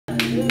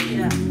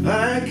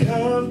I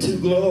come to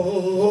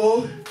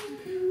glorify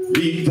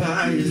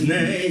his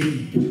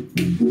name.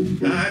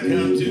 I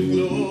come to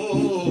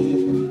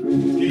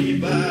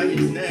glorify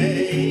his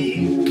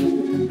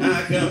name.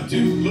 I come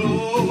to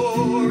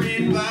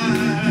glorify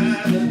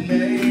the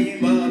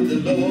name of the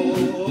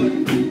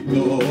Lord.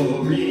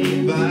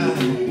 Glorify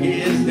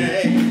his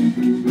name.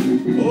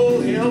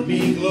 Oh, help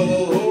me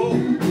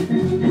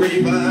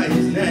glorify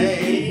his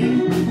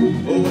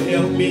name. Oh,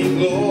 help me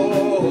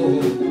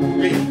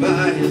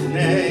glorify his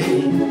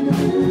name.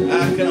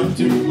 I come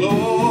to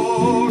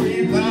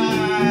glorify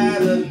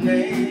the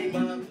name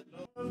of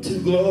the Lord. To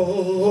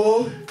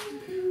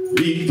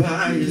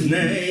glorify his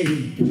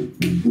name.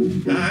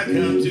 I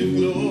come to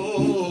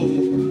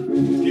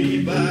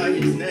glorify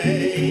his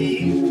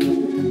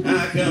name.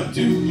 I come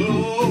to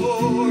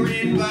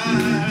glorify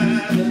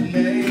the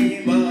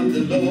name of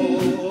the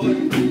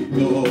Lord.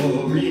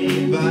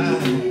 Glorify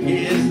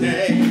his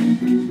name.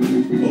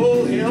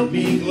 Oh, help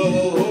me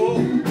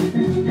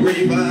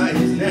glorify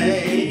his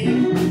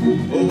name.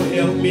 Oh,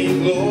 help me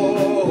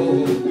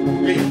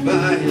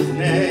glorify his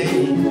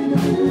name.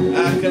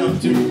 I come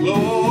to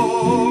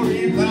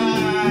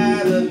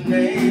glorify the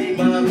name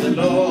of the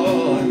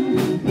Lord.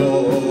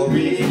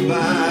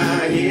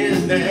 Glorify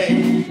his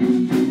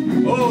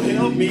name. Oh,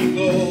 help me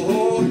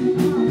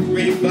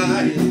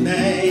glorify his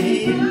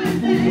name.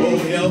 Oh,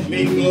 help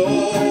me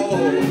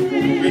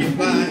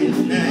glorify his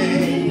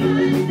name.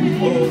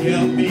 Oh,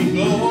 help me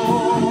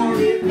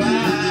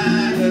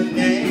glorify the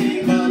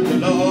name of the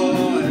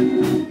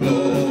Lord.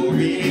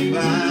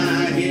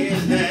 Glorify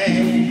his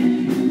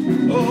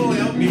name. Oh,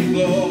 help me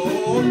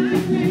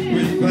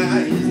glorify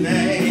his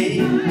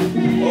name.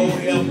 Oh,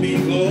 help me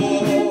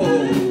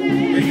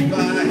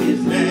glorify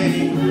his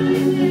name.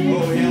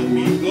 Oh, help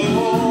me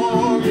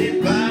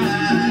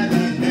glorify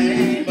the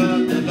name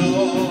of the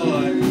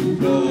Lord.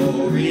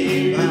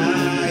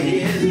 Glorify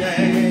his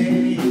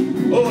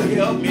name. Oh,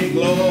 help me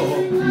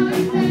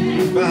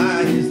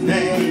glorify his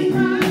name.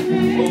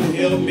 Oh,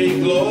 help me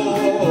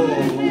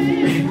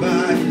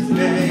glorify his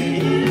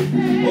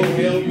name. Oh,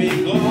 help me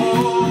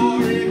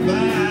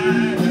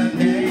glorify the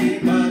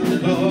name of the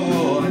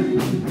Lord.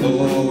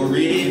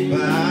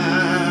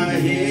 Glorify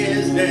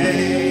his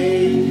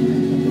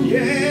name.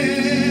 Yes.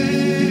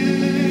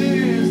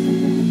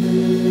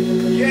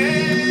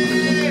 Yes.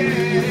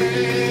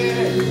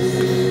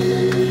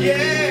 Yes. Yes.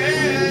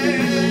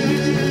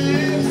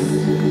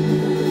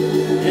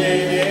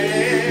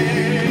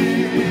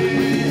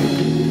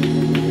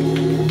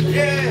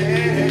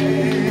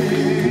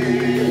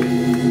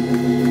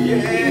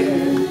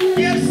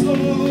 Yes,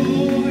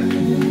 Lord.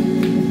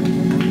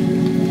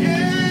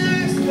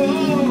 Yes,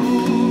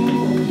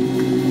 Lord.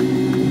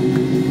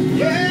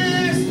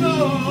 Yes,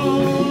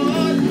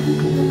 Lord.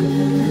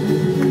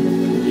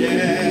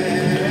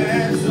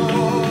 Yes,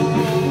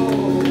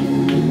 Lord.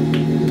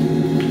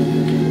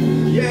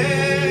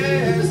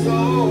 Yes,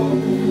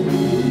 Lord.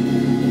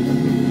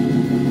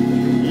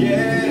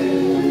 Yeah.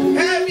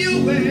 Have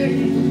your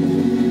way.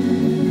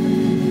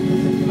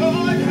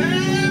 Lord,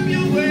 have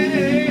your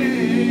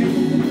way.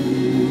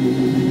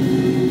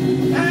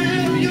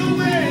 Have your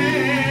way.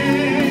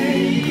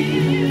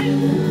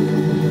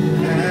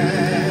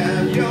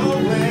 Have your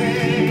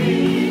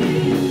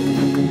way.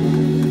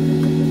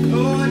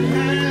 Lord,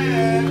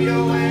 have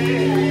your way.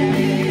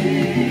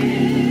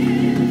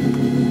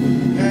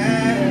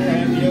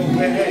 Have your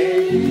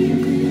way.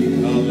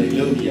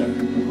 Hallelujah.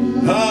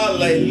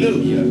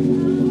 Hallelujah.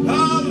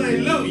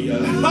 Hallelujah.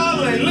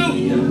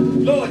 Hallelujah.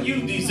 Lord,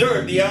 you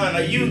deserve the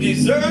honor. You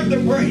deserve the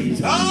praise.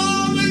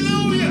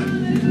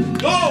 Hallelujah.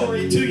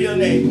 Glory to your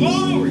name.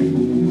 Glory.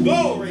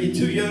 Glory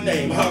to your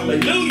name.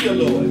 Hallelujah,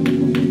 Lord.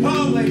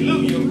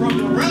 Hallelujah. From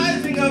the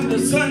rising of the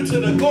sun to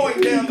the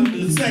going down of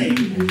the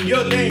same,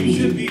 your name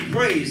should be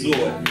praised,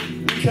 Lord.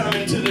 We come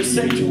into the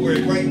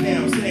sanctuary right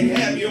now saying,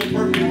 have your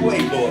perfect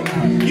way, Lord.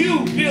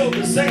 You fill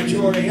the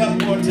sanctuary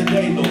up on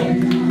today,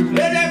 Lord.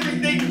 Let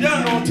everything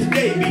done on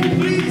today be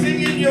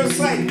pleasing in your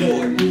sight,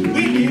 Lord.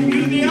 We give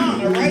you the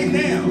honor right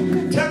now.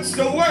 Touch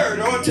the word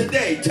on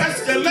today.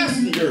 Touch the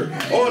messenger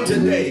on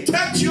today.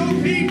 Touch your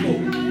people.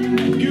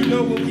 You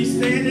know what we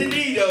stand in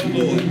need of,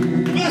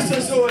 Lord. Bless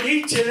us on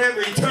each and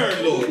every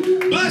turn, Lord.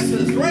 Bless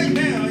us right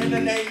now in the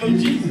name of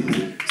Jesus.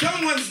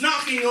 Someone's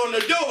knocking on the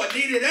door,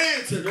 needed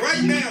answered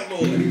right now,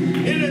 Lord.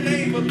 In the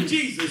name of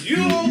Jesus,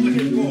 you open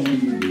it for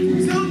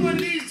them. Someone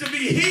needs to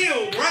be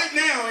healed right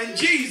now in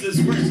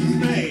Jesus' precious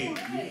name.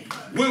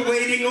 We're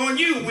waiting on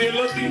you. We're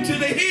looking to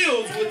the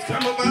hills which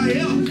come of our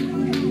help.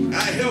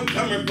 Our help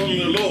coming from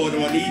the Lord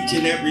on each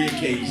and every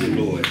occasion,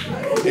 Lord.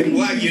 And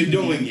while you're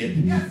doing it,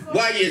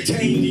 while you're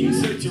changing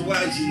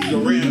situations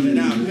around in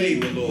our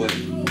favor, Lord,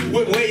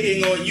 we're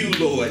waiting on you,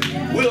 Lord.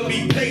 We'll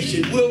be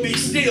patient. We'll be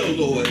still,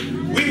 Lord.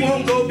 We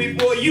won't go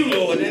before you,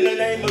 Lord, in the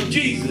name of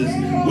Jesus.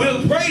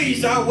 We'll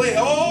praise our way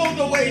all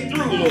the way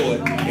through,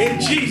 Lord, in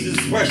Jesus'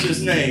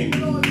 precious name.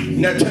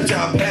 Now touch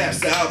our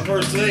pastor, our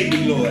first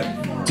lady, Lord.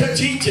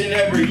 Touch each and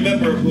every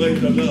member of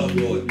Greater Love,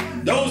 Lord.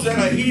 Those that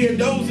are here,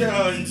 those that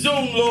are on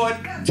Zoom, Lord,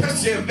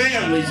 touch their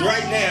families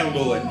right now,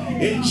 Lord.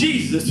 In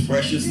Jesus'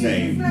 precious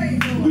name.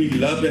 We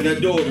love and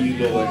adore you,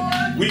 Lord.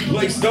 We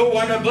place no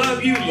one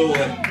above you, Lord.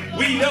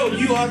 We know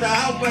you are the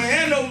Alpha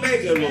and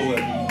Omega, Lord.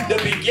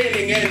 The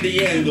beginning and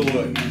the end,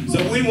 Lord.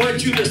 So we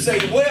want you to say,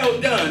 well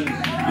done,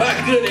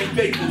 my good and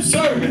faithful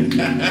servant.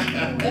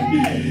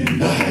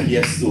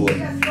 Yes, Lord.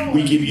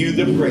 We give you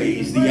the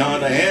praise, the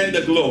honor, and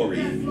the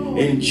glory.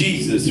 In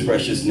Jesus'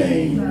 precious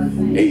name.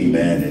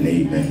 Amen and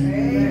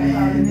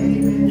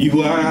amen.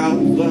 You are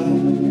Alpha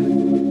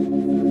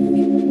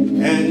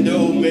and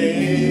Omega.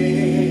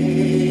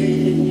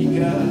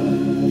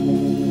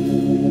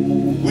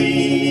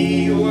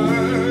 We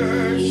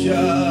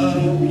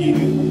worship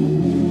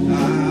you,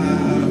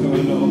 our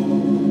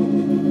Lord.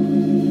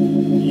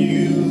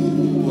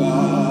 You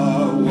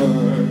are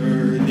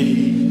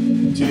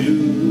worthy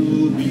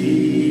to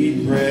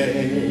be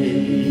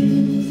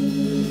praised.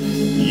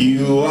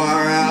 You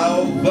are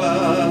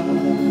Alpha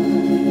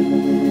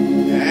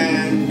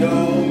and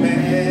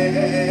Omega.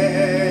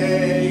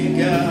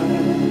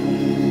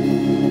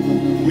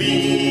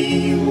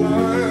 We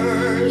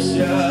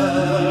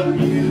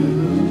worship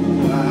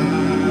you,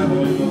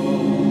 our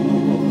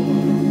Lord.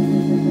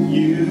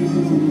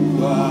 You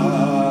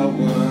are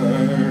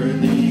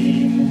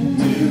worthy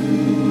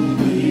to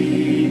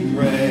be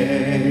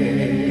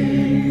praised.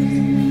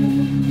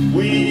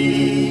 We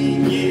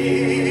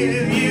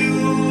give you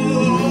all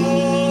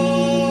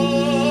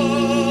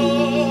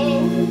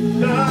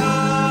the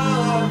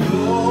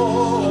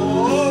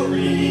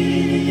glory.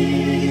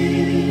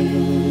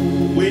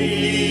 We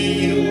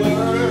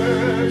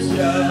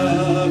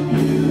worship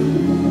you,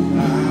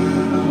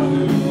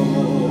 our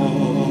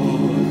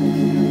Lord.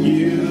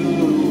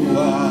 You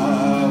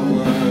are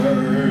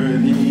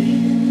worthy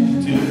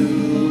to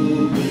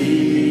be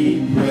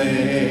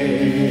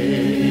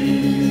praised.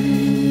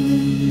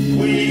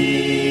 We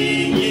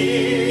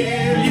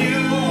give you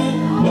all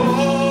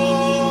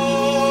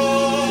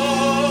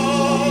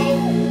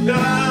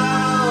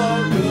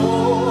the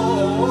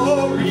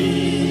glory.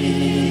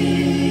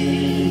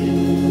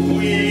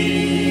 We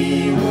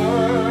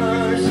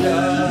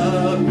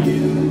worship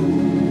you,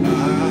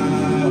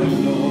 our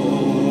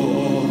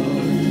Lord.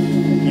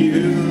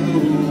 You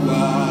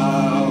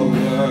are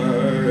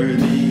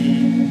worthy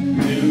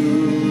to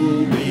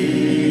be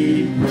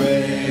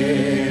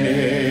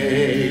praised.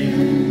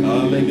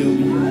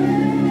 Hallelujah.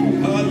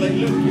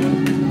 Hallelujah.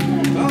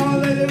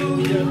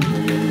 Hallelujah.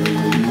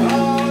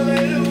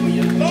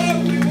 Hallelujah. Lord,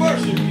 we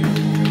worship you.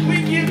 We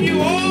give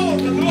you all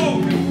the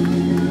glory,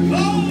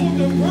 all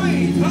the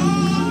praise.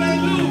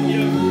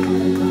 Hallelujah.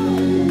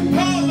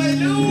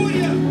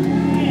 Hallelujah.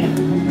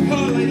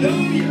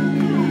 Hallelujah.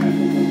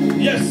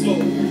 Yes,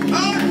 Lord.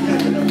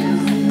 Hallelujah.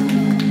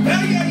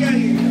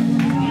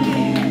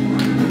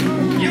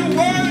 You're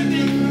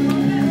worthy.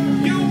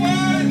 You're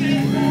worthy.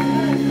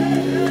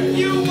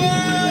 You're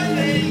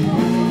worthy.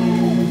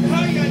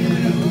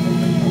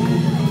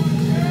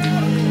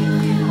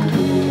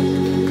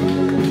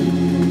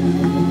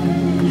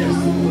 Yes,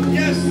 Lord.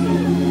 Yes,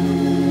 Lord.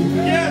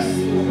 Yes,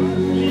 Lord.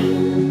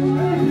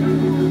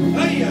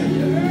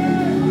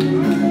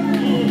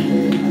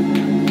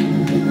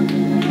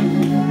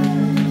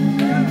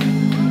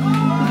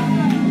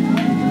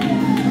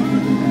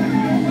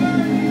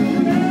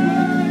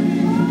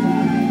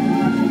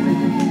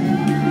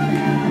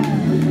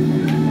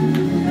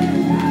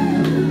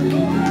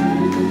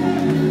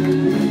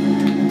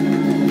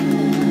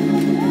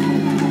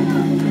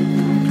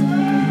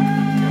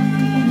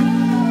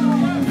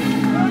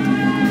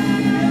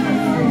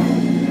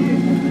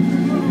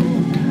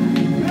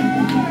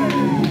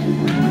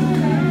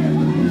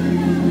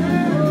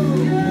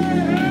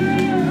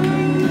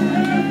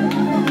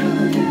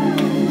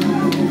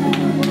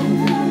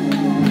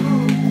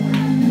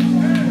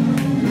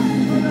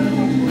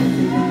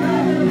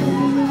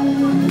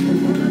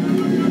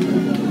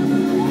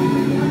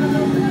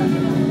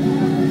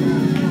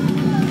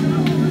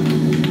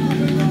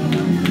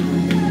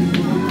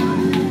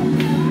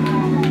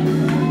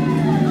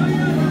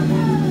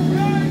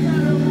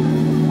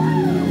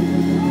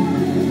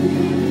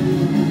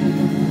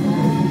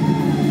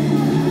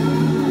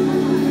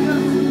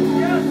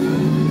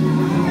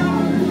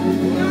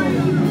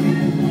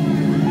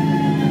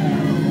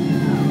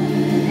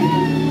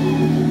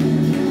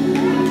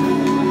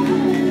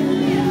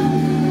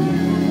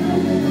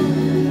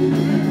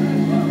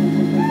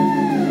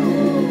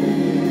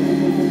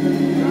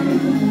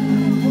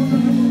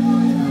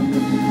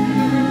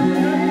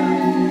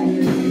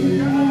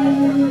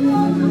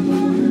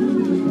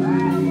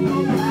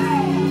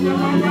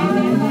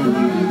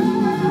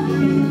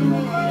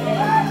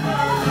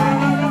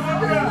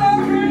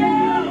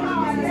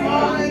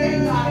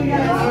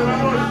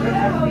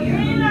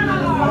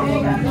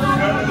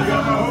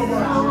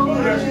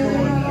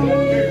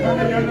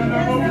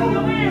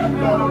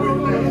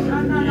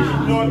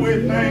 Lord,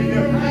 we thank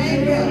you.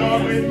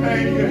 Lord, we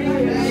thank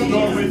you.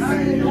 Lord, we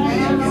thank you.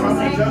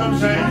 Tell them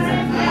thank you.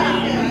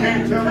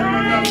 Can't tell them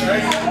enough.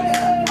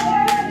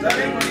 Tell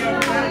them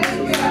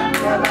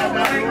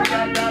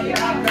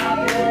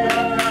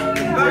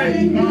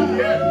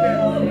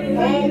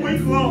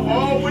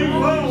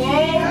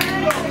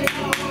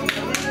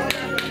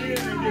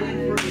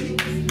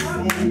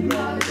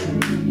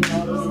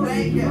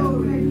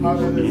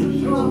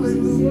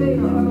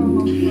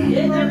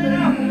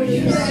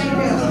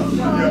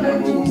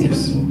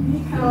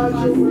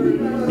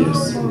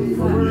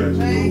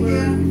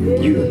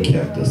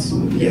kept us,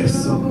 Lord.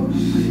 Yes, Lord.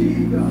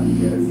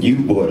 You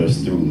brought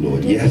us through,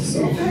 Lord. Yes,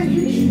 Lord.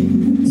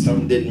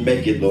 Some didn't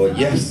make it, Lord.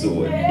 Yes,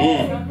 Lord.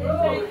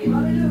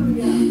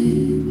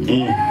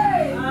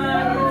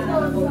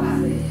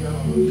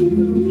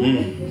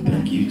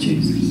 Thank you,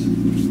 Jesus.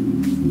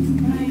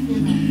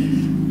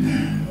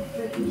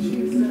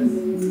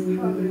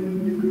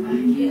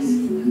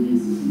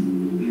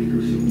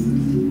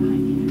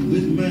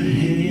 With my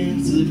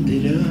hands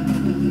lifted up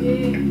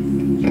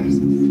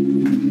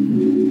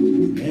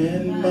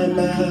and my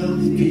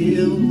mouth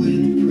filled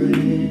with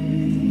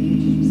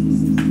praise,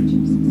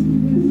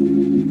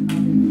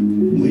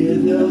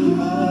 with a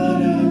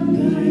heart of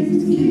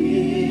thanksgiving,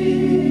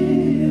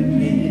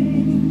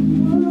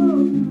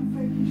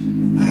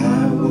 I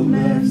will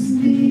bless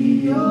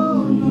thee, O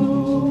Lord.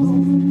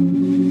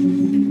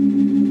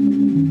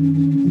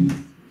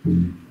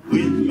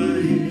 With my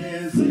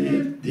hands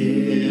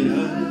lifted up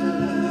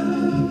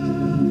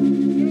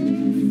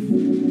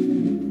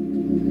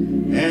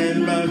and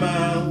my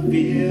mouth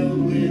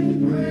filled with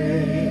praise,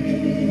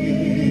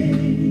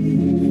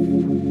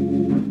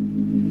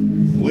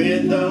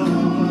 with a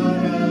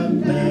heart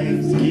of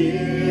thanksgiving,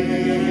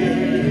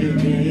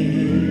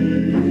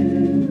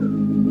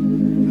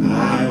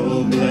 I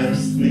will bless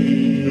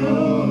thee, O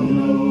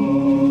Lord.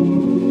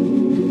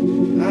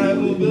 I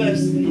will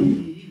bless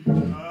thee.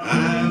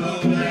 I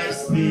will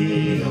bless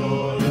thee, O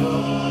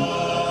Lord.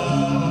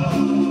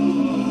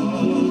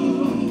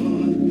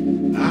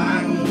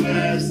 I will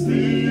bless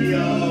thee, O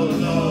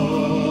Lord,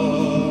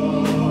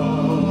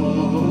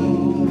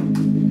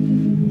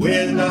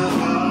 with a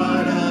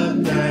heart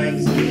of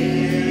thanksgiving.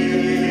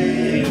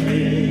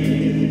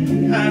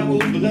 I will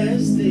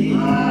bless thee. I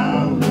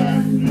will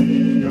bless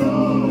thee, O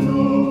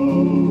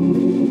Lord.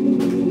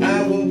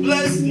 I will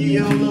bless thee,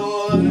 O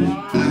Lord.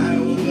 I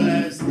will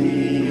bless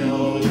thee, O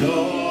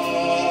Lord.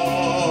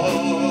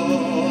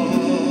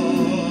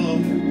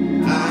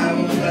 I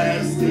will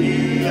bless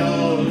thee, O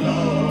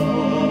Lord,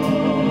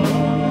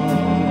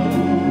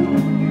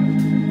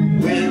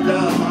 with a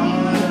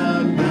heart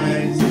of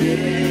thanksgiving.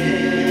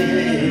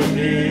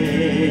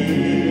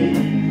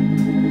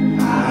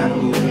 I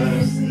will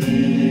bless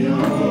thee, O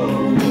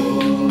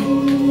Lord.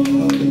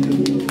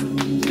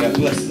 Now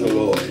bless the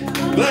Lord.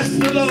 Bless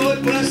the Lord,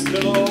 bless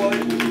the Lord.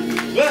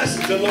 Bless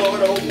the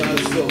Lord, oh my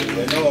soul,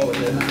 and all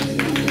that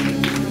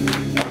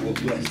I will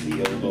bless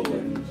thee, O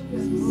Lord.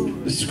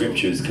 The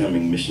scripture is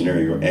coming.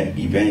 Missionary or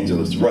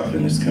evangelist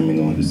Ruffin is coming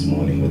on this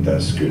morning with our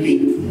scripture.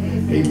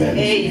 Amen.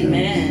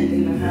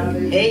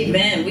 Amen.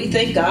 Amen. We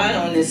thank God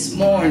on this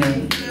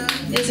morning.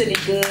 Isn't he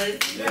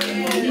good?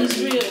 He's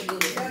real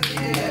good.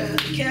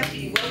 He kept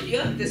you, woke you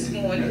up this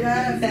morning.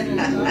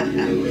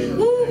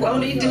 Ooh,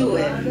 won't he do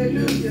it?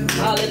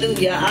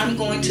 Hallelujah. I'm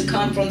going to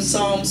come from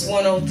Psalms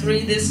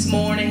 103 this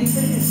morning.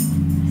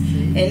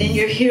 And in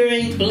your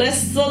hearing,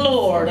 bless the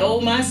Lord,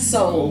 O my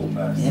soul,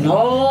 and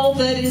all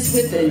that is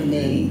within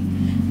me.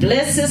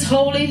 Bless his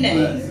holy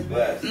name.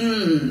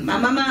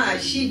 Mama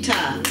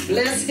Shita.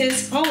 Bless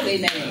his holy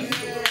name.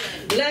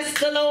 Bless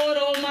the Lord,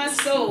 O my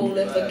soul,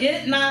 and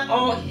forget not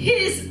all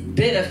his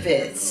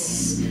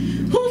benefits.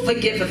 Who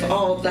forgiveth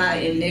all thy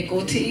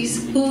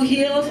iniquities, who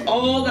healeth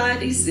all thy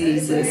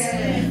diseases,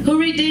 who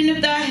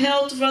redeemeth thy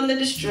health from the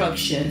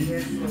destruction,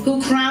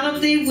 who crowneth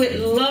thee with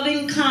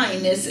loving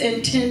kindness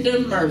and tender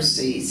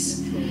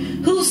mercies,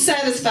 who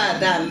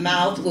satisfied thy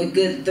mouth with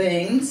good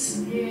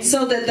things,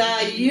 so that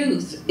thy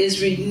youth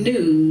is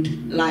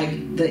renewed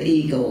like the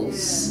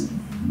eagles.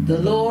 The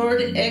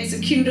Lord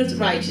executeth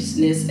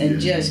righteousness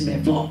and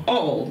judgment for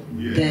all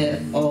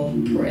that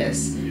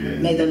oppress.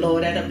 May the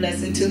Lord add a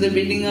blessing to the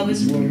reading of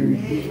his word.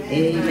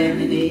 Amen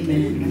and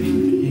amen.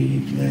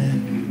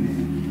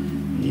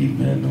 Amen.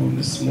 Amen on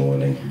this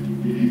morning.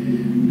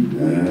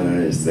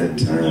 It's that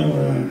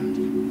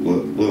time.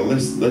 Well,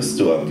 let's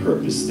do our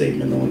purpose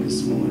statement on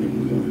this morning.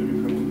 We're going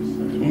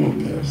to come on,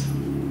 Pastor.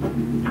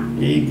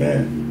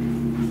 Amen.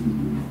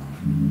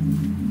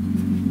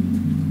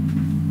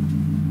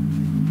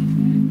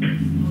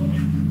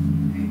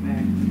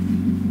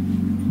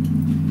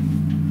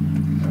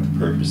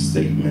 Purpose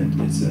statement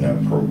is in our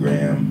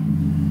program.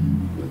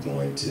 We're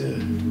going to,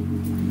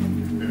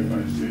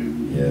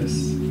 yes,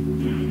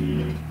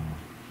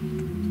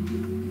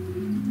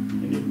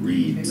 and it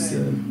reads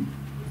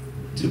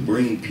to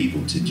bring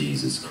people to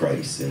Jesus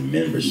Christ and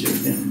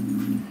membership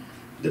them,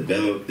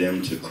 develop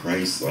them to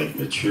Christ-like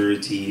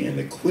maturity, and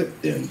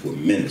equip them for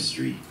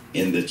ministry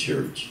in the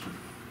church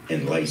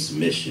and life's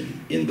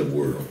mission in the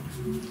world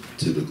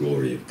to the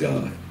glory of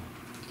God.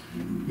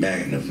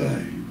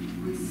 Magnify.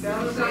 We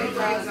celebrate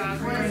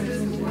God's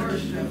presence and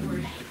worship.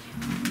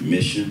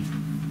 Mission.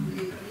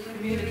 We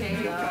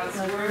communicate God's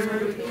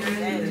word and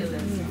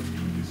evangelism.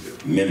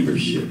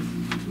 Membership.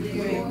 We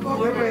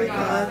incorporate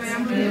God's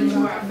family into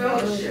our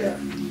fellowship.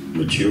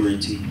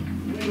 Maturity.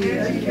 We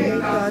educate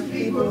God's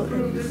people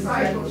through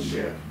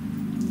discipleship.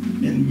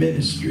 And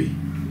ministry.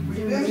 We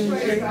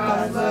demonstrate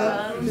God's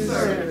love through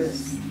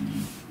service.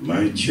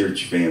 My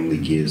church family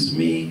gives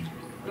me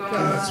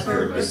God's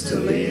purpose to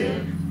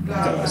live,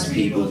 God's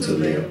people to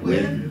live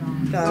with,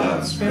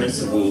 God's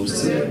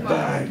principles to live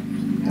by,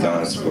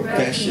 God's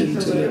profession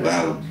to live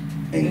out,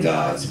 and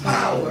God's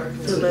power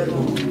to live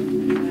on.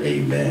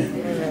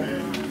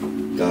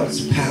 Amen.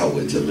 God's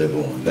power to live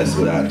on. That's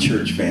what our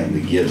church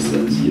family gives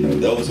us. You know,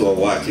 those who are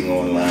watching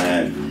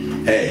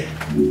online, hey,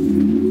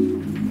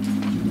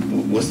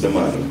 what's the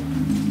motto?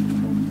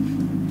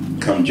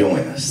 Come join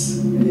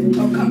us.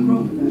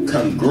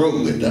 Come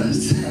grow with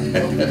us.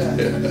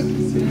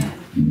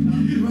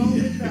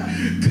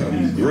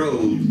 Come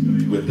grow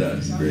with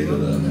us. Greater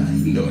love,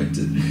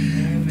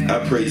 anointed.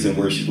 Our praise and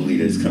worship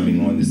leader is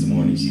coming on this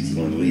morning. She's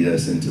going to lead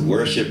us into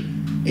worship.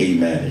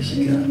 Amen as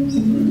she comes.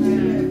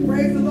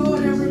 Praise the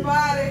Lord,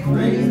 everybody.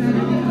 Praise the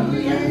Lord.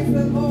 Praise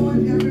the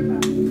Lord, everybody.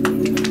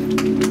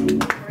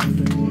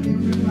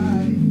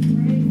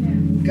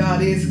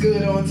 God is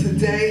good on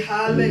today.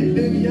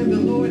 Hallelujah. The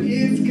Lord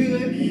is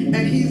good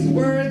and he's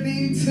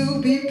worthy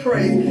to be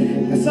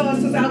praised. The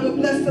song says, I will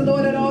bless the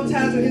Lord at all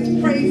times, and his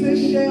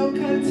praises shall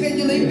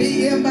continually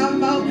be in my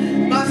mouth.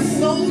 My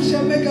soul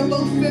shall make a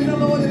boast in the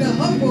Lord, and the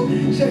humble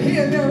shall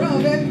hear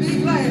thereof and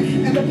be glad.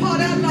 And the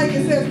part I like,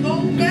 it says,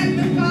 oh,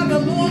 magnify the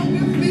Lord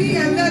with me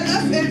and let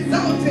us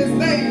exalt his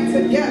name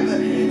together.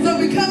 So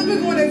because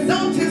we're going to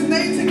exalt his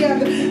name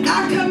together,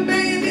 I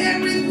command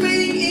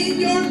everything in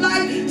your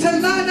life to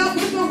line up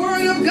with the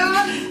word of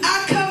God.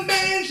 I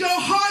command your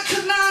heart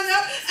to line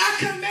up. I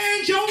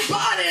command your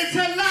body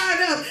to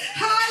line up.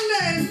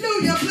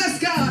 Hallelujah. Bless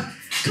God.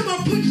 Come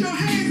on, put your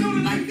hands on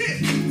it like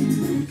this.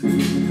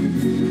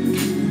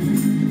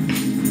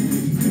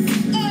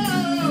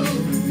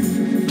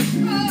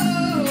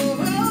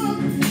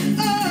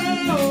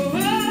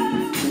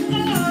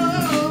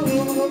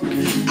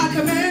 I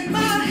command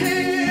my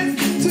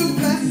hands to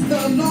bless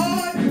the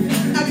Lord.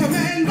 I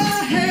command my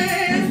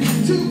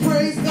hands to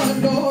praise the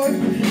Lord.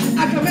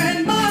 I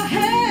command my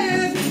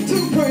hands to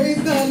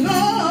praise the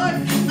Lord.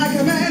 I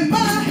command my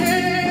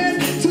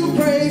hands to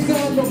praise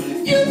the Lord.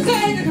 You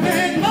say I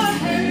command my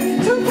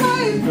hands to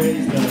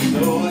praise the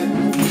Lord.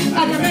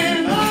 I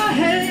command my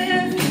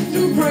hands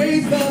to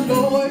praise the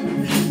Lord.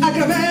 I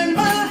command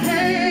my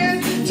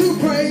hands to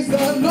praise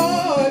the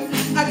Lord.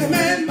 I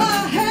command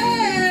my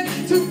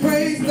hands to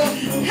praise the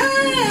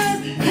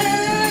hands,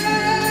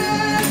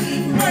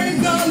 praise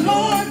the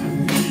Lord.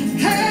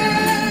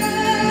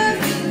 Hands,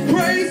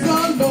 praise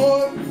the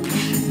Lord.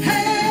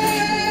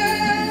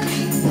 Hands,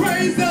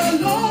 praise the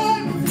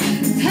Lord.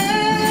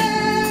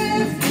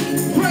 Hands,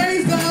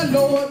 praise the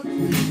Lord.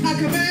 I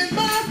command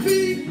my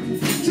feet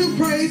to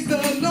praise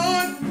the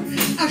Lord.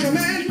 I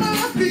command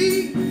my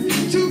feet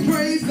to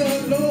praise the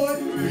Lord.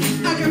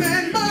 I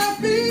command my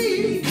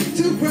feet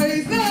to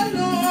praise the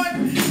Lord.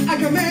 I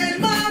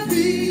command my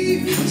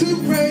feet to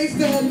praise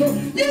the Lord.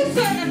 You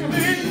say I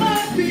command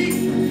my feet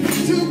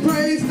to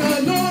praise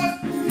the Lord.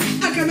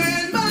 I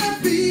command my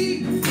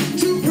feet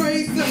to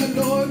praise the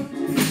Lord.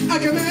 I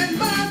command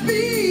my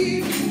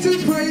feet to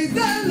praise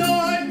the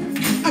Lord.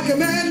 I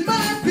command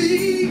my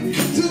feet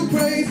to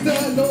praise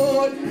the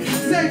Lord.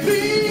 Say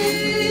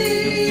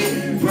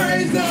feet,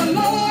 praise the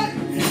Lord.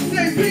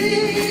 Say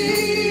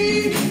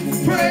feet,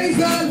 praise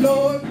the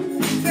Lord.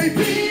 Say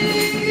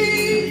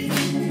feet,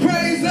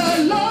 praise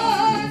the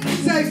Lord.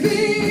 Say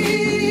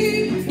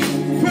feet,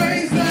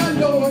 praise the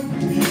Lord.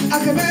 I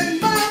command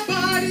my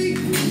body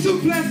to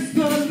bless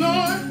the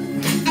Lord.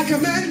 I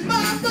command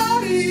my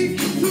body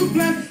to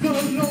bless the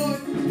Lord.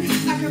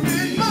 I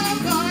command my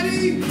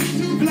body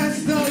to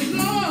bless the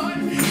Lord.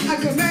 I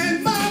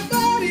command my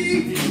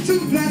body to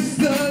bless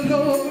the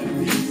Lord.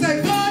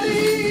 Say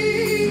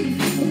body,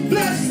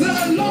 bless the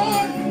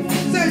Lord.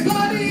 Say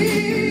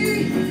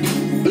body,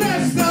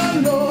 bless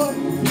the Lord.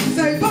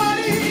 Say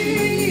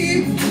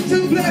body, to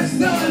bless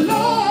the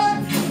Lord.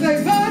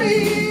 Say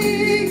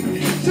body,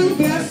 to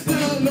bless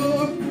the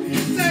Lord.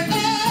 Say oh,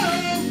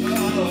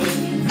 oh,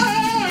 oh,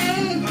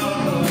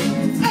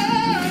 oh,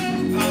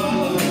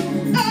 oh,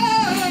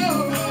 oh.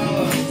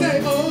 Say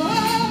oh,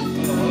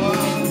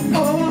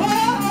 oh,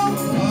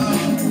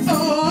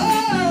 oh,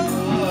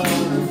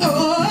 oh, oh.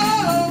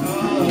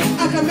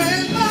 I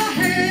command my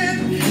hand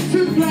to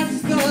bless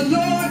the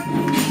Lord.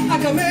 I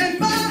command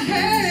my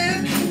hand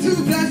to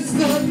bless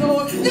the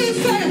Lord. You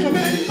say I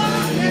command my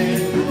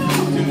hand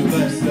To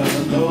bless the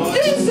Lord.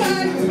 You say I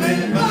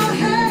command my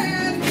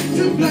hand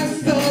to bless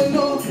the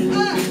Lord.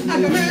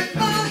 I command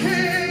my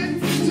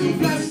hand to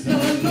bless the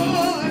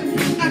Lord.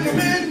 I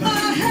command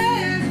my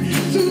hand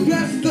to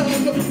bless the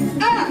Lord.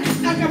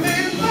 I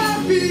command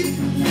my feet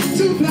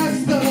to bless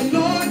the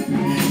Lord.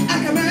 I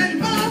command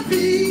my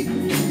feet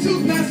to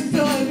bless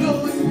the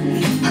Lord.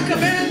 I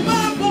command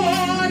my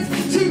voice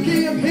to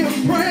give him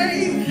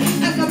praise.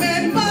 I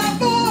command my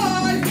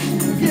voice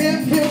to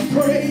give him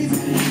praise.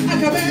 I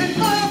command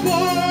my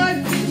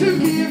voice to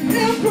give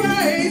him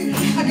praise.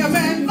 I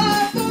command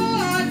my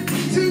voice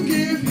to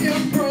give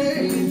him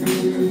praise.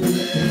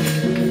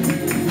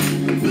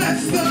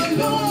 Bless the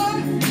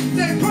Lord,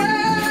 say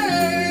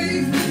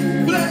praise.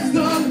 Bless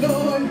the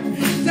Lord,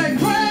 say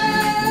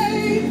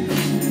praise.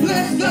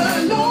 Bless the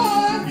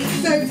Lord,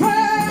 say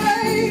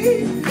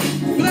praise.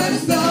 Bless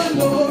the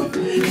Lord,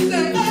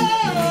 say oh,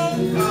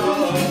 oh,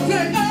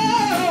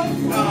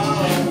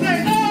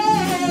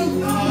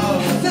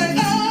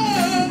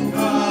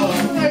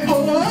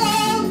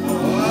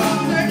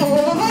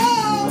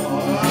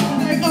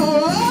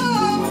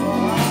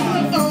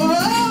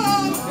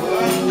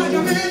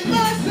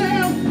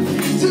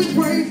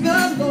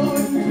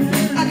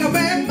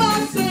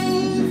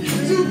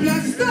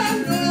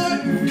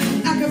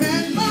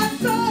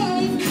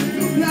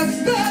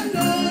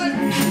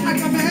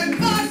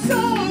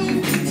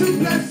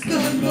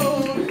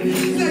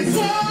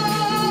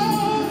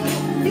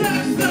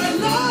 Bless the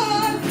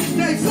Lord,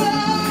 say so.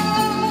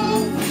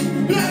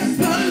 Bless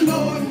the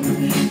Lord,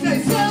 say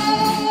so.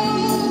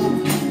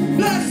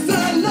 Bless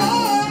the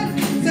Lord,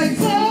 say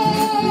so.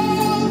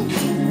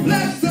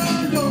 Bless the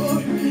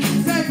Lord,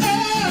 say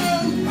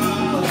oh.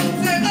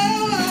 Say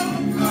oh.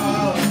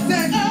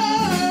 Say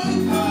oh.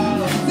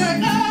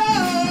 Say oh.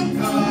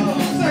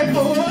 Say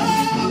oh.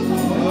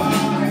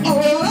 Oh.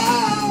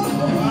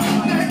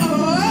 Say oh.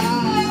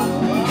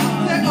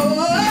 Say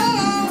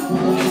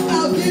oh.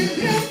 I'll give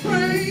him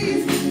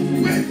praise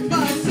with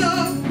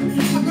myself.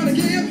 I'm gonna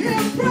give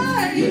him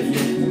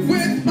praise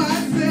with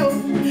myself.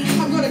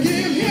 I'm gonna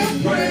give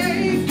him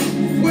praise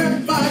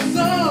with my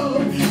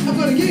soul. I'm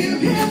gonna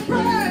give him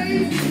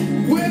praise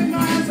with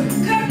myself.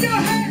 Clap your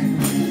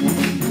hands.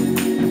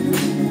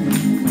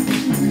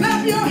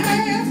 Clap your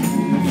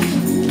hands.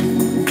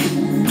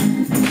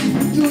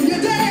 Do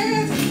your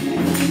dance.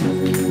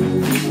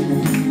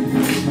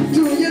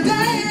 Do your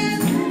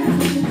dance.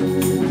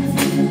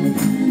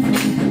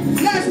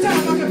 Last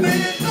time I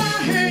command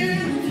my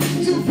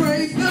hands to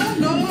praise the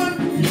Lord.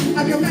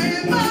 I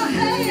command my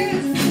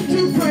hands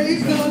to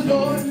praise the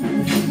Lord.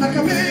 I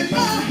command my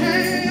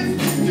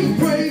hands to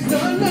praise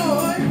the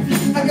Lord.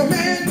 I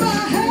command my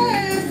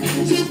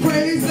hands to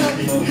praise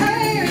the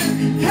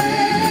hands.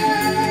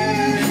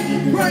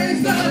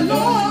 Praise the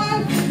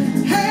Lord.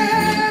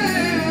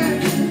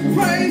 Hands.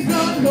 Praise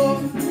the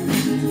Lord.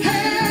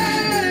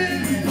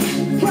 Hands.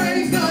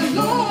 Praise the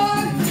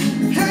Lord.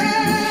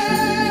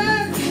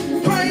 Hands.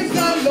 Praise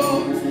the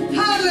Lord.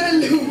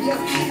 Hallelujah.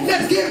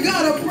 Let's give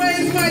God a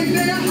praise right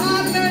there.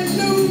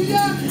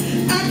 Hallelujah.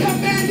 I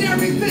command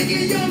everything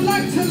in your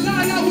life to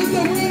line up with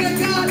the word of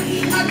God.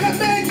 I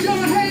command your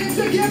hands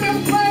to give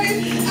him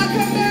praise. I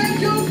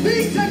command your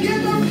feet to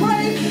give him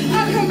praise.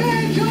 I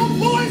command your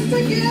voice to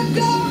give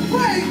God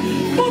praise.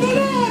 For the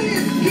Lord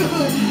is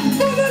good.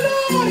 For the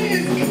Lord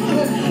is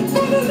good.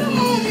 For the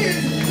Lord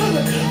is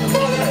good.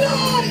 For the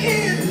Lord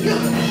is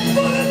good.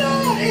 For the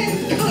Lord is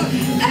good.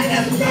 And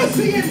his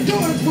mercy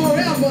endures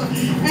forever.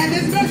 And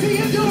his mercy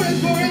endures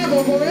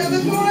forever. Forever,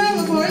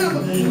 forever,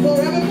 forever.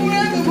 Forever,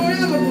 forever,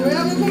 forever,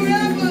 forever,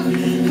 forever.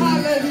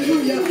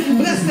 Hallelujah.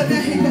 Bless the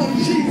name of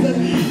Jesus.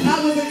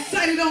 I was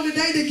excited on the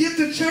day to get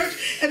to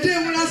church. And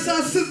then when I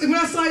saw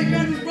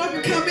Evangelist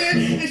Brother come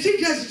in, and she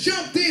just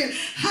jumped in.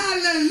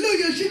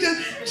 Hallelujah. She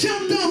just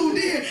jumped on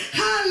in.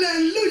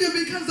 Hallelujah.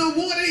 Because the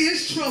water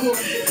is trouble.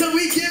 So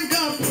we give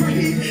God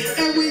praise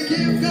and we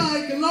give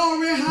God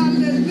glory.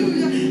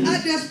 Hallelujah.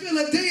 I just feel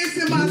a dance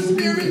in my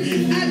spirit.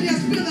 I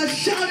just feel a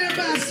shout in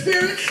my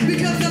spirit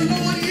because the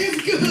Lord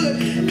is good.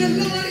 The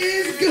Lord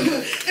is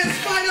good. In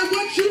spite of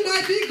what you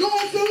might be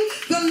going through,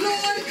 the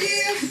Lord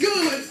is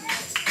good.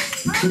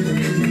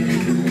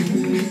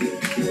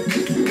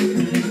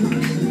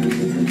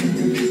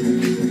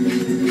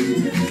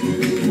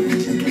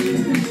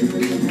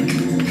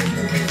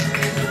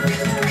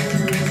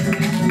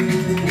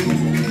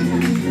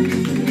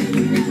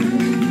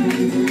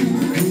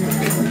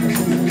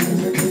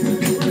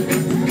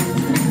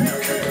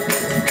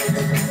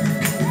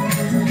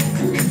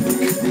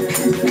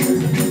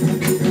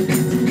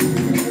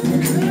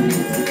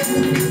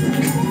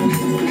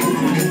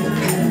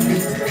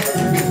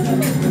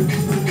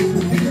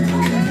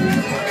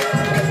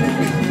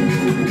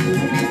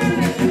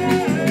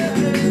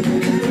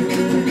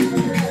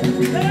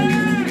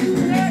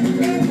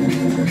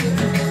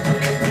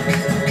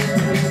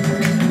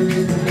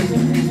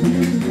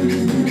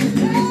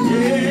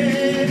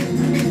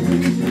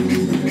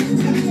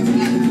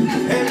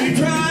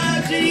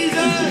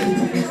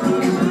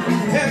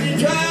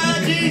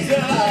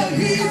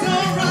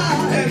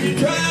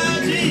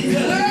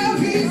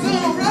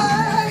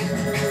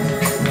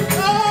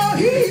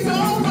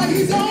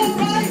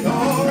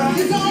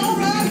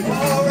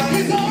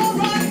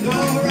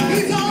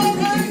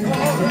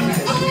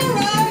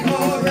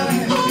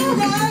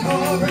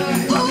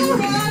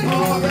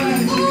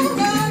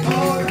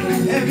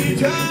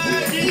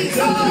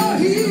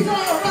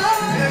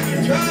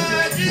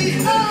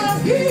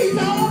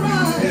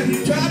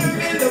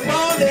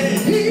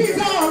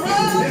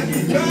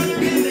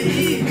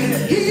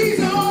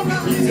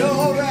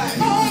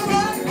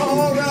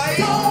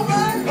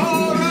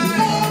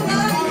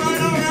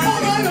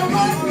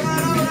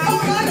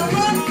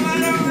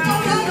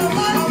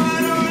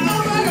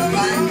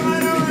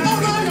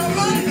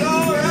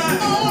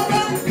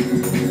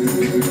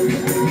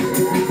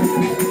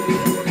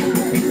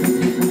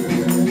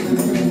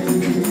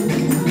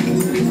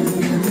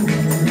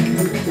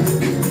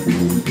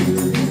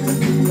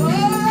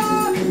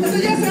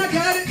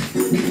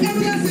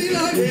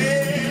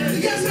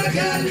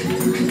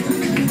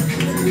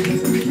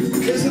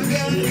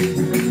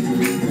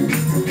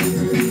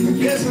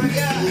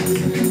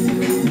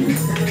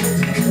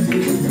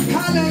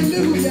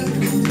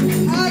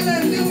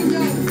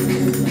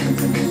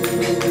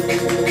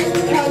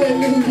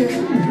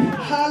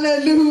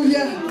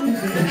 Hallelujah.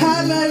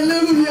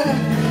 Hallelujah.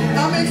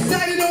 I'm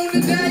excited on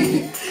the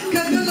day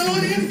because the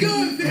Lord is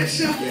good,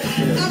 Bishop.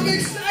 I'm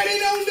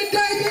excited on the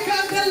day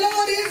because the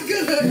Lord is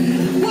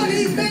good. What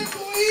he meant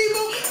for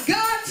evil,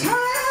 God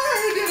turned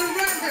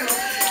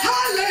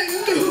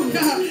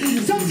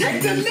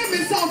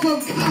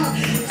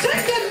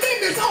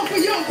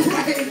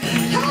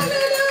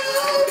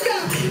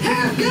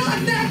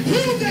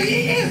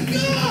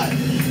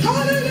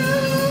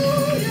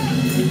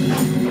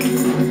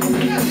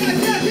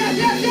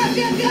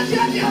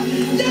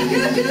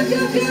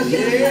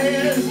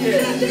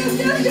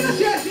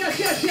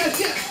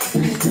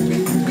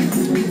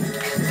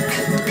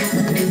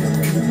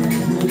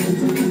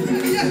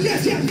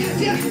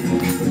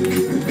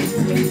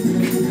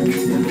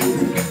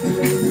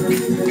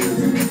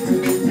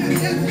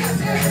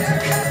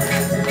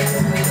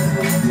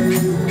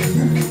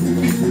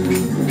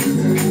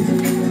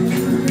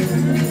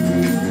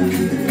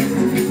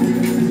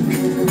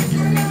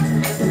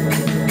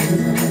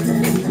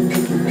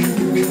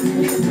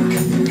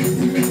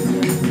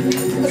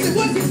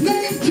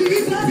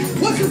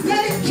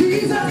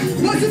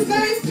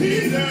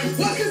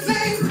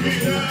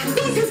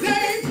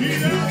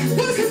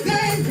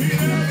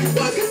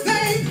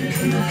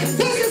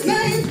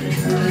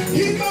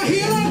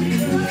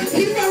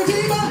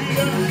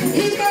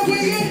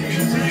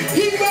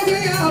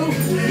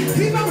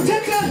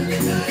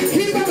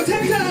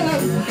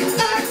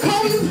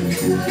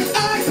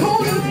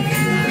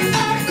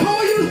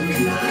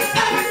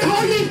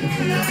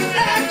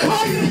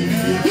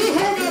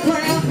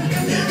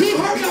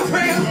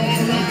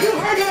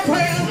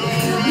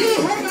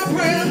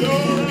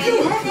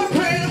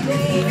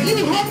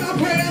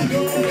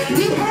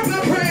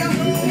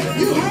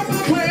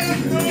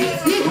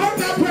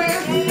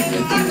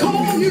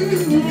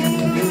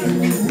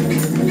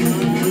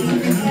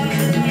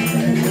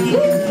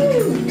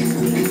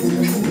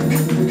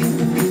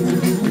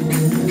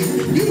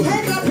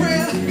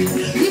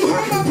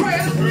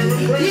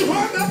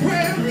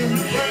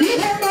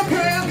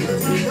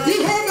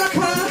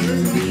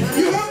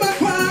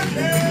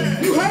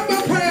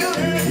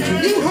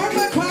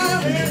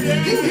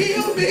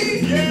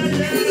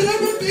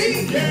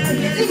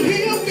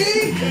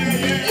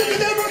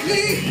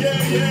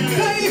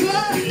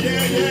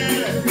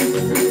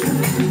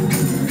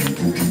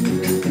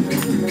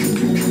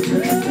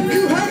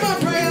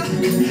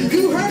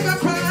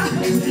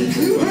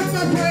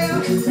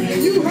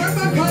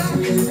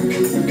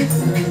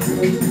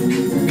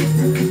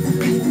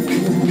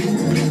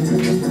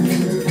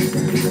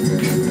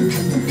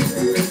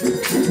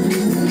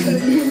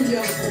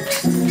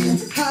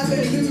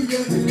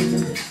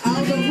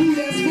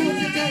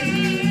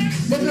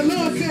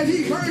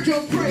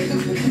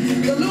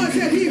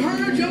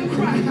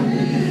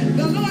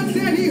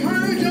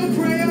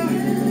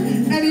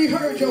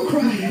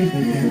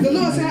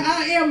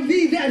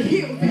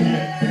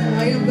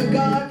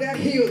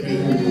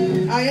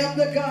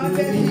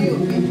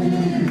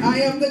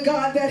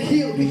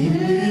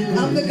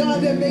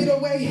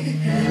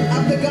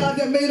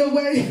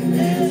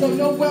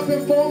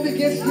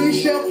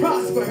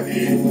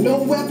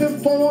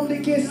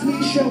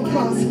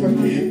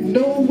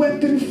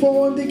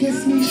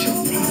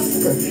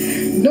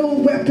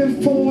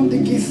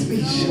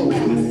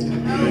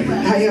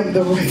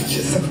The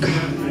righteous of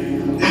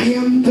God. I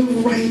am the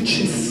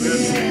righteous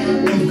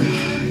of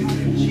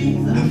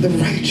God. I'm the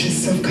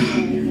righteous of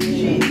God.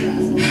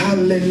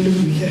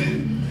 Hallelujah.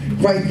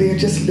 Right there,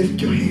 just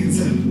lift your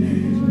hands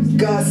up.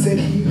 God said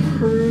he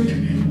heard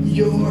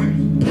your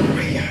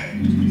prayer.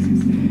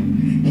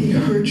 He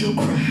heard your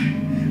cry.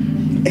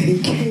 And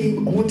he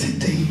came on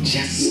today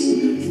just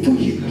for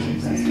you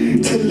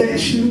to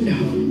let you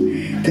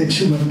know that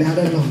you are not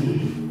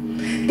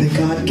alone. That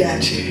God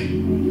got you.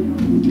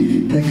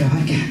 That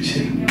God got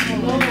you.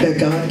 That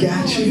God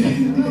got you.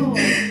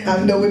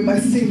 I know it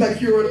might seem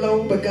like you're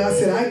alone, but God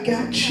said, I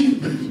got you.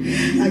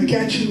 I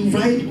got you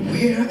right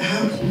where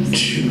I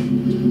want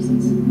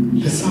you.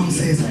 The song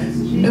says,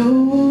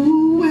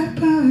 no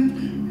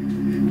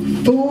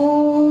weapon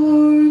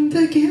formed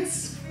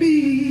against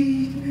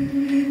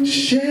me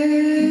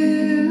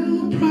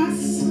shall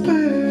prosper.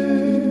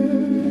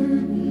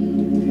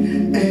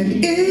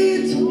 And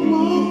it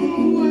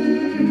won't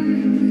work.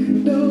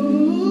 No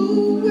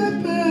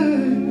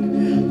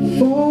weapon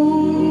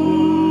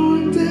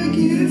formed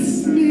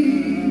against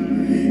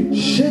me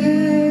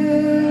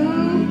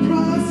shall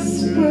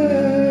prosper.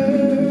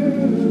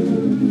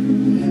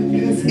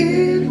 'Cause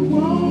it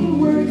won't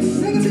work.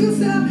 Sing it to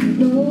yourself.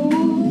 No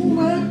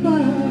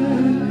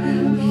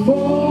weapon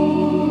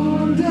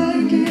formed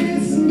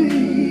against me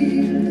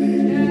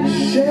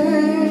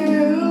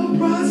shall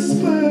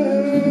prosper.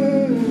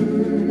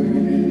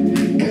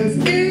 'Cause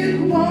it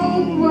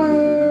won't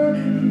work.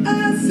 I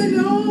say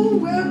no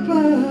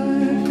weapon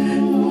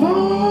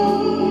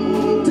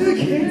formed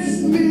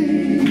against me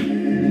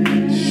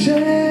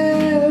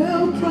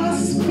shall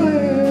prosper.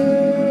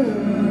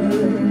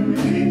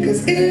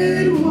 'Cause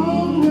it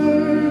won't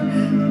work.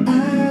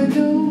 I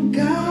know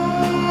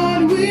God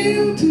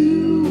will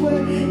do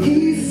what he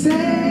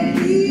said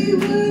he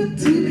would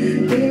do.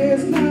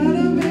 There's not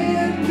a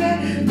man that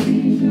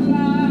can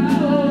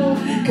lie.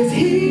 'Cause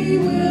he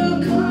will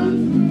come.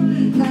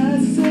 I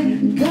said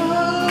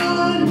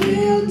God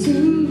will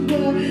do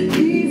what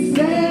he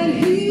said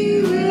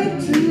he would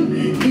do.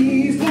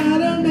 He's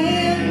not a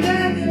man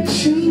that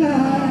should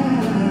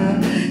lie.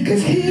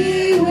 'Cause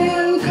he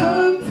will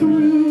come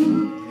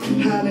through.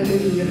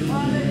 Hallelujah.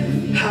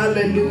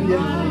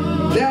 Hallelujah.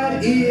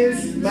 That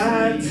is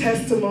my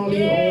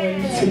testimony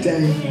on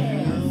today.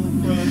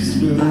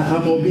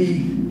 I'm going to be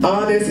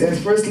honest, as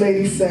First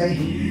Lady say.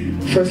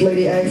 First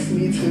Lady asked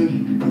me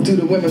to do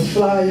the women's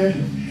flyer,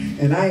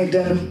 and I ain't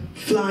done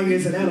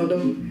flyers in I don't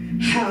know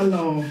how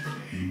long.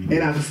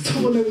 And I was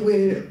toiling with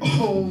it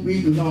all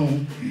week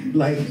long.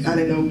 Like, I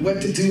didn't know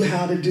what to do,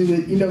 how to do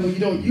it. You know, when you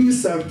don't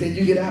use something,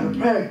 you get out of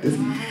practice.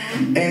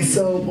 And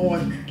so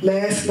on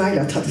last night,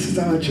 I talked to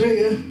Sister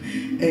Andrea,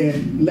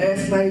 and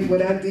last night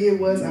what I did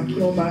was I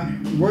put on my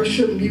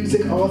worship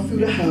music all through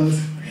the house,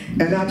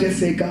 and I just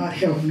said, God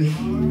help me.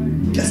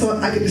 That's all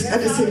I could just, I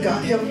just said,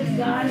 God help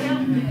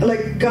me.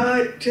 Like,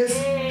 God just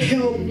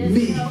help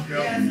me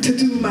to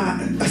do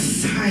my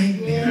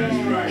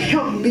assignment.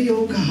 Help me,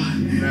 oh God.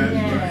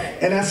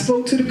 And I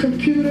spoke to the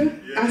computer.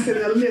 I said,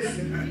 now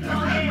listen.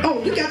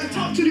 Oh, you got to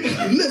talk to the,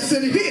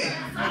 listen here.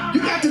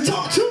 You got to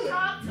talk to it.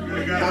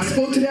 I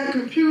spoke to that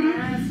computer.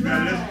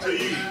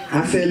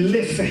 I said,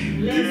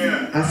 listen.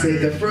 I said,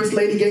 the First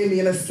Lady gave me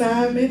an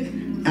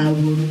assignment. I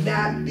will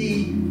not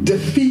be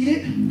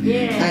defeated.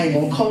 I ain't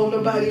gonna call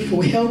nobody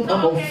for help.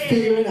 I'm gonna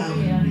figure it out.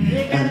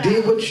 I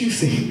did what you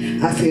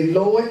said. I said,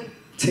 Lord,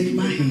 take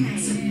my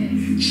hands.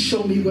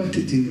 Show me what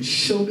to do.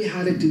 Show me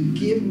how to do.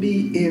 Give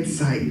me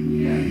insight.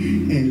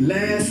 And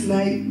last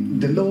night,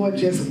 the Lord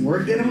just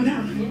worked it on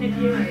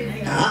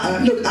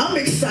out. Look, I'm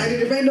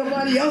excited if ain't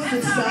nobody else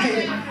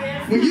excited.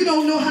 When you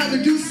don't know how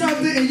to do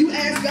something and you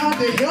ask God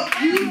to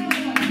help you,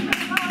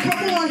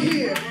 come on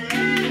here.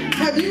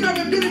 Have you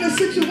ever been in a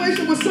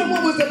situation where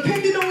someone was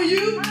depending on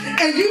you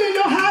and you didn't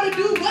know how to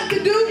do, what to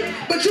do,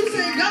 but you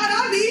said, God,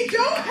 I need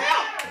your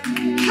help.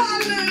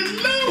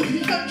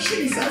 Hallelujah,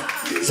 Jesus.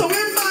 So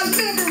in my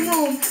living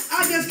room,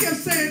 I just kept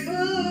saying,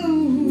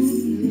 oh.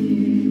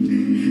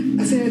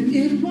 I said,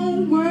 it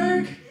won't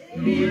work.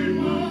 It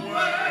won't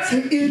work.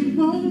 Say, it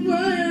won't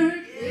work.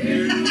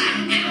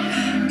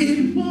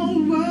 It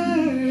won't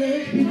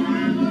work.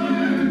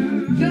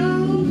 No.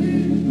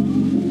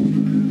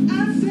 I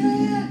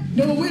said,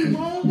 no, it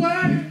won't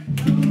work.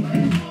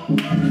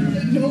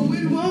 No,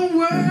 it won't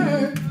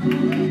work.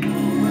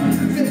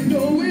 I said,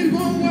 no, it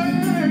won't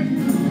work.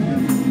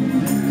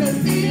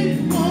 Cause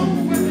it won't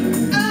work.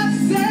 I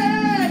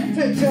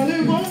said, tell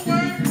it won't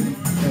work.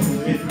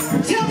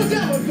 Tell the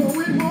devil, no,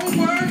 it won't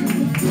work.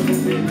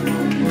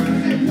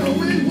 No,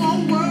 it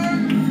won't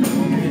work.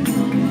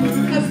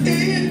 Cause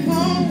it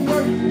won't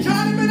work.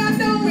 Jonathan, I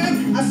know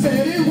him. I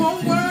said it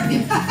won't work.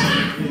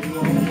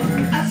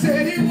 I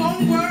said it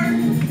won't work.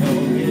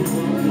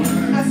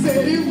 I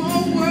said it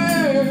won't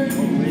work.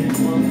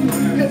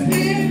 Cause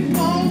it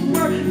won't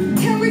work.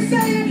 Can we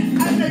say it?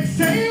 I said,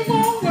 say it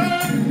won't work.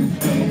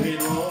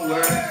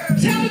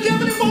 Tell the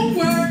devil it won't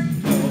work.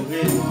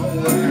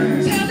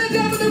 Tell the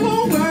devil it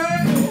won't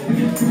work.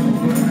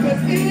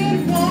 Cause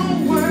it won't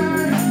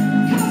work.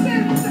 Come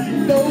on, say it.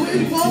 No,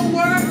 it won't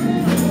work.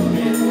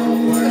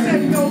 I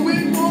said, no,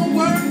 it won't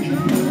work.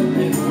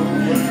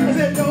 I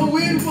said, no,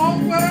 it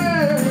won't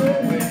work.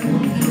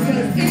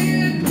 Cause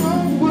it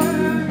won't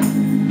work.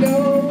 No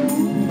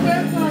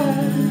weapon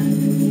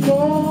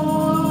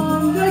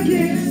formed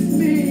against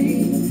me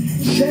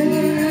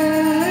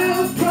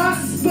shall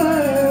prosper.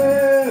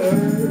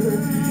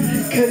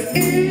 Cause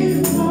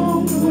it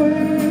won't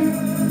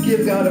work.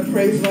 Give God a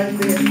praise right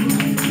there.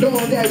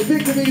 Knowing that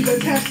victory is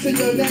attached to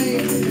your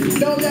name.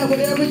 Know that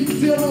whatever you're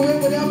dealing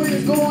with, whatever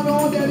is going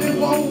on, that it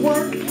won't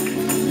work.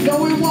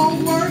 No, it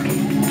won't work.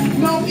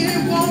 No,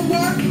 it won't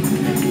work.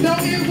 No,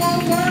 it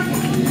won't work.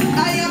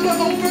 I am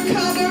an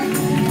overcomer.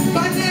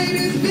 My name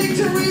is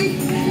victory.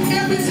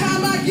 Every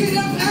time I get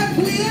up, I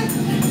win.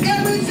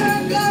 Every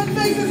time God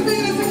faces me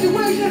in a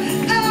situation,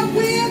 I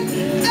win.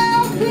 I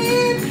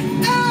win.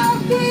 I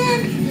win.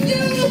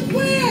 You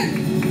win.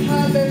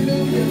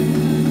 Hallelujah.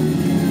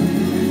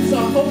 So I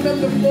open up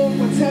the floor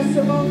for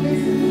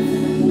testimonies.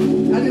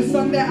 I just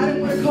sung that. I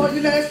didn't want to call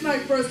you last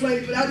night, First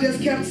Lady, but I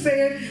just kept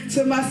saying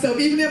to myself,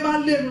 even in my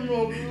living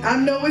room, I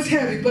know it's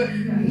heavy, but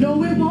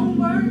no, it won't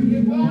work.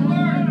 It won't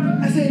work.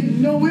 I said,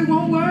 no, it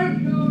won't work.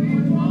 No,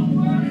 it won't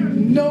work.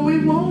 No,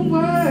 it won't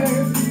work.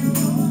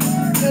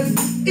 Cause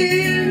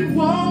it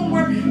won't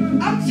work.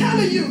 I'm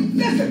telling you,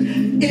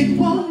 listen, it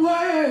won't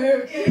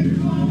work. It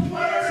won't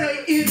work.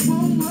 Say, it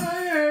won't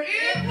work.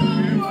 It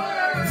won't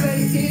work.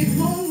 Say, it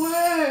won't work.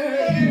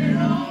 It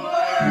won't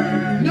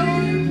work. No,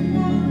 it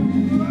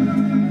won't work.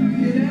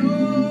 It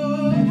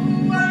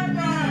won't work.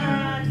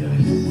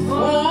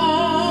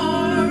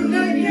 Formed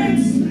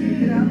against me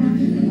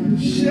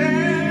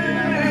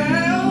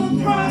shall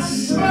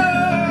prosper.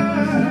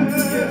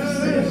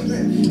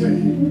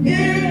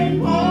 It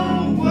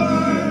won't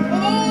work.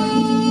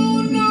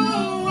 Oh, no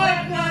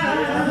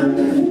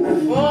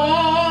weapon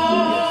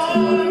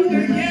formed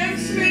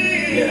against me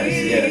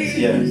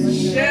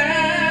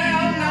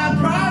shall not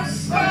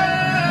prosper.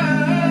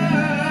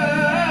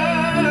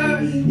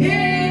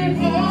 It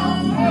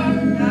won't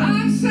work.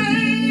 I'm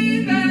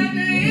saying that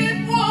it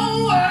won't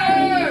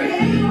work.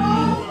 It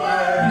won't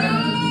work. No,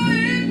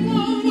 it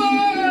won't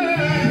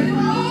work.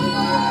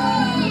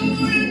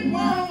 Oh, it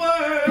won't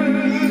work.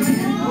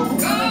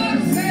 God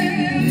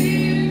said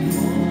it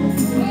won't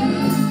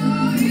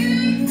work.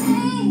 It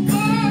won't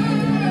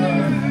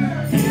work.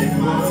 It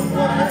won't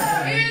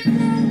work. It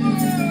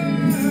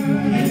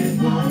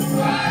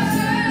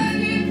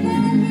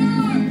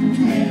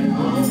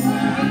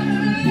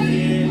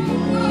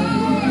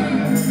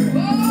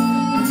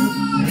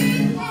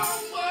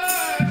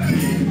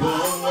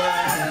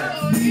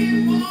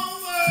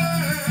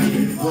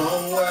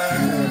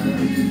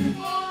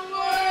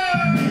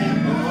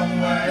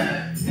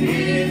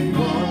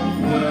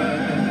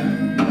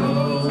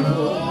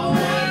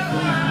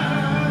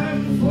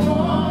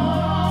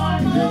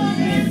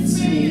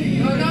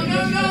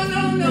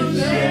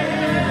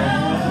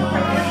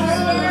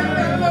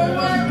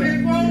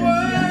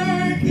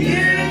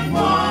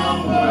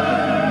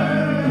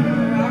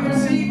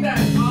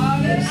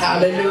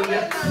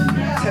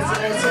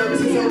Testimony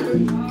service is open.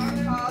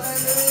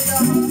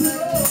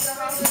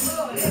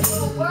 It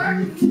will work.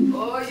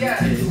 Oh, yes.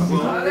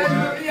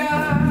 Hallelujah.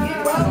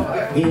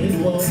 It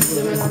won't work.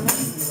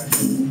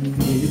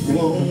 It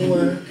won't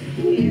work.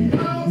 It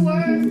won't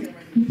work.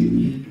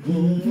 It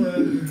won't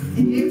work.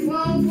 It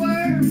won't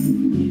work.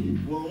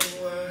 It won't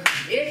work.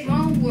 It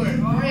won't work.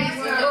 Praise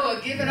the Lord.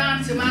 Give it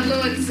on to my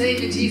Lord and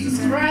Savior Jesus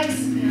Christ,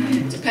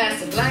 to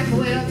Pastor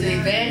Blackwell, to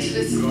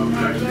Evangelist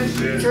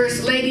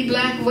First Lady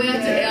Blackwell,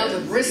 to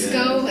Elder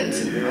Briscoe, and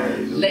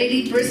to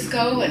Lady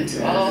Briscoe, and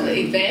to all the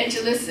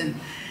evangelists and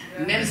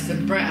Minister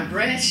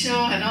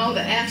Bradshaw and all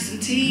the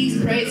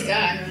absentees. Praise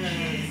God.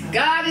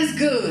 God is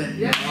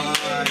good.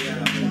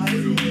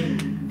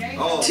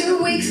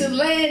 2 weeks of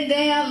laying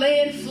down,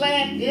 laying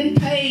flat, in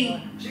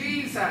pain.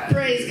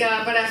 Praise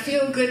God. But I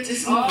feel good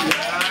this morning.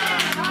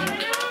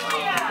 Hallelujah.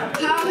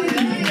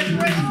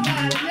 Praise God.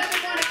 I never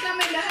want to come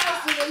in the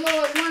house of the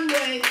Lord one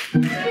way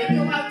and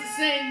go out the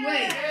same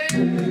way.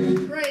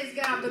 Praise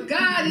God. But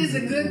God is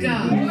a good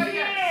God.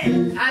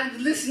 I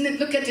listened and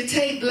looked at the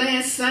tape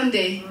last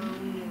Sunday,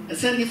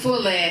 Sunday before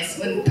last,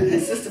 when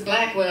Sister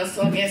Blackwell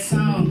sang that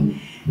song.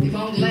 It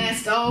won't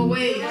last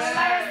always.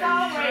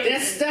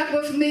 That stuck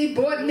with me,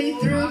 brought me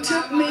through,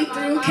 took me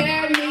through,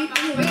 carried me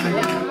through. It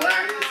won't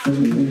work.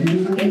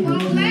 It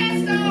won't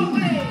last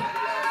always.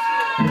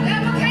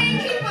 Never can't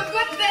keep a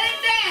good thing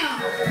down.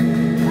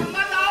 My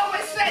mother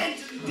always said,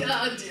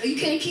 you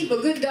can't keep a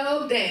good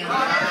dog down.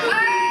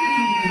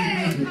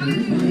 Hey,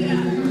 hallelujah.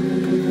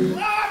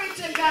 Glory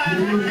to God. I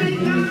thank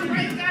God,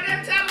 praise God.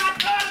 Every time I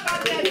thought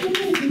about that,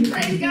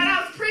 praise God, I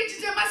was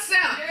preaching to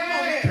myself.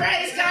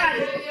 Praise God.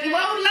 It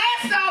won't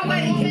last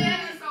always, Ken.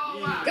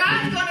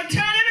 God's going to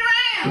turn it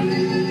around.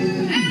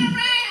 And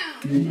around.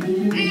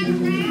 And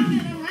around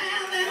and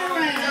around and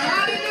around.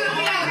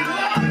 Hallelujah.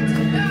 Glory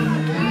to God.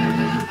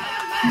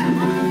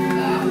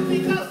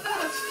 Because of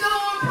the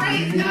storm,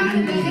 praise God,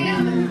 in the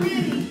hell of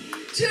many.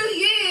 2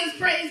 years,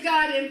 praise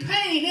God, in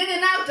pain, in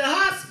and out the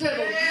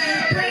hospital.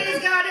 Praise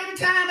God, every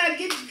time I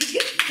get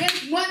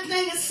one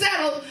thing is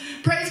settled,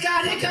 praise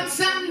God, here comes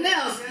something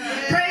else.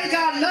 Praise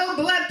God, low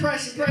blood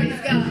pressure, praise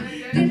God.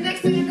 Then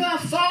next thing you know, I'm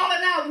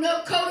falling out,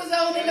 no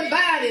cortisone in the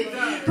body.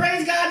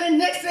 Praise God, then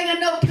next thing I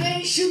know,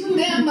 pain shooting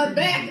down my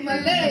back and my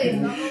legs.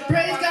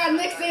 Praise God,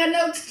 next thing I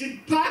know,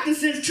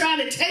 Parkinson's trying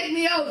to take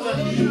me over.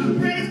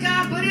 Praise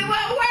God, but it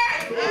won't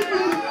work.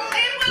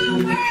 It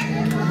won't work.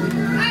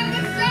 I'm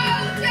a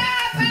soldier,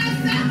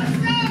 I'm a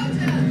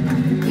soldier.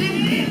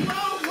 And it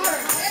won't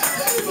work.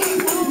 It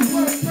won't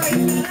work,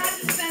 praise God. I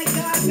just thank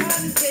God,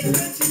 God has been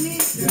good to me.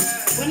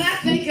 When I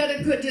think of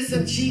the goodness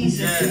of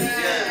Jesus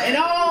and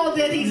all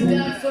that he's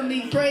done for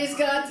me, praise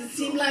God, it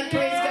seems like,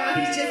 praise God,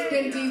 he's just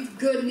been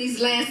good in these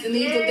last and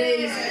evil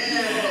days.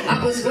 I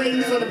was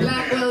waiting for the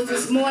Blackwells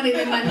this morning,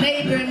 and my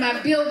neighbor in my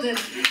building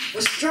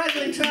was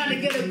struggling trying to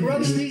get her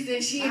groceries,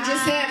 and she had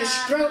just had a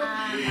stroke,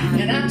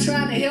 and I'm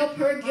trying to help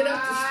her get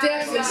up the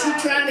steps, and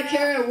she's trying to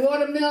carry a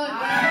watermelon.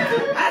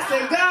 I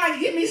said, God,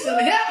 give me some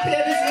help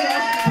here this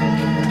morning.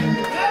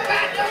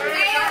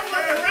 Nobody else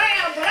was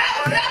around, but I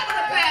was helping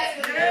the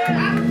pastor.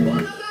 I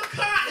pulled a little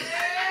cart.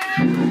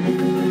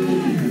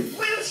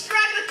 We were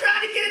struggling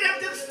trying to get it up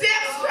them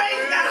steps,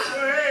 praise God.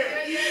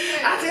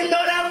 I said,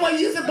 Lord, I don't want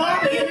to use the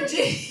bomb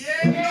energy.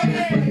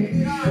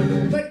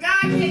 But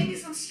God gave me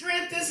some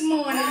strength this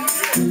morning.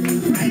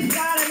 Praise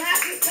God, and I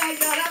just thank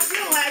God. I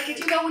feel like it.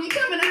 You know, when you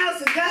come in the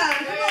house of God,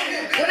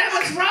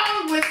 whatever's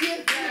wrong with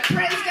you,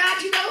 praise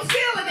God, you don't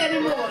feel it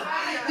anymore.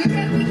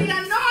 Because of the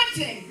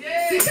anointing,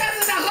 because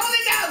of the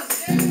Holy Ghost,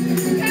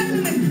 because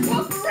of the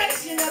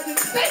corporation of the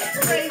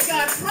faith, praise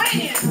God,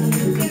 praying.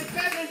 If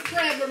fervent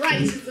prayer of the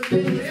righteous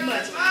availeth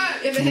much.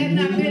 If it had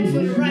not been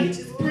for the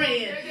righteous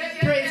praying,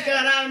 praise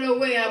God, I don't know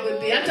where I would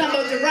be. I'm talking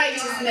about the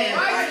righteous now.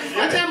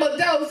 I'm talking about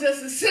those that are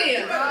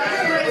sincere.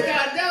 Praise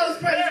God, those,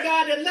 praise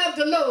God, that love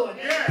the Lord.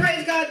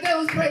 Praise God,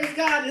 those, praise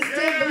God, that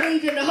still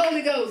believe in the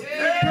Holy Ghost.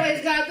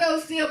 Praise God,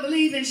 those still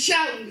believe in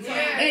shouting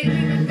and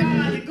giving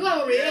God the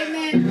glory.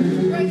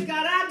 Amen. Praise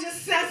God, I'm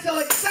just so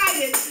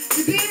excited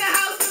to be in the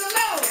house of the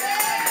Lord.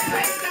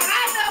 Praise God,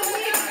 I know we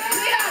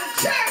are the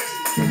church,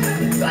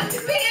 but to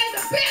be in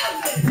the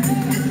building,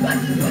 it's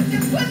to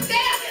put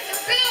down in the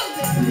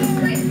building.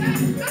 Praise God,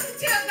 it's good to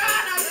tell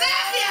God, I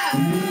love you.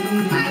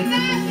 I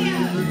love you.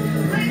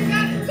 Praise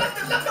God, it's good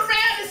to look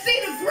around and see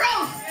the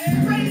growth.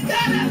 Praise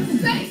God, I'm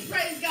safe.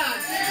 Praise God.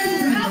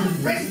 Elder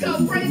Briscoe,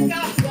 praise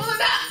God, pull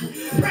it up.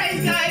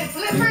 Praise God,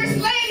 First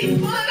Lady,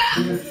 pull it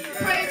up.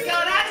 Praise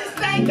God, I just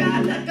thank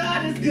God that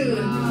God is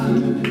good.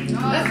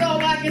 That's all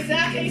I can say.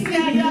 I can't see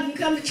how y'all can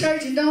come to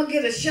church and don't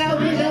get a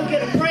shout in, don't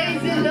get a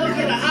praise in, don't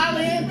get a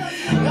holler in,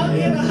 don't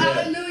get a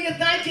hallelujah,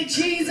 thank you,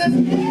 Jesus.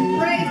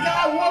 Praise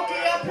God, woke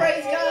you up,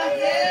 praise God.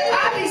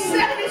 I'll be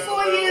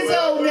 74 years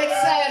old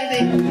next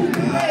Saturday.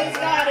 Praise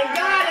God, and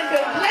God has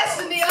been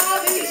blessing me all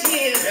these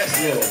years. Yes,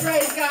 Lord.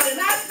 Praise God, and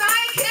I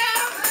thank Him.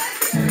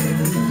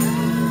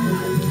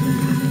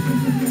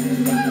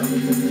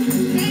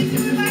 Can't do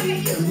it like I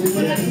used to,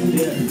 but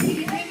He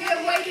gave me a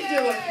way to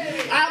do it.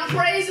 I'll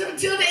praise Him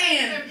till the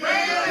end.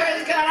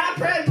 Praise God, I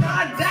pray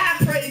God die.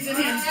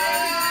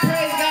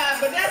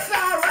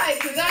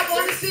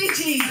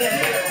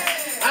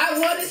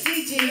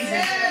 see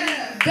Jesus.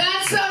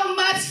 Done so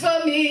much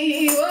for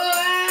me. Oh,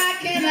 I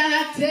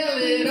cannot tell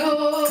it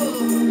all.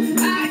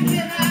 I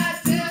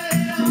cannot tell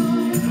it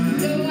all.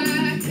 No,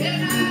 I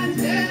cannot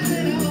tell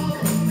it all.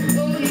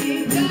 Oh,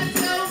 he done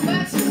so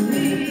much for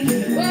me.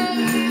 Oh,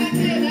 I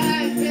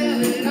cannot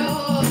tell it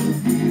all.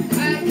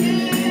 I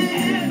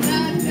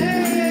cannot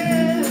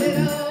tell it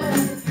all.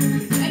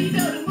 And you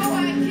know, the more I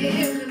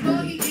give, the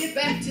more he give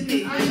back to me.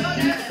 I know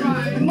that's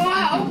right. The more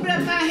I open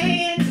up my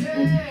hands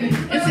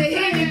and say,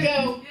 here you go.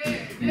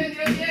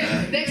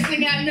 Next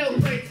thing I know,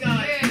 praise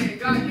God.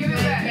 God, give it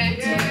back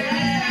to me.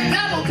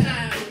 Double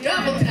time,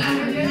 double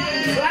time.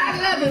 So I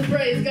love and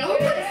praise God. Who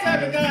wouldn't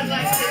serve a God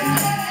like this?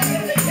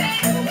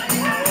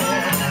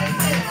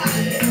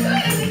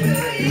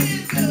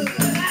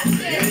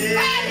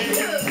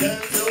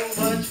 Done so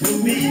much for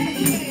me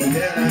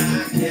that I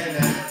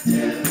cannot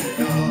tell it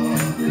all.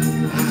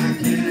 I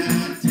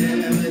cannot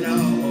tell it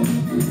all.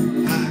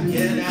 I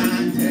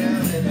cannot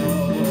tell it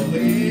all.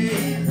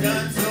 He's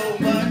done so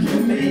much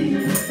for me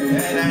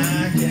that I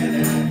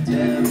cannot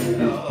tell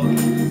it all.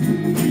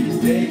 He's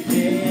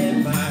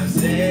taken my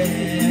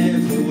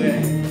sins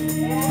away.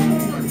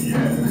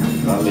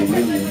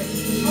 Hallelujah.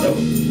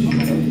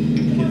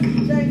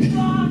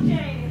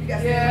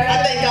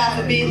 I thank God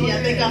for being here. I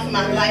thank God for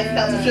my life,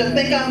 health, and strength.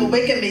 Thank God for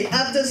waking me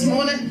up this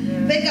morning.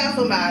 Thank God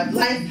for my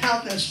life,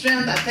 health, and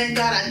strength. I thank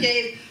God I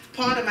gave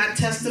part of my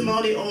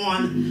testimony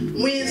on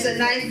Wednesday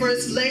night.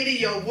 First Lady,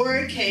 your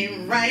word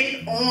came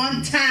right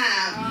on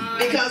time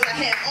because I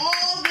had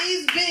all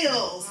these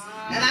bills.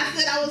 And I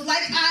said, I was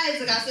like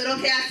Isaac. I said,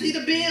 okay, I see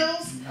the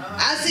bills.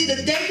 I see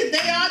the date that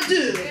they are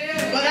due.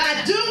 But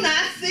I do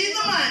not see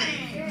the money.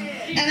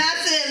 And I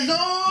said,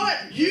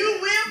 Lord, you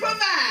will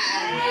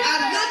provide.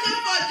 I'm looking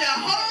for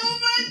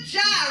Jehovah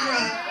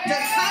Jireh to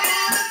come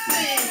on the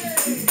scene.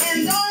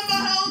 And lo and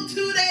behold,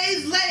 2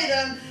 days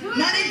later,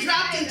 money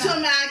dropped into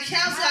my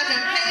account so I can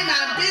pay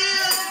my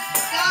bills.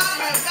 God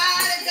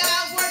provided.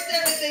 God worked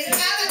everything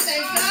out. I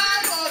thank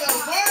God for the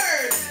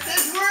word.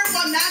 This word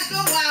will not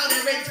go out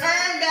and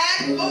return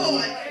back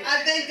void. I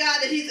thank God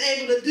that he's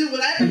able to do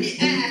whatever he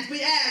asks.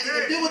 We ask. He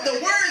can do what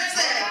the word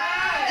said.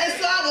 And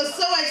so I was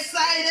so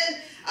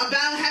excited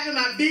about having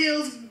my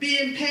bills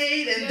being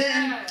paid, and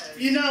then,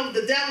 you know,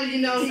 the devil, you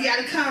know, he got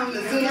to come.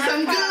 As soon as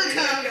something good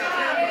comes,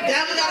 the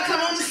devil got to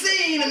come on the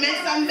scene and make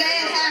something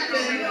bad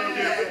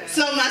happen.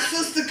 So my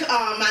sister,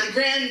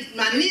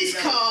 my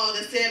niece called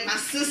and said my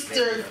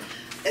sister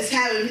is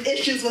having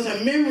issues with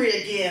her memory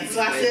again. So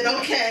I said,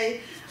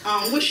 okay,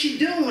 what's she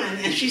doing?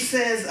 And she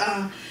says,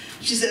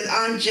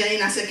 Aunt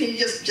Jane, I said, can you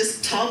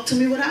just talk to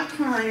me without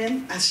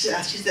crying? She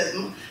said,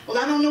 well,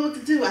 I don't know what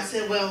to do. I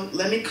said, well,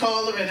 let me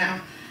call her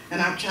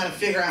and I'll try to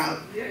figure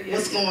out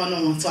what's going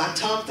on. So I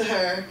talked to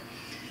her,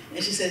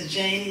 and she says,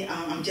 Janie,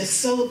 I'm just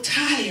so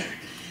tired,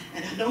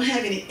 and I don't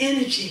have any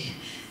energy,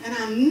 and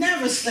I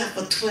never slept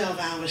for 12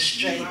 hours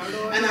straight.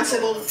 And I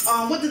said, well,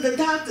 what did the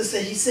doctor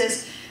say? She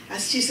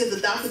said,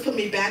 the doctor put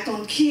me back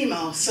on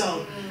chemo.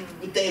 So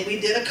we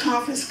did a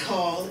conference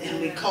call,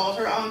 and we called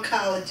her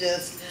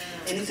oncologist,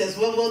 and he says,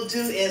 what we'll do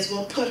is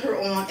we'll put her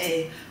on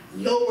a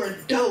lower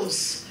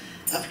dose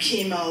of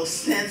chemo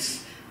since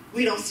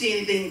we don't see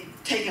anything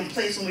taking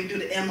place when we do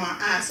the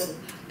MRI, so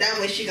that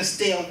way she can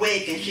stay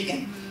awake and she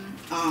can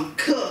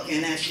cook.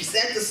 And as she's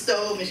at the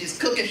stove and she's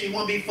cooking, she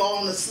won't be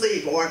falling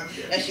asleep. Or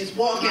as she's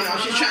walking or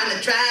she's trying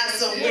to drive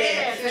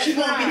somewhere, she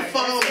won't be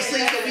falling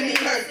asleep. So we need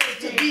her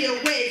to be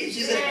awake. And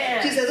she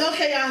says,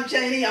 okay, Aunt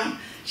Janie,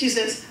 she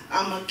says,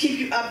 I'm going to keep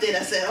you updated.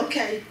 I said,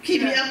 okay,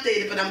 keep me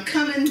updated, but I'm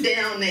coming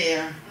down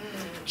there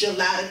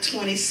July the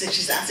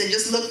 26th. I said,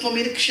 just look for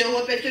me to show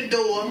up at your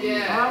door.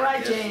 Yeah. All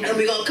right, Jane. And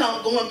we're going to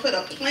go and put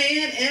a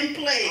plan in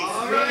place.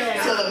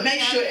 So to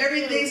make sure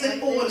everything's in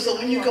order. So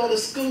when you go to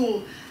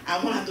school,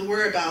 I won't have to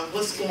worry about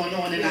what's going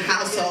on in the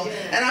household.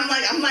 And I'm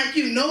like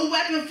you, no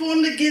weapon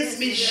formed against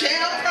me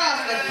shall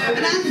prosper.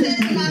 And I said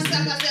to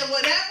myself, I said,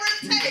 whatever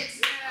it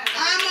takes,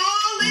 I'm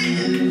all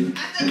in. I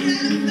said, we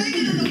haven't seen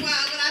it in a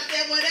while, but I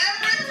said,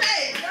 whatever it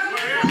takes,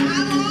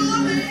 I'm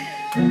all in.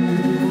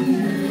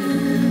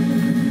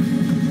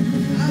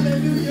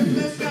 Hallelujah.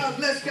 Bless God.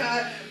 Bless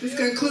God. This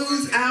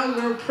concludes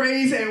our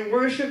praise and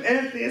worship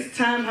at this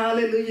time.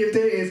 Hallelujah. If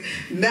there is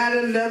not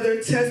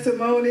another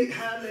testimony,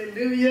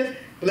 hallelujah.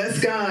 Bless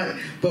God.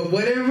 But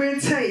whatever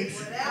it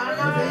takes,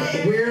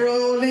 we're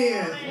all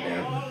in.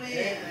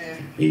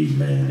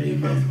 Amen.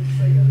 Amen.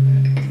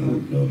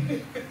 Oh, Lord.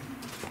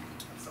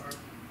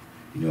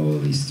 You know, all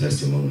these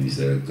testimonies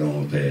that have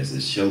gone past,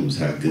 it shows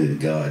how good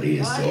God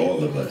is to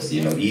all of us.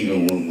 You know,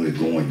 even when we're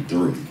going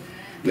through.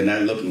 We're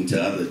not looking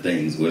to other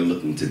things. We're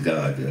looking to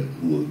God,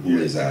 who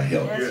is our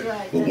help.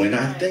 But when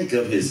I think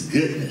of his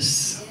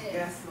goodness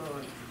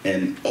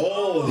and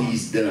all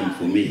he's done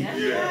for me,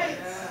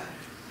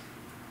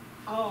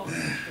 all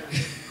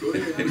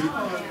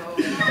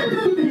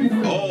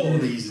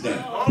he's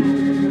done.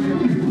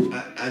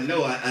 I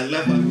know I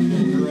left out a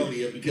little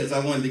earlier because I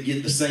wanted to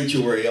get the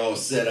sanctuary all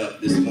set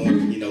up this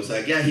morning, you know, so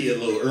I got here a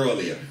little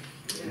earlier.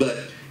 But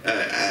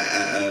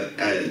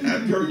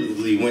I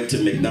purposely actually went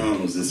to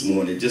McDonald's this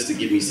morning just to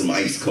get me some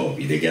iced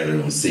coffee. They got it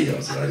on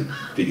sale, so I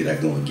figured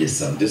I'd go and get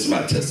some. This is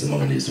my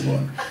testimony this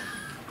morning.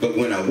 But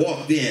when I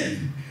walked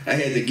in, I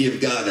had to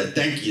give God a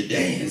thank you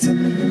dance.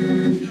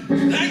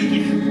 Thank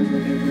you.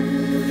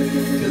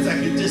 Because I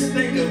could just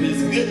think of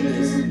his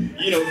goodness,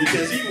 you know,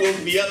 because he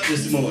woke me up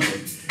this morning.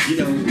 You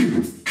know,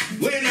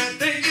 when I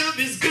think of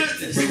his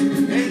goodness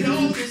and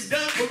all he's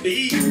done for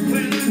me,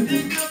 when I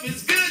think of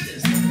his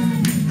goodness,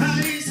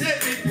 how he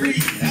set me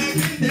free, I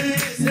can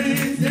dance,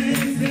 dance,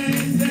 dance,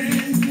 dance,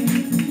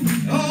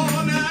 dance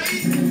all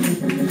night.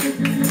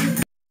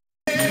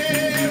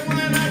 Yeah,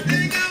 when I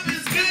think of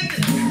his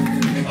goodness,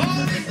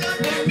 all he's done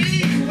for me,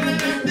 when I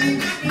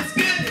think of his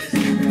goodness,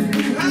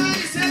 how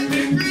he set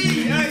me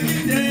free, I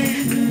can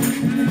dance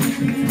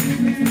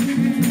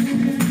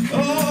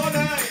all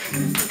night.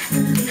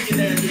 Let me get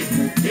that here.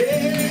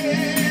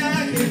 Yeah,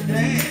 I can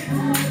dance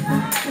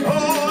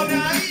all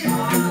night,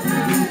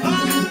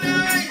 all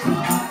night.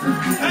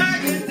 I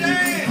can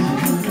dance,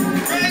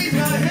 raise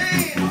my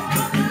hand,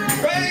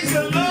 praise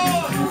the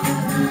Lord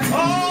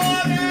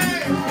all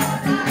night,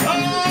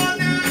 all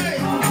night.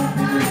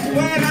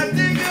 When I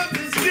think of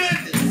his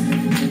goodness,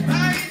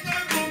 how he's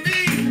done for me,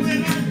 when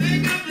I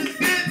think of his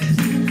goodness,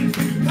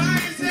 how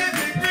he set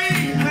me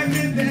free, I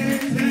can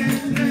dance,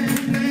 dance,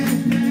 dance,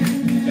 dance, dance.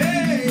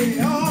 Hey,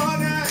 all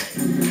night.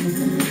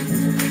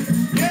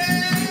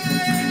 Yeah,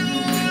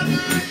 all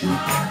night.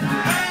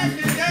 I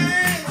can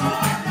dance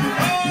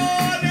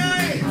all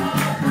night.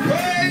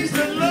 Praise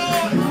the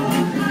Lord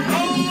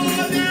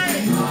all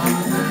night.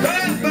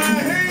 Clap my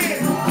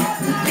hands,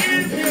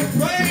 give him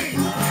praise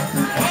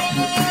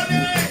all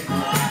night.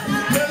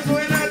 'Cause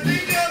when I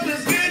think of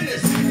his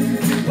goodness,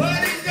 what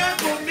he's done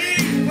for me,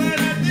 when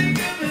I think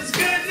of his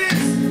goodness,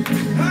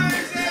 how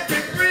he set me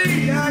free,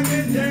 I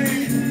can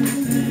dance,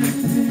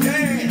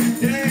 dance,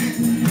 dance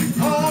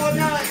all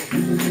night,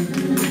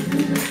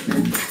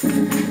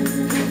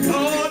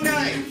 all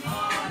night.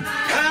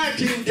 I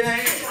can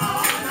dance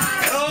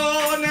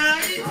all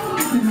night.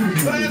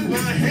 Clap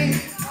my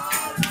hands,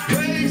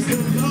 praise the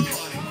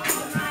Lord,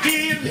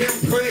 give him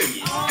praise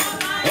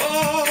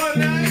all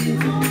night,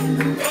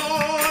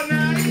 all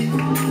night,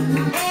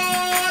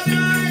 all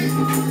night,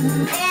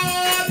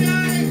 all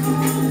night.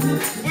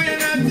 When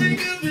I think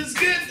of his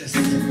goodness,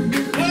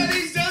 what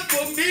he's done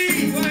for me,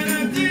 when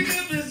I think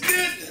of his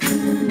goodness,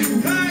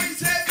 how he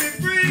set me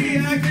free, I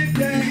can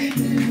dance,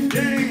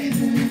 dance,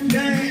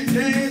 dance,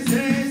 dance,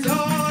 dance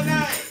all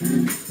night.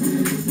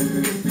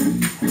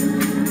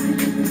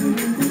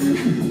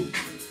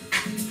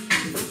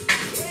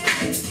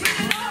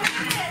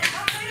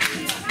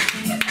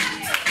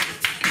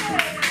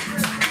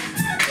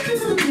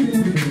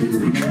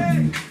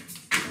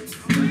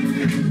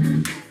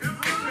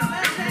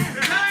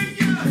 Thank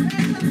you.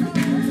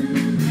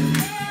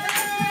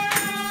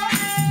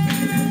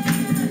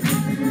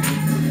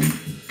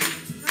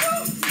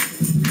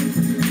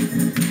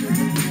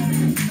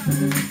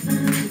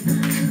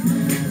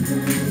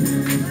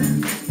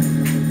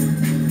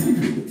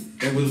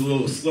 That was a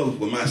little slow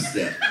for my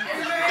step.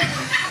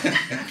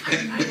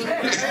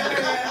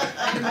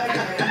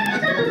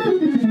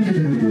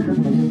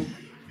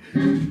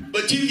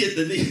 But you get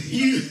the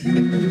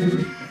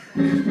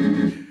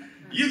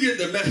you get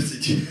the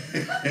message.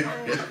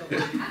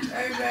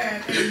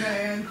 Amen.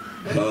 Amen.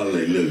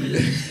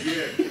 Hallelujah.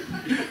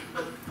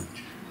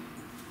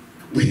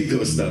 We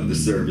gonna stop the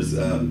service.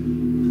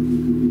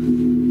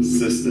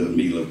 Sister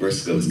Mila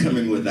Briscoe is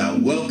coming with our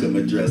welcome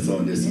address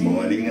on this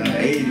morning.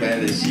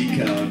 Amen. As she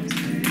comes.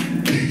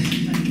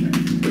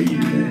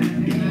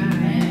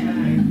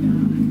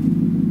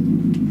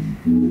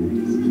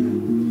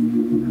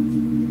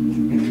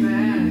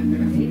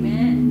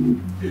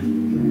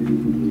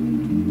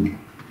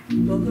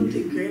 Welcome to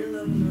Greater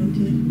Love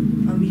Anointed.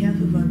 On behalf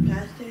of our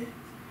pastor,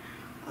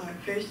 our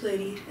first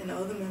lady, and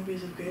all the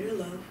members of Greater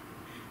Love,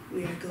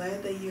 we are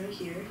glad that you're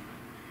here.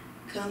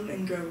 Come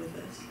and grow with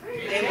us.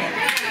 Amen.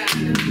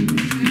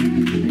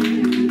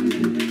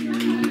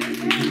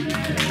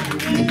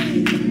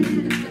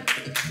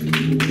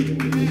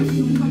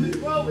 Come and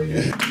grow with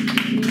us.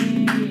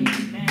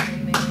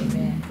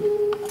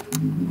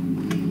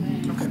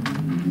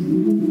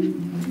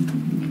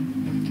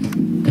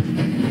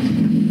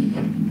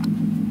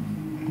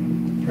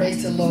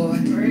 Praise the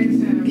Lord.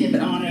 Give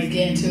honor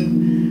again to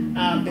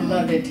our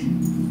beloved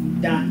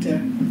Dr.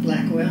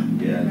 Blackwell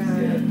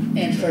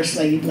and First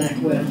Lady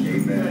Blackwell.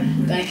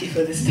 Amen. Thank you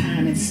for this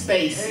time and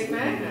space.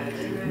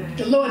 Amen.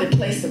 The Lord had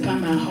placed upon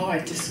my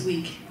heart this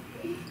week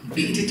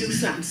to do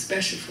something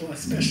special for a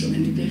special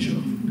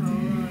individual.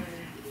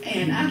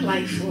 And I'd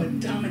like for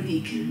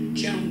Dominique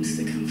Jones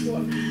to come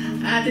forward.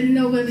 I didn't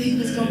know whether he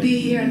was going to be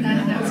here or not,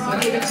 and I was going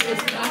to give it to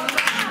his mom.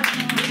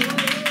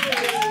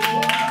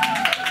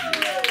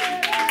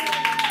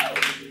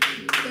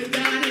 But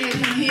God had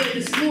him here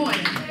this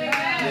morning.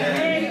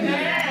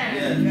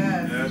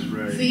 That's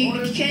right. See,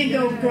 you can't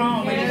go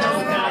wrong when you know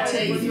what God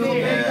tells you.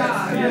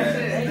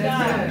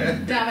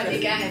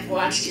 Dominique, I have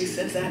watched you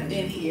since I've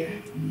been here,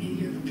 and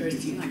you're a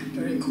person, like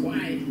very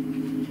quiet,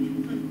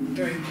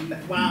 very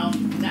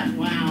wild, not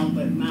wild,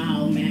 but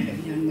mild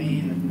mannered young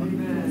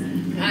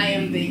man. I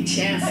am the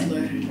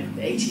chancellor of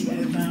the H.E.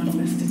 Bible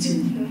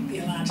Institute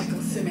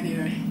Theological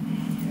Seminary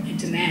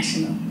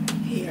International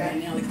here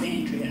in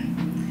Alexandria.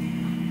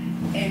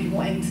 And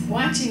when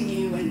watching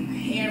you and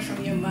hearing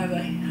from your mother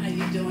how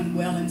you're doing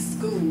well in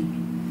school,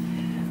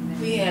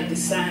 we have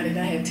decided,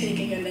 I have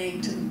taken your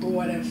name to the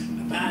Board of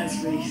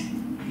Advisory,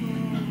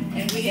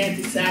 and we have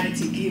decided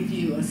to give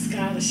you a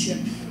scholarship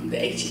from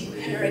the H.E.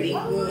 Harity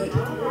Wood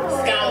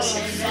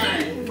Scholarship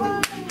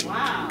Fund.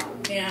 Wow.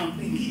 Now,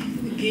 we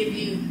give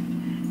you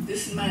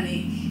this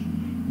money.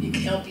 It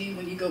can help you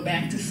when you go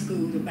back to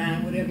school to buy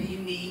whatever you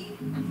need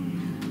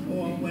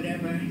or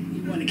whatever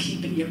you want to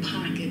keep in your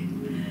pocket,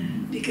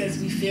 because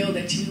we feel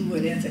that you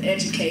would, as an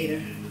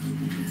educator,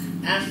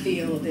 I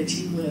feel that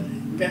you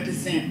would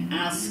represent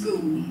our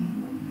school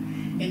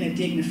in a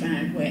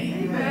dignified way.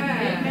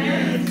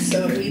 Amen.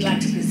 So we'd like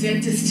to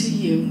present this to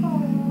you,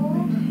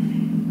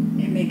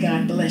 and may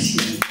God bless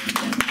you.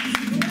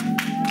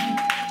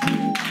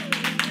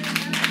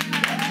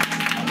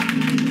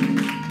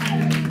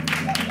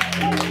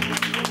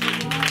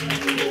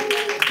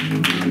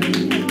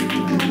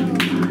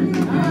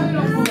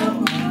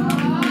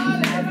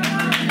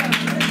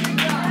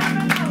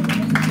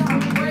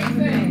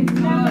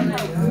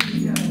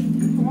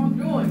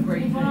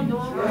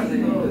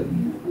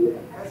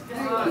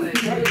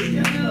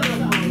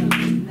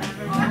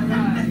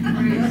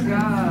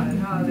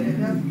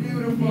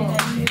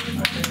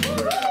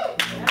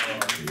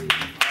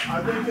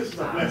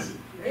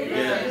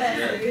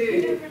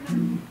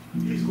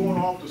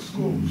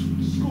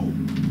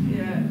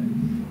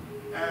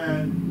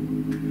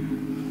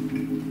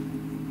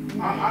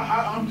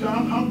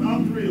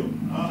 I'm thrilled.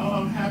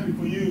 I'm happy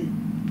for you,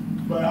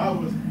 but I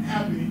was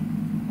happy,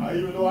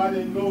 even though I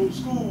didn't go to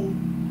school.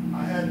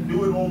 I had to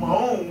do it on my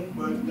own,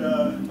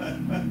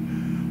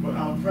 but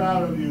I'm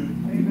proud of you.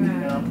 Amen.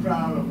 And I'm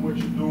proud of what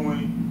you're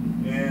doing.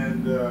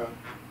 And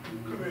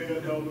come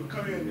here, Elder.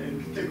 Come in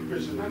and take a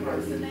picture. I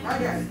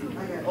got it.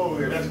 Oh,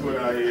 yeah, that's what I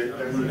hear.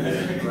 That's what I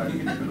hear. Right.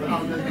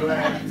 I'm just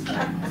glad.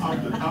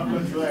 I'm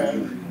just glad.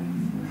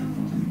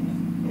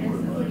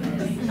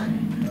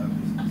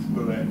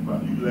 We'll laugh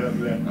about you. Laugh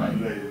about it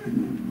later.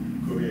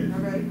 Go ahead.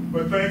 All right.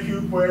 But thank you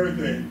for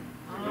everything.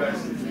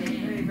 Blessings.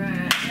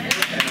 Amen.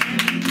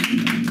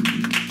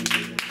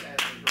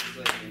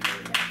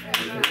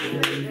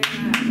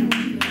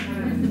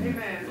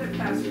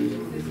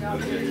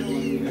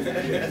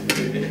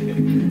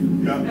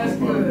 That's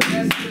good.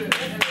 That's good.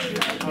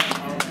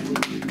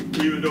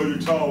 Even though you're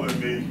taller than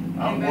me,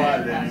 I'm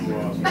wider than you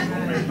are. So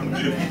don't make no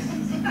difference.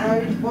 All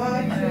right,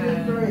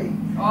 1, 2,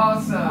 3.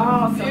 Awesome.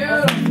 Awesome.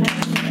 Beautiful.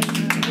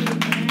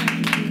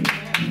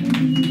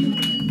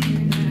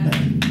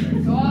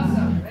 It's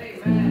awesome.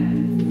 Amen.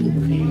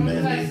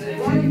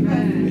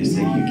 Amen. They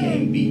say you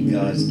can't beat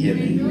God's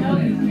giving. No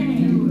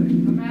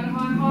matter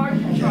how hard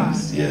you try.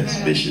 Yes,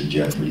 yes. Bishop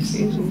Jeffries.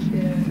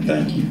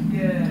 Thank you.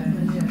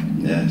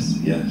 Yes,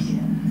 yes.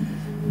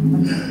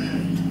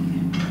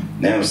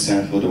 Now it's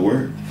time for the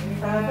word.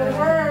 Time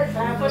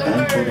for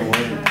the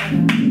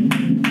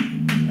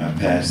word. Our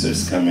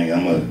pastor's coming.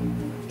 I'm going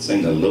to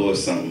sing a little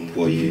something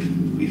for you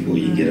before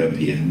you get up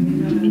here.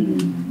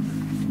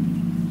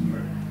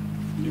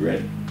 You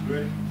ready?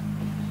 Ready.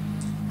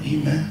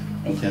 Amen.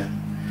 Okay.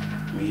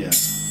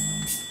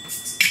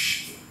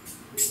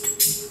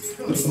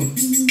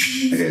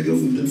 I gotta go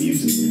with the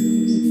music.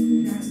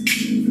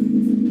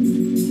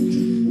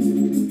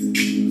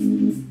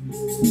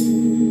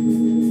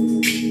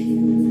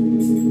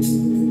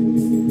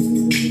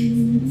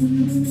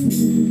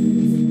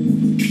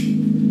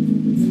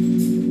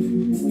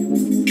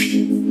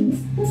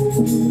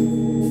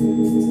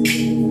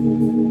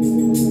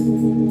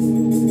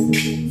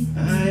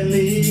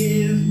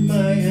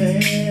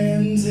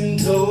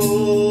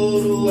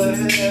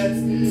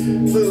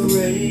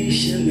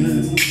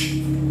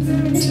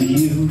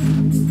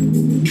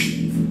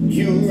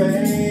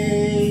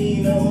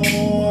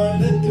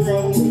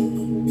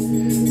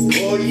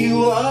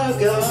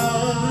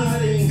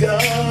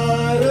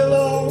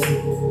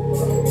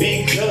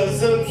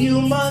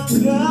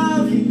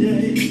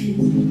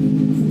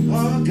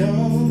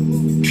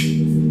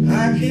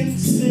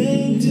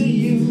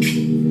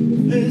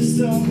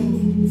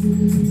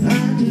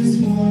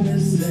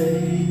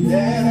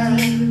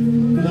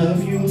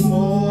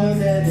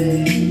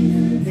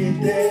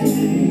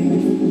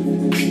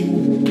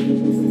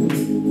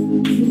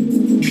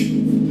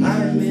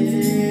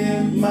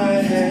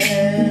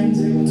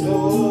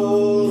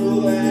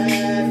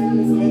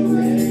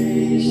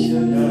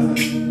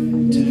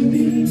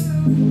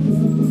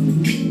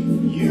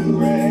 You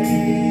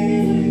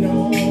reign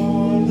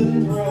on the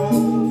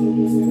throne.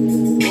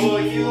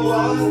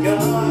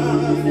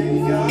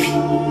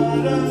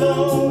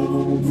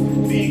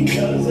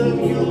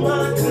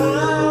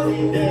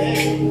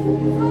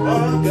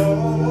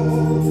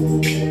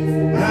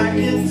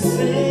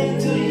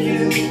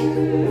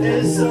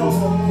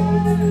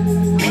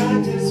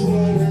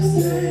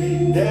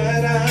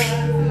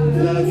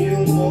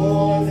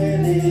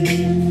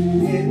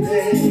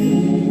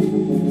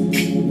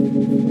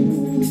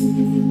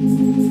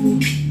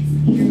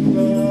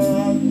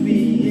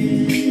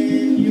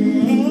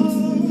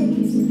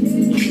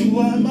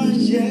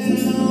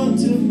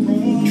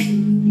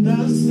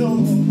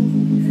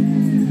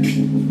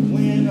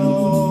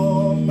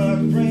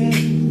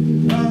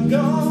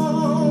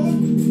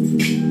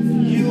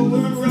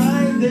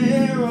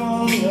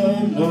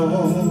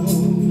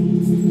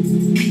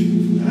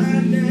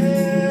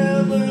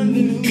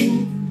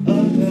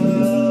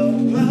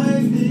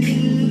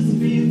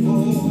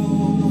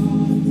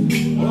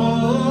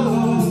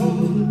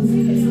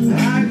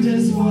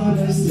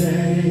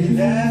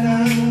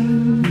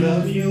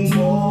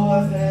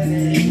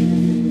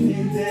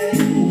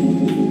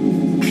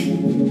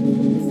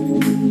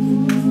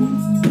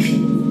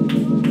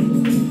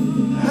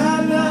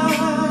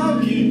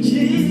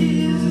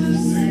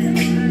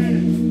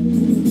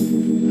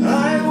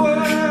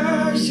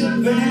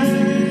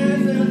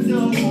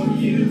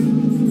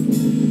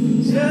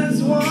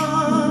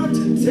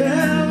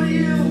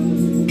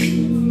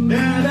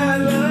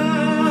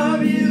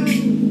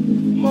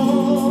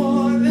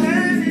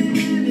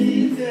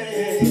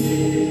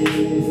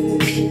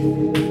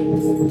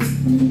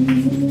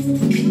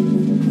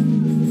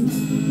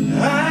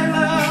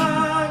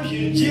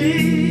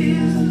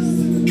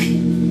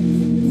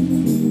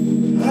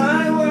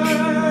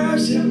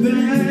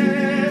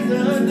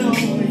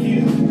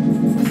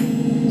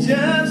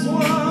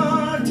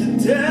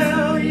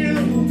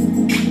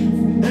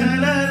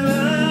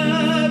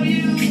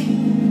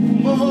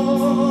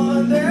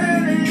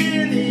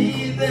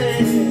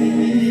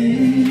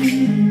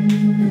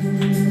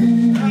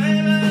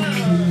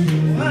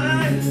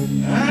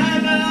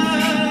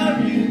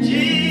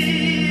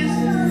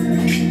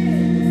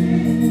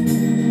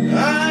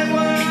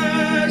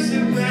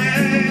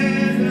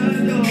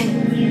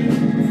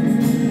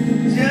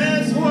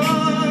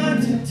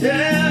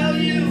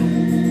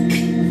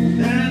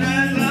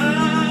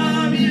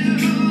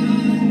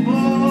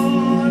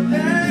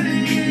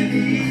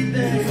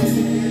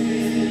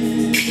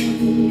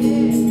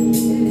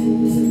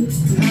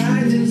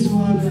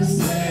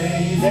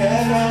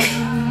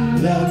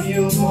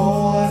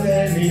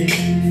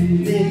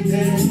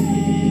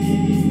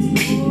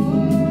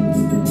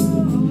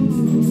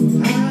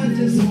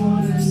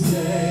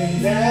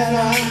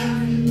 that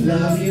I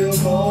love you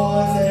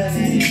more than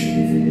anything.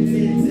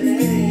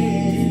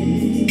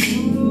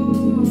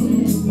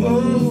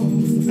 Oh,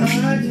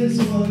 I just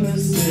want to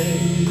say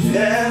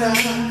that I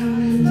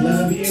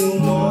love you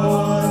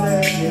more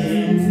than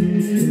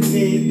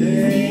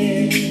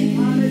anything.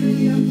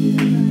 Hallelujah.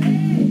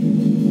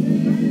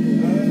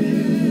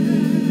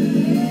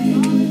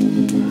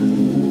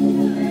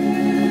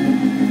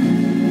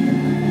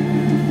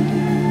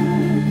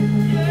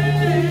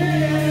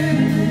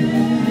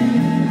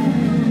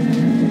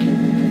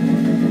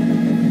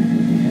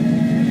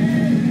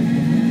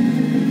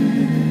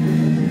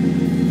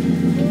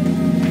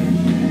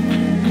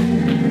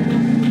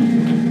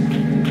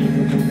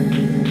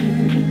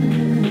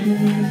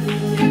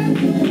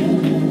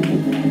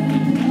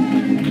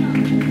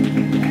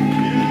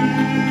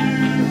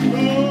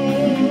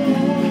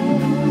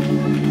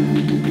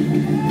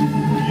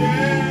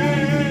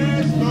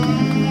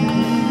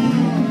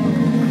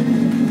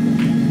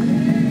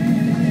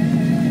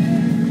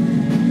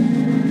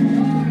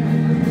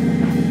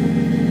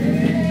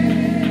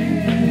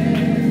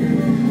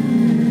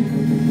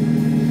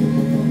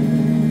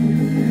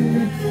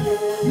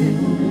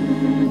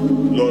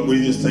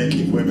 Thank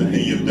you for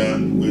everything you've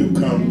done. We've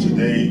come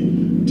today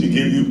to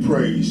give you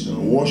praise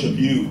and worship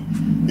you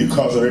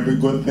because of every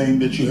good thing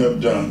that you have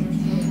done.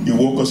 You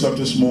woke us up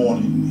this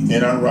morning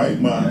in our right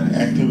mind,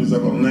 activities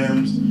of our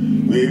limbs.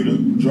 We were able to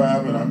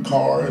drive in our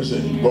cars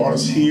and brought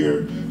us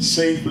here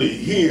safely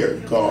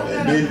here, God,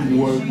 and then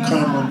we're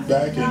coming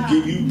back and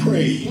give you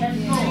praise.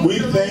 We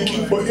thank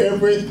you for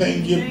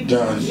everything you've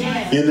done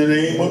in the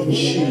name of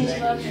Jesus.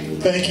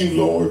 Thank you,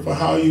 Lord, for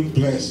how you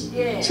blessed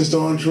Sister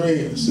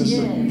Andrea,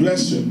 Sister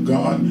Blessed,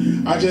 God.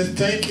 I just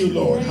thank you,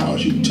 Lord, how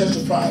she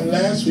testified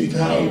last week,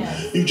 how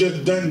you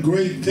just done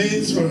great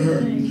things for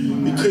her.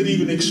 We couldn't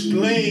even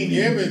explain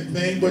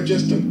everything, but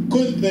just a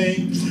good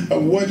thing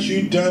of what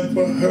you done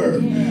for her.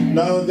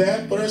 Not only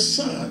that, but her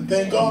son.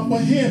 Thank God for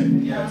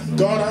him.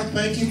 God, I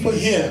thank you for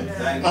him.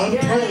 I'm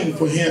praying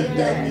for him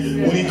that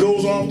when he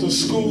goes off to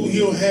school,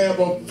 he'll have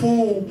a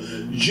full,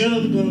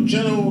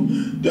 general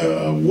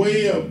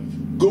way of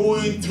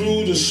going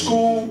through the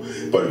school,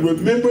 but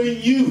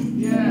remembering you.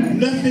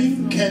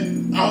 Nothing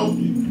can out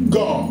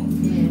God.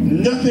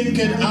 Nothing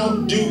can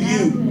outdo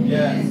you.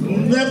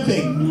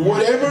 Nothing,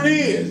 whatever it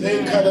is,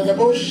 they cut it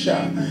about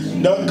shot.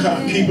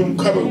 Keep him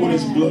covered with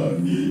his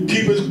blood.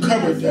 Keep us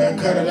covered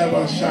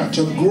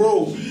to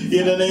grow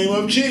in the name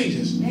of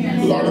Jesus.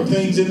 A lot of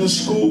things in the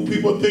school,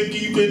 people think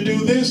you can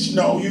do this.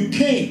 No, you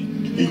can't.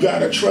 You got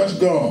to trust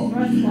God.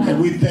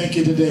 And we thank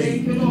you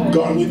today.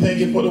 God, we thank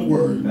you for the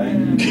word.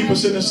 Keep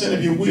us in the center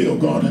of your will,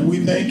 God. And we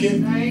thank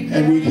you,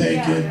 and we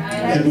thank you,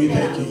 and we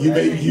thank you.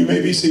 You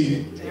may be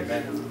seated.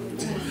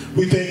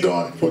 We thank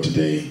God for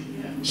today.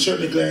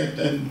 Certainly glad,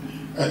 and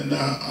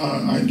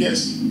I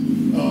guess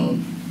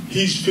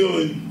he's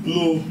feeling a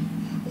little.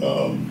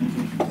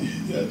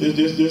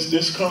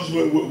 This comes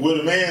when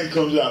a man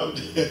comes out.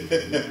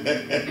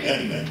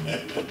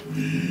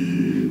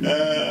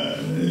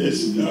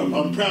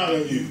 I'm proud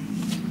of you.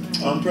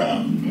 I'm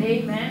proud.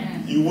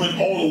 Amen. You went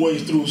all the way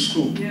through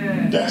school.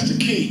 Yeah. That's the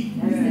key.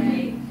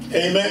 Amen.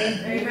 Amen.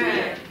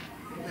 Amen.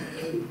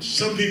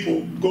 Some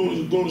people go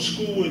to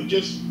school and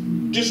just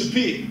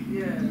disappear.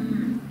 Yeah.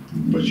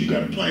 But you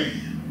got a plan.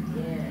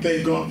 Yeah.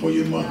 Thank God for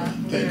your mother.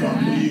 Thank God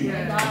for you.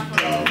 I'm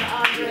proud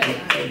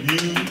of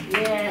you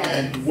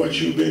and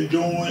what you've been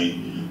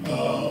doing.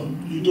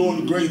 You're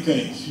doing great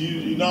things.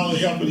 You're not only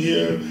helping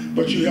here,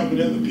 but you're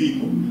helping other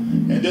people.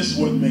 And this is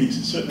what makes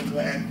it. Certainly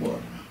glad for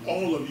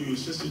all of you.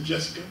 Sister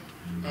Jessica,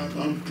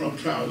 I'm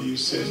proud of you,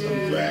 sis.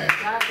 I'm glad.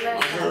 I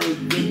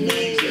heard good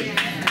things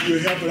that you're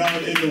helping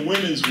out in the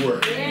women's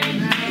work.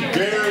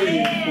 Very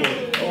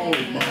important. Oh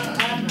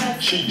my.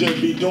 She just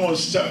be doing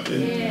stuff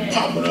and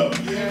popping up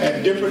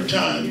at different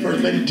times.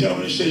 First lady tell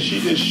me, she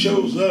just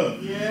shows up.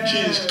 She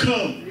just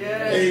come.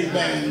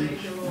 Amen.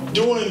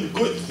 Doing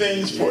good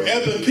things for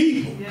other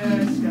people.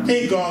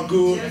 Ain't God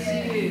good?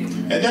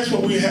 And that's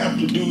what we have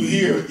to do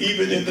here,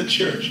 even in the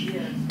church.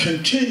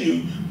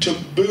 Continue to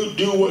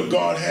do what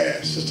God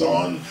has. Sister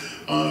On,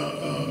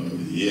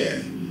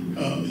 yeah,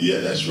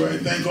 that's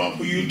right. Thank God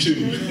for you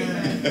too.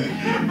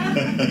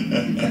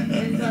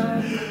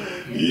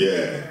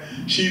 Yeah.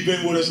 She's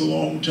been with us a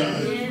long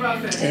time.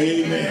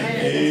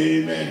 Amen.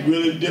 Amen.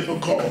 Really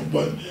difficult,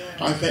 but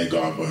I thank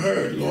God for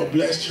her. Lord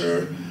blessed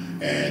her.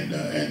 And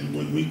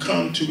when we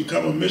come to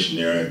become a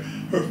missionary,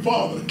 her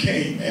father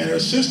came and her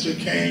sister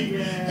came,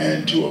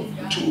 and to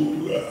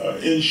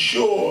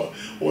ensure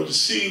or to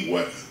see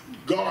what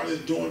God is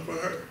doing for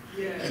her.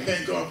 And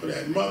thank God for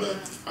that. Mother,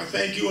 I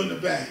thank you in the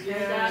back.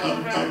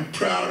 I'm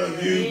proud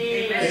of you.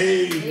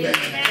 Amen.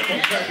 Come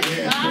on, clap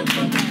your hands.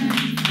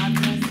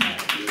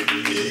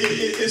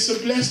 It's a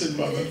blessing,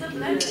 Mother.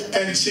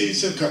 And see,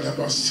 sometimes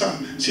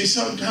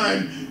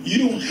you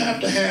don't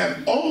have to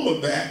have all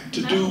of that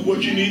to do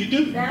what you need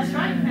to do. That's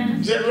right,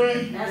 man. Is that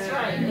right? That's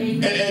right.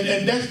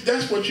 And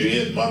that's what you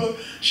is, Mother.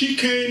 She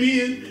came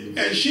in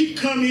and she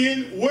come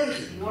in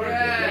working.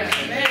 Amen.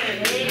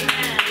 Amen.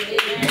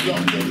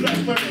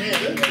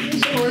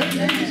 It's all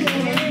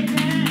right.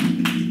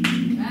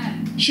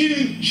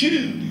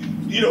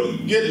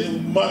 get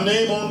my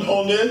name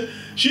on there.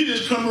 She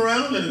just come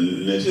around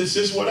and this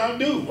is what I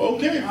do.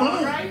 Okay, fine.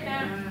 All right,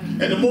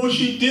 and the more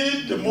she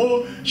did, the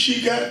more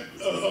she got.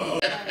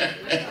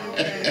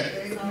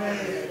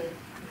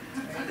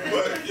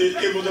 But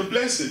it was a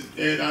blessing,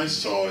 and I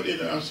saw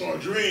it. I saw a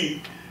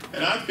dream,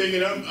 and I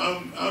figured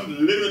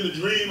I'm living the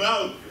dream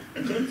out,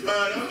 and couldn't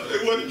find out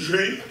it wasn't a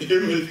dream.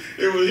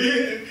 It was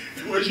here.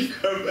 And when she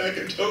come back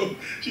and told,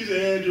 she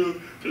said,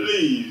 Andrew,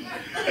 please,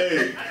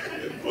 hey,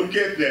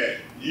 forget that.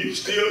 You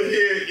still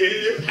here in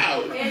this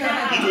house.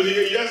 You were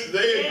here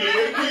yesterday and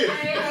you're here.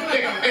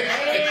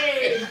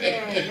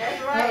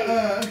 That's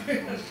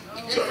right.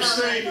 So I'm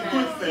saying the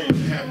good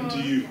things happen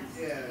to you.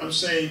 I'm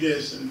saying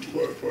this, and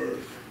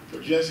for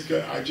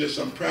Jessica,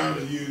 I'm proud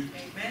of you.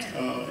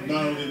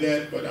 Not only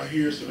that, but I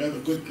hear some other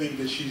good things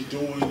that she's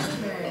doing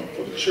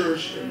for the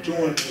church and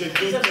doing just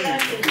good things.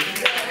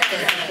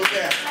 Thank you for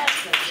that.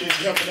 She's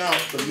helping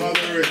out the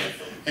mother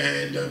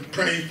and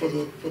praying for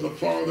the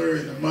father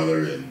and the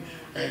mother,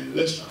 and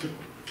let's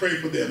pray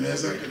for them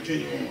as I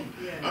continue on.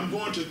 I'm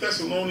going to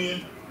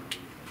Thessalonians,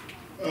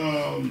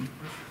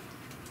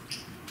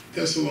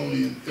 the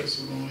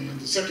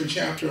second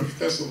chapter of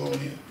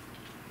Thessalonians.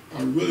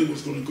 I really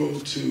was going to go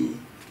to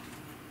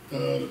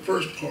the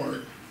first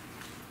part.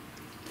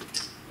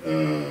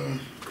 Well,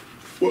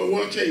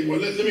 I'll tell you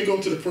what, let me go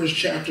to the first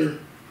chapter.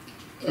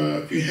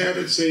 If you have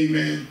it, say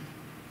amen.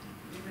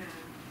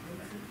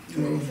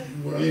 Well,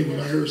 anyway,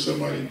 I heard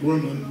somebody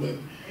grumbling, but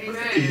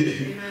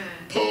amen.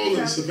 Paul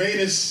and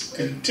Silvanus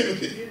and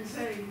Timothy. You didn't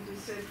say, you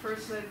just said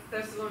First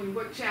Thessalonians,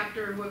 what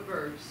chapter and what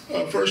verse?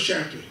 First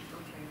chapter. Okay.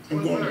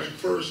 I'm going to the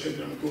first and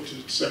then I'm going to go to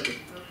the second.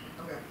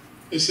 Okay.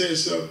 It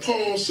says,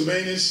 Paul,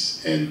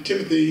 Silvanus, and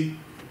Timothy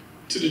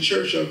to the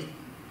church of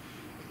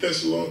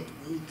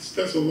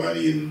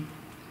Thessalonian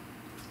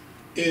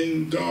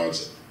in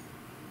God's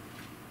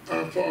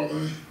our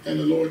Father and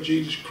the Lord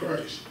Jesus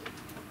Christ.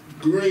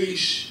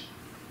 Grace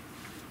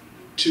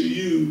to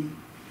you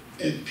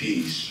and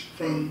peace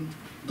from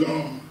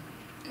God,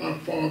 our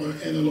Father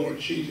and the Lord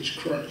Jesus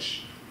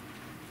Christ.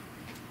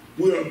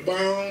 We are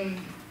bound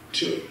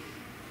to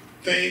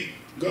thank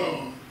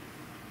God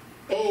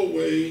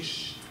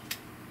always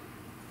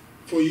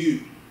for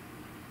you.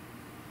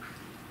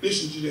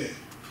 Listen to that.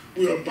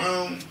 We are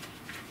bound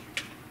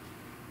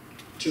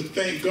to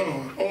thank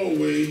God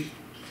always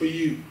for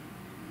you.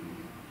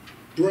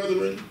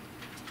 Brethren,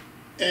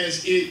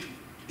 as it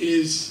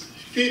is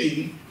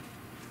fitting,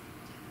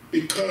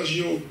 because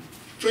your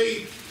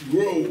faith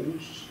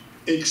grows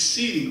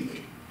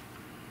exceedingly,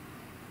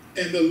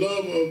 and the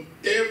love of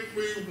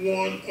every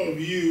one of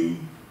you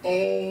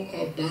all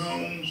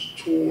abounds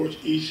towards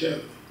each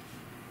other.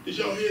 Did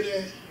y'all hear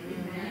that?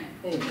 Amen.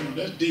 Oh, no,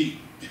 that's deep.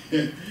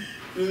 Let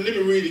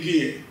me read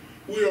again.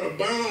 We are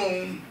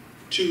bound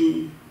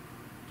to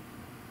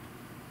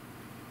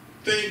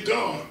thank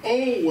God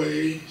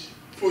always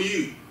for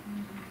you.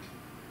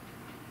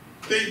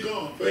 Thank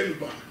God for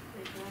everybody.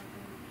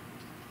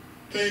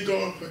 Thank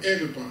God for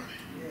everybody.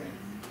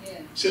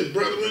 Yeah. Said,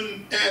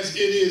 brethren, as it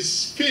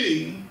is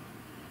fitting,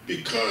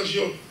 because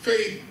your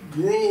faith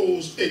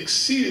grows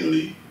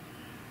exceedingly,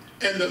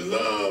 and the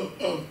love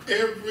of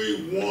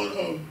every one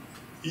of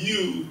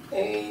you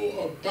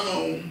all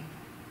abound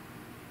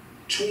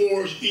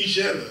towards each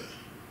other.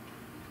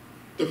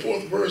 The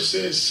fourth verse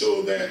says,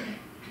 so that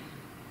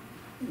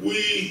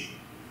we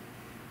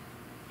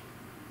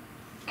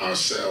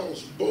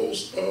ourselves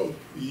boast of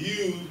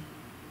you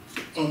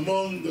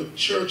among the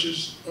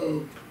churches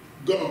of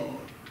God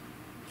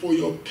for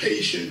your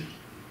patience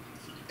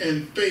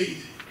and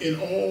faith in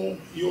all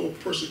your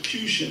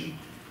persecution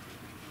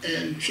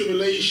and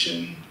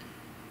tribulation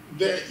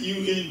that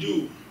you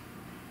endure.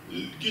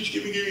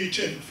 Give me your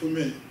attention for a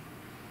minute.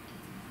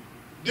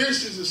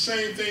 This is the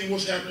same thing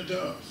what's happening to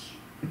us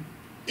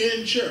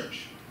in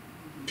church.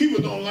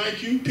 People don't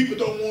like you. People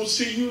don't want to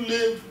see you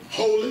live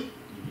holy.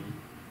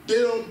 They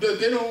don't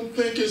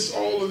think it's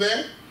all of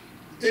that.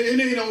 It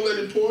ain't all that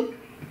important.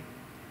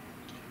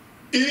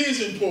 It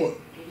is important.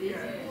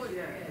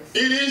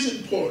 It is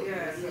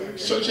important.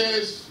 Such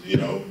as, you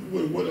know,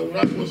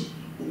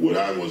 when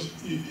I was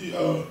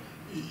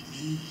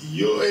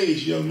your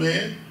age, young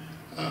man,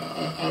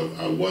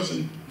 I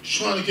wasn't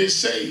trying to get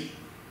saved.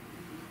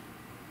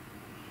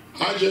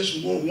 I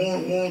just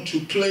want to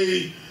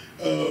play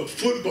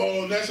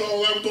football, and that's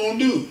all I was going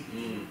to do.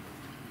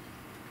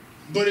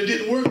 But it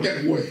didn't work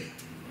that way.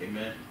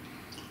 Amen.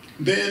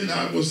 Then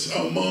I was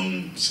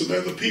among some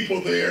other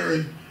people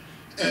there,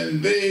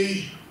 and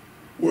they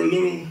were a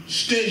little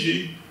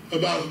stingy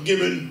about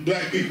giving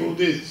black people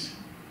this.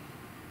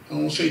 I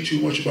won't say too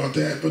much about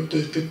that, but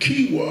the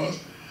key was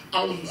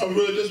I was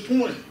really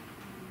disappointed.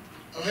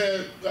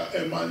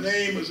 And my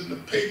name was in the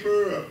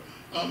paper.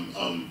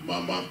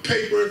 My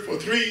paper for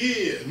 3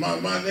 years.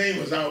 My name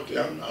was out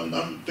there.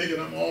 I'm thinking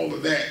I'm all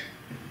of that,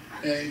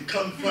 and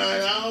come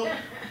find out,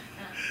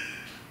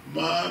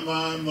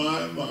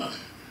 my.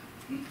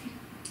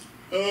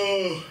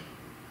 Oh,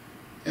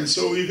 and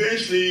so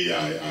eventually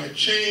I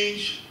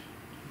changed,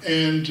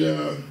 and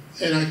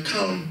I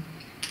come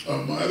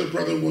My other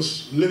brother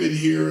was living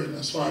here,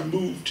 and so I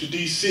moved to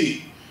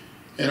D.C.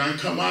 And I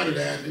come out of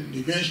that, and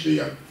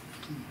eventually I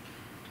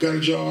got a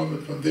job,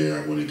 and from there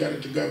I went and got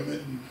into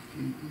government,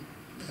 and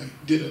I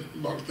did a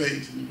lot of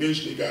things, and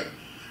eventually got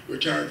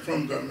retired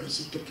from government.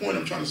 So the point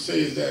I'm trying to say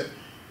is that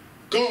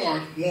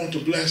God wants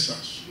to bless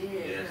us.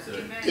 Yes,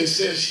 sir. It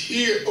says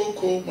here,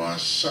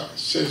 Okomasa,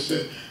 says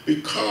that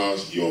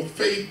because your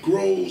faith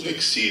grows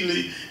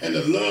exceedingly and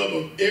the love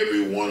of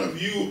every one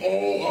of you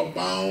all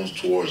abounds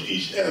towards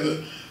each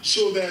other,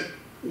 so that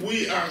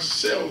we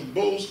ourselves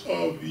boast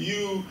of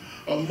you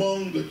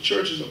among the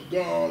churches of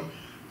God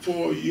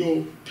for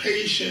your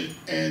patience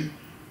and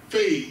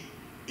faith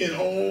in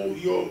all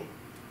your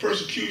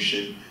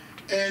persecution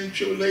and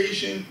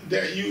tribulation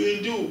that you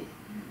endure.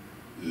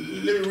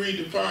 Let me read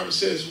the 5. It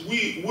says,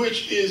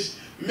 which is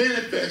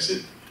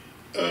manifest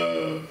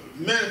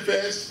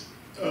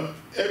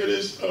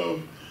evidence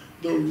of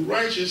the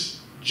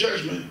righteous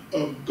judgment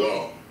of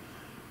God,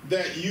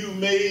 that you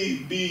may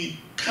be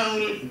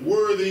counted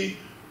worthy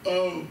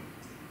of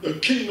the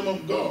kingdom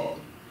of God,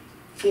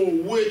 for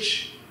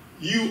which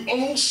you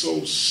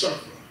also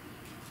suffer.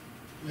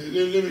 Let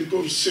me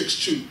go to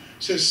 6:2.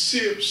 It says,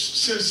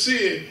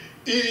 sincere,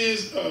 it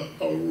is a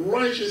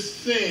righteous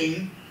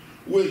thing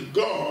with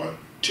God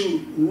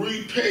to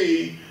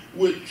repay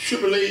with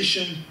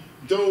tribulation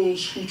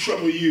those who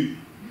trouble you,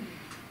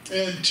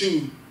 and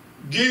to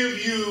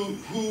give you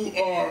who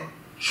are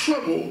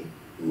troubled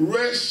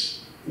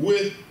rest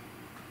with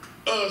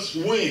us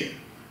when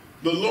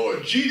the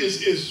Lord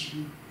Jesus is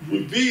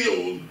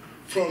revealed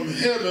from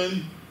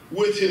heaven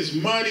with his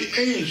mighty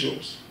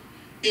angels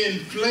in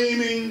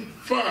flaming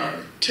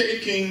fire,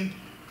 taking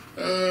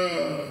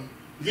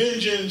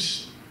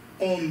vengeance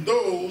on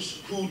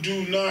those who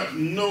do not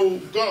know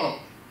God.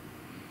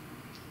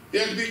 You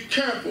have to be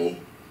careful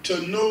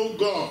to know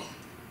God.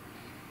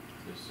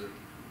 Yes, sir.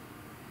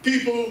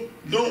 People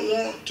don't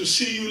want to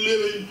see you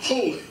living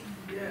holy.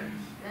 Yes.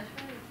 That's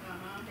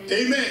right.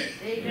 Amen.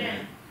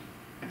 Amen.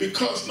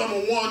 Because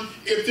number one,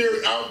 if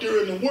they're out there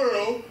in the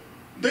world,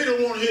 they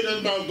don't want to hear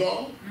nothing about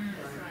God.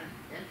 That's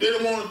right. They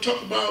don't want to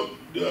talk about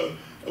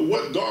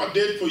what God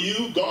did for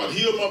you. God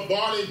healed my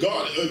body.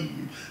 God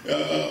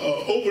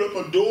opened up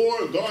a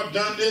door. God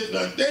done this.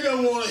 Now, they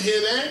don't want to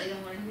hear that. They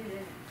don't want to hear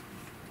that.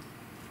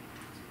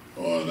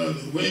 Oh, no.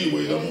 Well,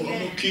 anyway, I'm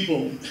going to keep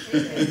on.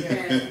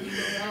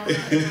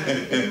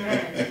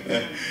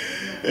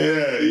 Yeah.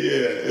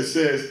 It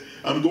says,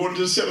 I'm going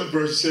to the 7th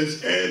verse. It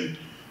says,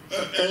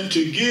 and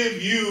to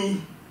give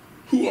you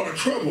who are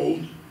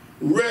troubled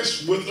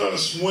rest with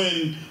us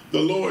when the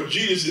Lord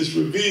Jesus is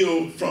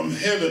revealed from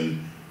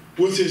heaven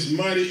with his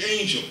mighty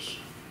angels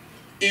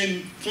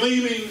in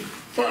flaming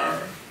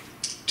fire,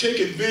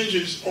 taking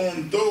vengeance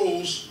on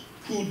those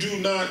who do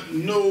not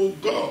know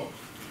God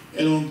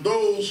and on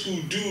those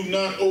who do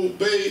not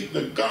obey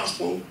the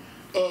gospel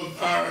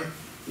of our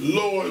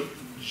Lord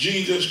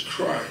Jesus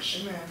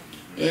Christ. Amen.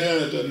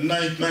 Yeah, the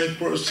 9th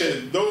verse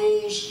said,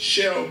 those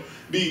shall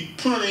be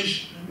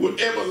punished with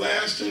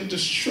everlasting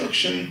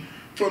destruction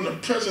from the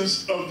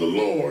presence of the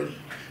Lord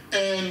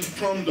and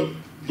from the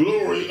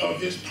glory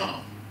of his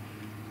power.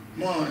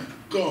 My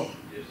God.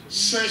 Yes,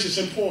 Saints, it's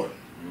important.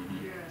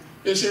 Mm-hmm.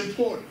 It's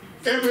important.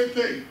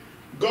 Everything.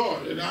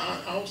 God, and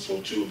I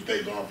also too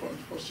thank God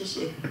for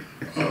Sister.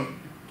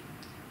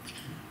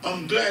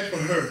 I'm glad for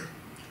her.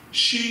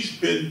 She's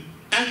been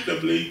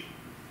actively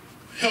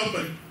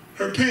helping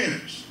her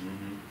parents,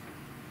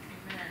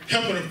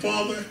 helping her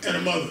father and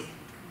her mother.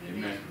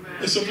 Amen.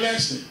 It's a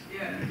blessing.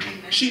 Yeah.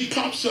 She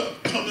pops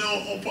up coming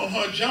on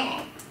her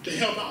job to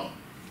help out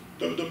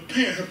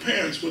her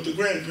parents with the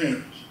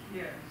grandparents.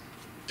 Yes.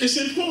 It's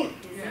important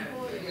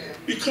Yes.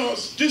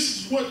 because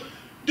this is what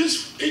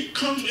it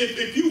comes.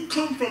 If you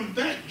come from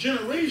that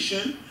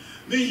generation,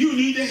 then you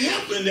need to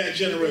help in that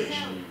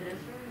generation. That's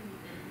right.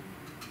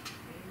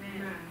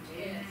 Amen.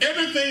 Amen.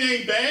 Everything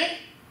ain't bad.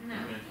 No.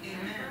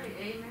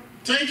 Amen.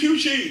 Thank you,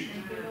 Chief.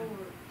 Thank you,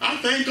 Lord. I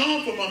thank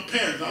God for my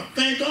parents. I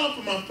thank God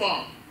for my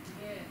father.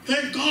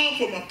 Thank God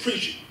for my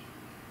preaching.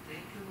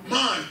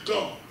 My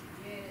God.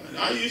 And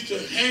I used to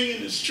hang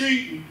in the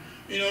street,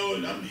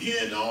 and I'm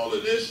hearing all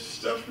of this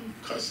stuff and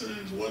cussing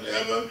and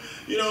whatever,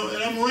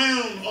 and I'm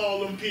around all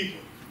them people.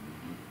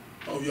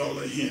 Oh, y'all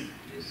are hearing.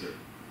 Yes, sir.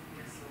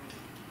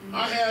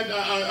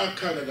 I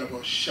cut it up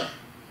a shot.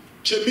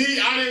 To me,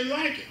 I didn't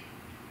like it.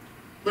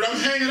 But I'm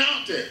hanging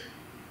out there.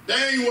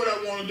 That ain't what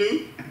I want to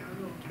do.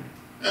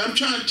 And I'm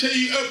trying to tell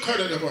you, I cut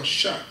it up a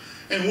shot.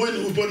 And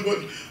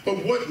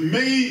but what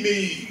made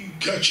me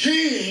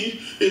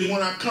change is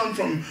when I come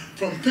from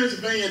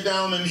Pennsylvania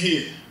down in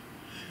here.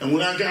 And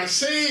when I got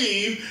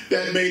saved,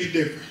 that made a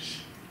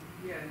difference.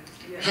 Yes.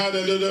 Yes.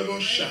 Hallelujah.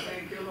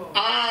 Thank you, Lord.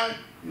 I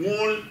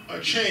wanted a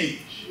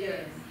change.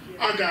 Yes.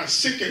 I got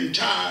sick and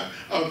tired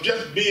of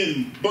just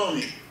being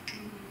bummy.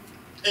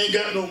 Ain't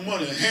got no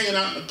money, hanging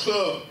out in the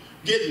club,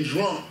 getting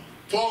drunk,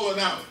 falling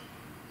out.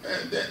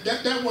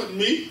 That wasn't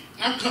me.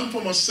 I come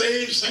from a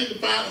saved,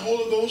 sanctified,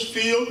 Holy Ghost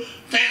filled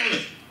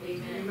family.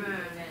 Amen. Amen.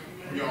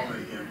 Y'all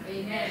ain't hear me.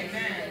 Amen.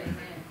 Amen.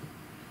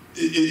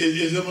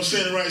 Is that what I'm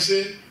saying right,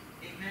 Sid?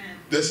 Amen.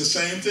 That's the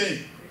same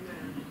thing.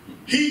 Amen.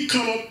 He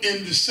come up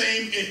in the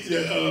same,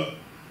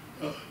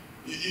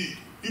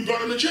 you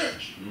brought him to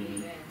church.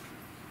 Amen.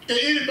 And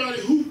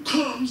anybody who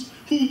comes,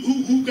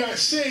 who got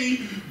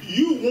saved,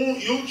 you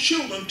want your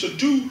children to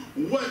do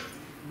what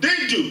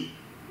they do.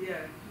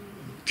 Yeah.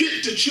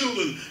 Get the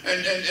children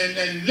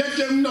and let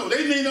them know.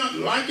 They may not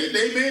like it,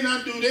 they may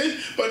not do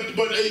this, but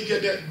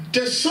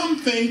there's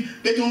something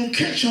they're going to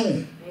catch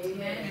on.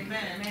 Amen.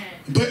 Amen.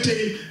 But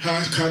they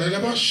kind of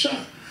about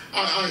shot.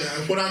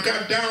 When I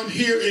got down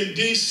here in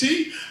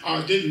D.C.,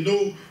 I didn't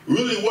know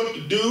really what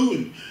to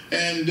do,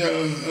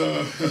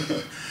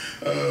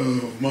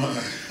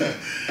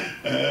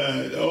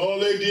 all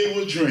they did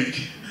was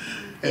drink.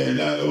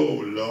 And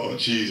oh Lord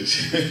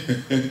Jesus.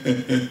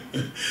 And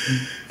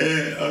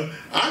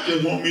I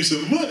just want me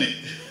some money.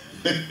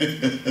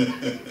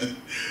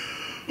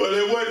 But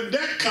it wasn't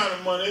that kind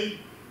of money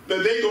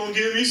that they gonna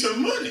give me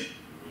some money.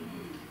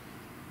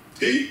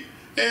 See?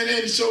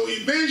 And so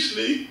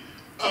eventually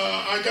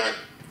I got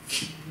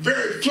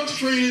very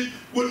frustrated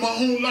with my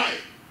whole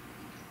life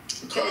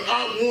because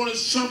I wanted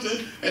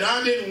something and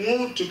I didn't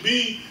want to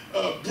be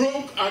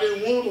broke. I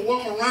didn't want to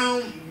walk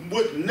around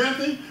with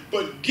nothing.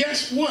 But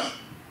guess what?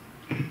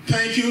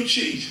 Thank you,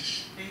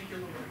 Jesus. Thank you,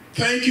 Lord.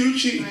 Thank you,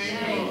 Jesus.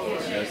 Thank you.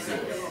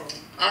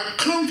 I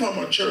come from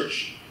a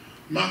church.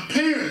 My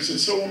parents, and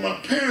so when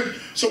I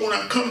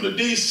come to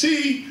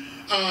D.C.,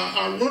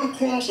 I run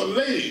across a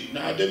lady.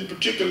 Now, I didn't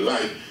particularly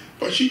like,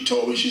 but she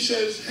told me, she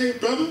says, "Hey,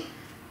 brother,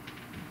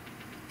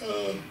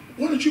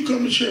 why don't you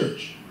come to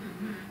church?"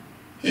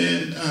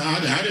 And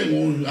I didn't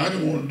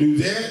want to do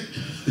that.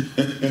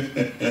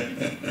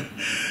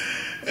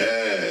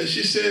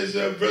 She says,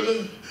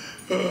 "Brother,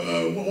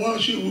 why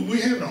don't you?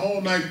 We have an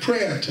all-night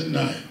prayer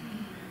tonight."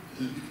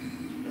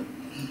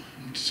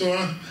 So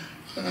I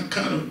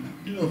kind of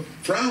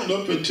frowned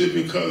up at it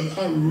because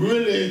I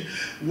really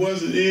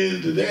wasn't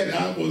into that.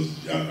 I'm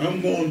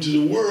going to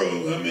the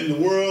world. I'm in the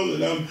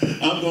world, and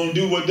I'm going to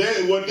do what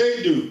they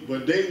do.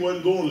 But they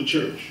wasn't going to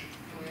church.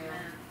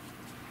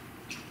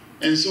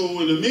 And so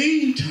in the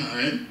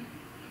meantime,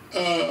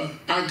 I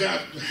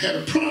had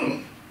a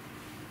problem.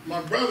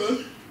 My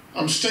brother,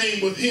 I'm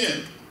staying with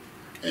him,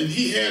 and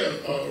he had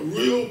a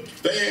real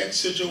bad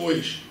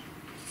situation.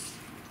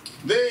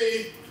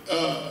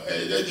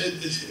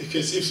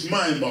 It's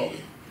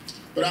mind-boggling,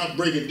 but I'll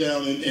break it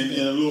down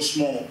in a little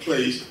small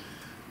place.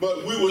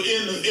 But we were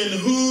in the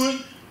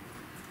hood,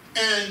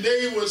 and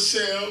they would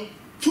sell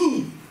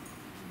food,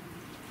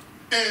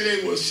 and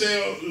they would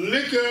sell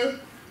liquor.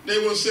 They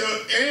would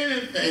sell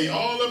anything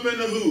all up in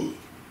the hood.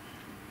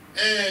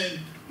 And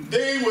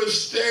they would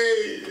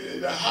stay,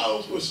 the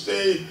house would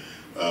stay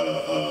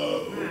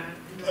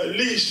at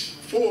least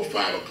 4 or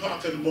 5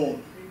 o'clock in the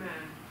morning.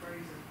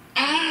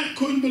 I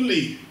couldn't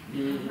believe it.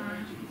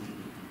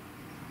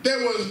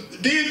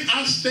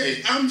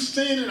 I'm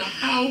staying in a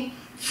house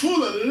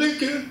full of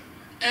liquor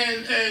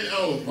and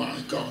oh my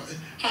God.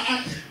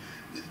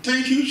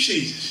 Thank you,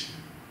 Jesus.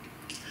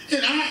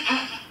 And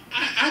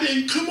I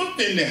didn't come up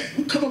in that.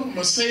 We come up in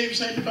my saved,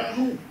 sanctified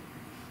home.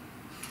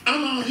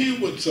 I'm out here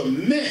with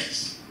some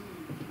mess.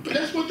 But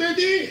that's what they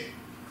did.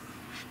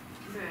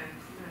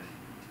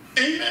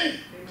 Amen.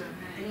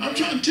 I'm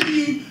trying to tell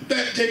you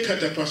that they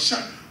cut up a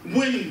shot.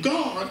 When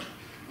God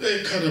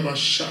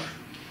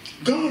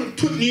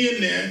put me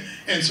in there,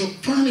 and so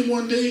finally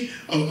one day,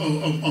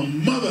 a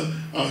mother,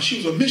 she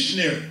was a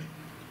missionary.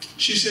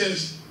 She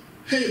says,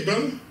 "Hey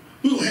brother,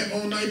 we're going to have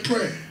all-night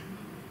prayer."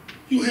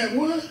 "You have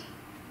what?"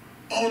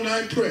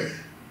 "All-night prayer."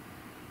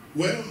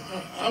 Well,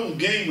 I was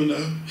game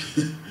enough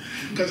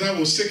because I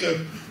was sick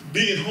of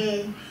being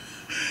home.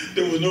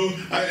 There was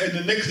and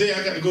the next day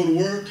I got to go to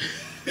work.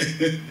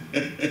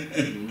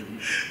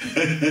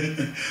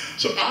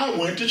 So I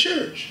went to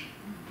church.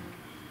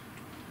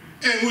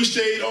 And we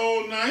stayed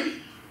all night.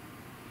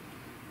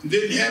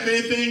 Didn't have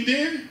anything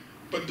then.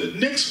 But the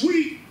next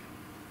week,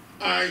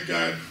 I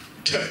got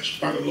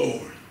touched by the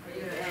Lord.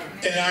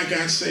 And I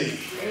got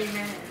saved.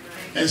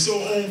 And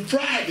so on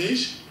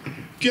Fridays,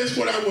 guess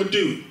what I would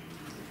do?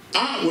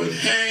 I would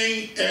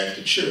hang at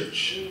the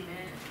church.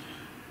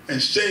 And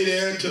stay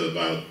there until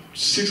about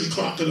 6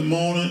 o'clock in the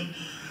morning.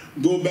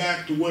 Go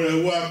back to where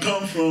I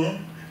come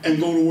from and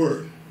go to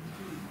work.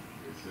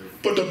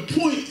 But the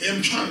point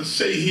I'm trying to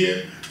say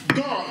here,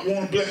 God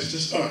won't bless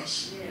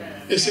us.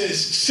 It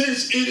says,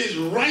 since it is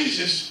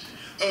righteous,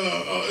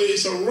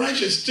 it's a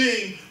righteous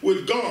thing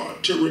with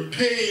God to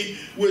repay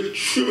with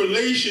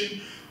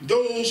tribulation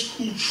those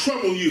who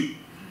trouble you.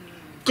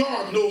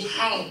 God knows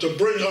how to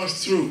bring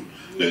us through.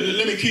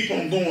 Let me keep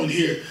on going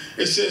here.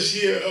 It says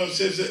here,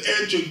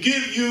 and to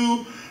give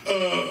you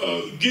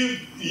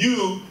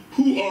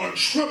who are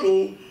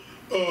troubled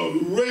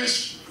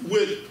rest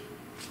with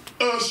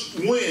us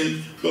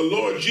when the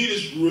Lord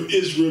Jesus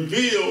is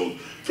revealed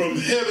from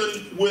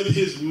heaven with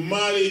his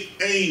mighty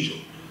angel.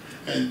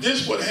 And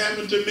this what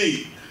happened to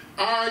me.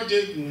 I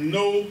didn't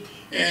know,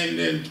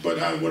 but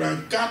when I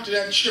got to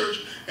that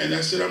church, and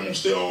I said, I'm going to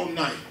stay all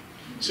night.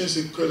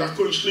 Because I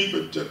couldn't sleep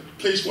at the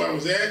place where I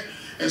was at,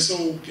 And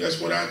so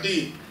that's what I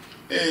did.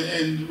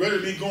 And rather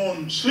than me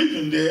going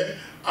sleeping there,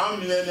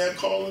 I'm in there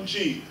calling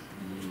Jesus.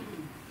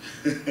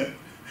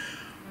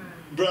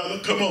 Brother,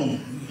 come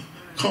on.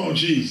 Call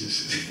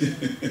Jesus.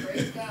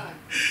 Praise God.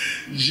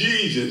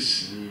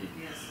 Jesus.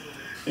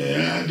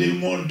 And I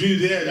didn't want to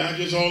do that.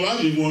 All I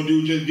just want to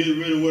do was just get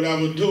rid of what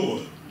I was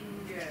doing.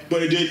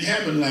 But it didn't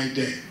happen like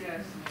that.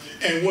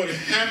 And what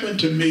happened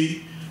to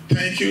me,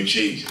 thank you,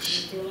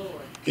 Jesus.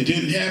 It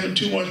didn't happen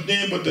too much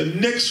then, but the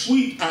next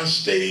week I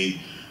stayed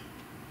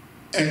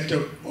at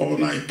the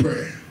all-night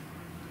prayer.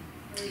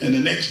 And the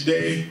next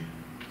day,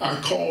 I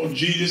called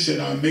Jesus and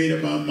I made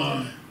up my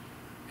mind.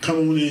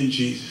 Come on in,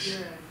 Jesus.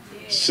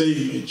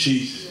 Save me,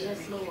 Jesus.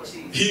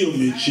 Heal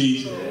me,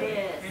 Jesus.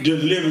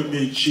 Deliver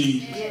me,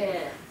 Jesus.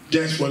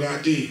 That's what I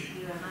did.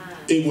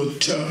 It was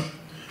tough.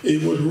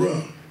 It was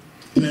rough.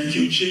 Thank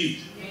you,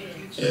 Jesus.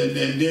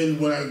 And then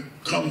when I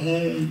come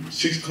home,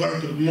 6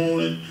 o'clock in the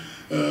morning,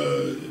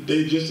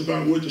 they just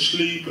about went to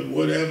sleep and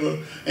whatever.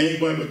 Ain't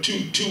but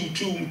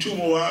two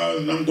more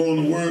hours and I'm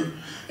going to work.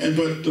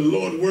 But the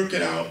Lord worked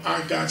it out.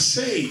 I got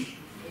saved.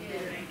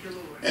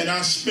 And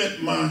I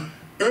spent my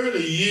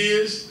early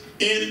years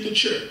in the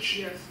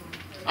church.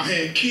 I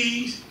had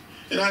keys,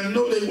 and I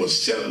know they were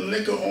selling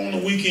liquor on the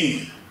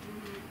weekend.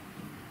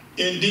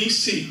 In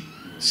D.C.,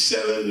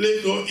 selling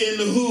liquor in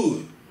the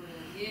hood.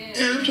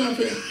 And I'm trying to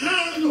figure out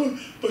how I know it.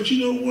 But you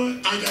know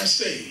what? I got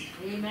saved.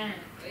 Amen.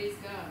 Praise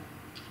God.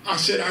 I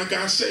said I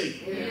got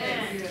saved.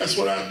 Amen. That's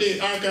what I did.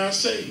 I got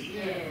saved.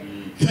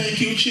 Thank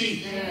you,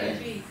 Jesus.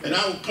 And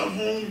I would come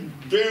home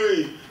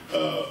very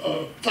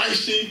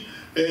feisty.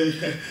 And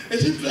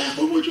said,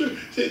 Blackwell, what you?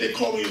 They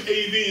call me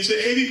AV and say,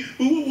 AV,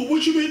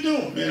 what you been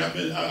doing, man?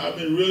 I've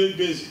been really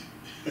busy.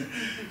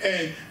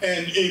 and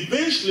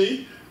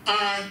eventually,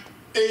 I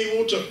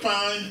able to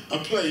find a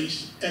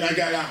place, and I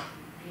got out.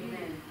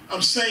 Amen.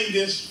 I'm saying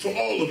this for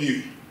all of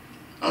you.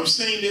 I'm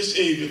saying this,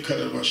 let me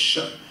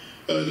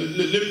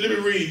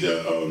read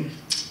the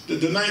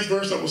 9th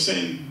verse. I was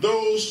saying,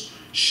 those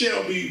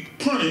shall be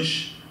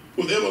punished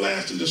with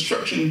everlasting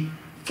destruction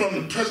from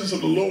the presence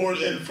of the Lord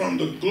and from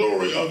the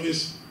glory of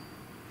his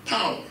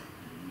power,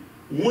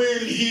 when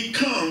he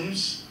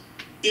comes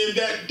in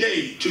that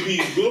day to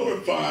be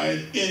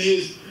glorified in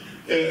his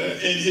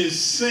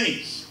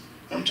saints.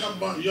 I'm talking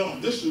about y'all.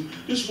 This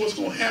is what's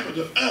going to happen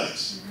to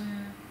us.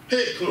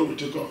 Hey, glory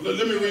to God.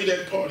 Let me read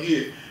that part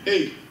here.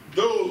 Hey,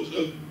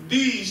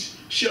 these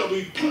shall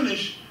be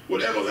punished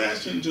with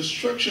everlasting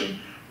destruction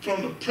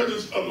from the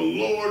presence of the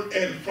Lord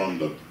and from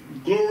the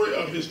glory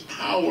of his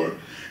power.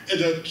 And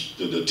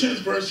the 10th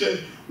verse says,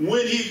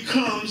 when he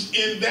comes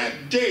in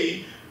that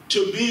day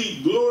to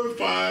be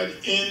glorified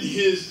in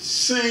his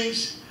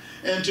saints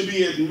and to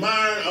be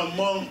admired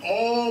among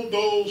all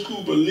those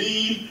who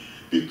believe,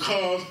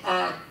 because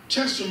our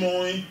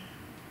testimony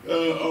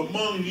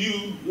among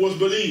you was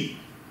believed.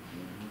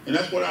 And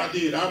that's what I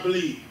did. I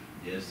believe.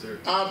 Yes, sir.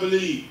 I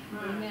believe.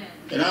 Amen.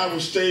 And I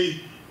would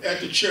stay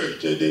at the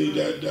church.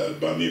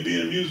 By me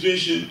being a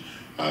musician,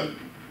 I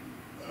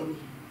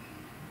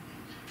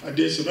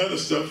did some other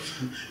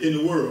stuff in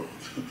the world.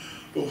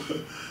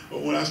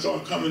 but when I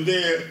started coming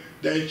there,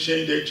 they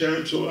changed their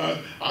term, so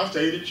I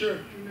stayed at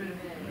church. Amen.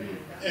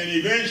 And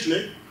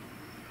eventually,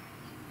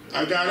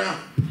 I got out.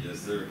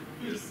 Yes, sir.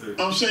 Yes, sir.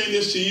 I'm saying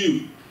this to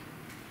you.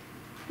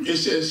 It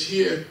says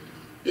here,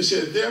 it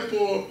says,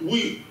 therefore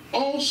we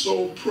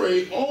also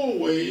pray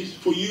always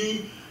for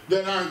you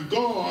that our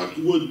God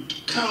would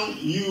count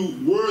you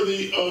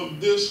worthy of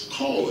this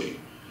calling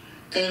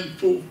and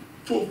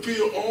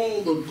fulfill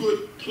all the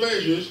good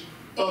pleasures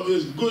of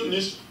his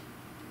goodness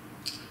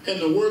and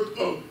the work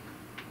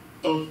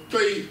of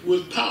faith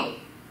with power,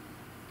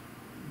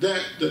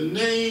 that the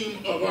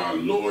name of our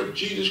Lord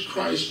Jesus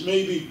Christ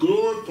may be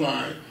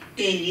glorified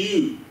in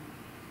you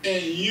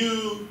and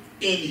you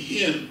in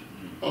him,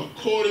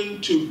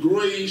 according to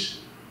grace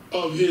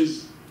of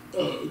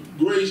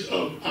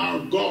our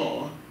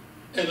God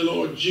and the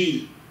Lord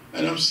Jesus.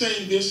 And I'm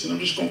saying this, and I'm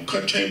just going to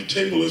cut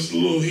table this a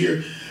little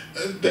here,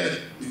 that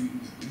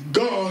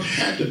God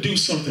had to do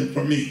something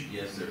for me.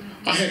 Yes, sir.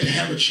 I had to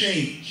have a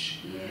change.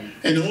 Yeah.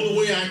 And the only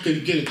way I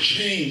could get a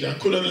change, I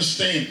couldn't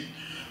understand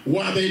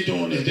why they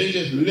doing that. They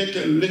just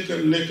liquor.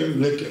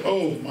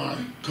 Oh my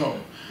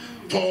God.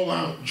 Fall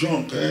out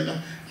drunk.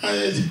 And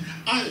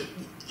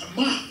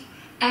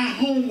our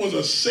home was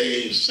a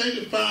saved,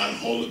 sanctified,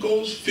 Holy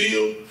Ghost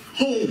filled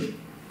home.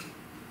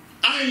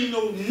 I ain't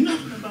know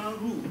nothing about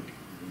who.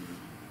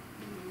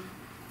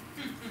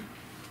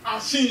 I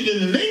seen it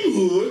in the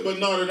neighborhood, but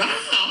not in our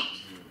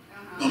house.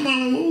 My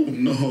mama, oh,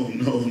 no.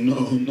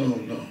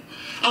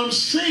 I'm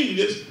saying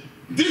this.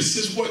 This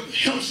is what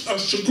helps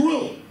us to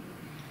grow.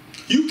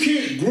 You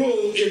can't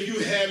grow if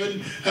you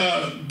haven't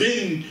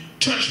been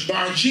touched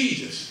by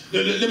Jesus.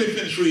 Let me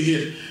finish read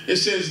here. It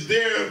says,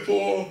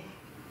 therefore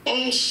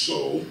we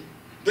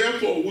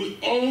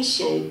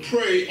also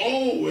pray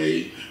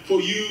always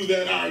for you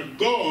that our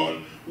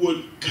God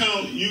would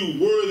count you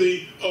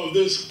worthy of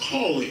this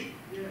calling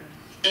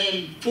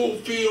and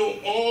fulfill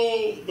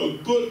all the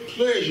good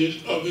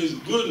pleasures of his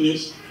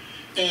goodness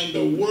and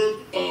the work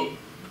of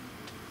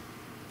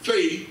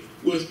faith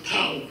with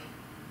power.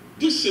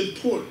 This is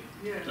important.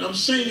 And I'm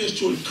saying this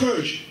to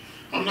encourage you.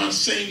 I'm not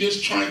saying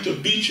this trying to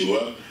beat you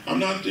up. I'm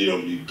not,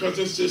 because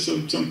there's just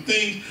some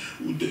things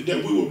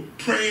that we were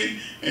praying,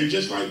 and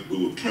just like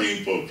we were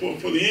praying for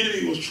the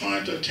enemy was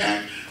trying to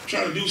attack,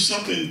 trying to do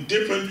something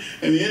different,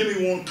 and the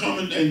enemy won't come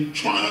and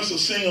try us to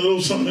sing a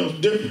little something else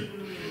different.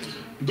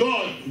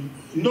 God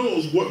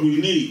knows what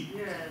we need.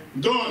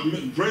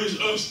 God brings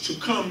us to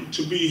come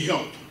to be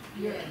helped.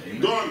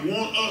 God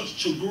wants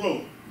us to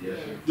grow.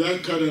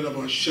 That cut it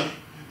about shot.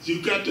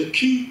 You got to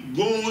keep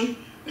going,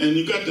 and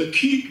you got to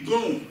keep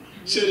going.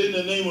 Said in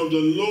the name of the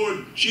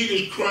Lord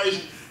Jesus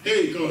Christ,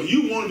 hey God,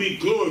 you want to be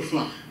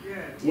glorified.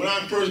 When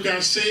I first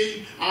got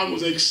saved, I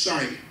was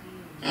excited.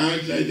 I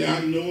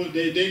know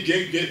they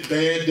get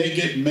bad, they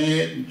get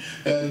mad,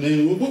 and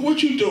then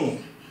what you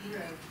doing?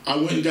 I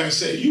went and got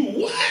saved. You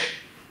what?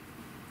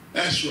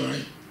 That's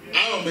right.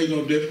 I don't make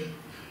no difference.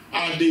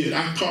 I did.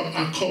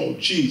 I called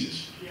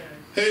Jesus.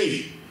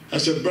 Hey, I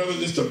said, brother,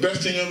 this is the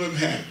best thing I've ever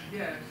had.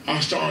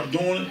 I started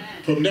doing it.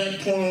 From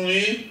that point on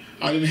in,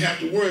 I didn't have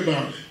to worry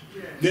about it.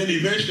 Then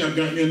eventually I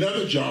got me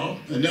another job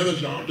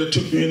that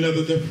took me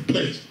another different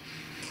place.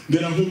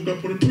 Then I hooked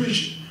up with a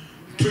preacher.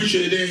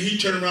 Preacher there, he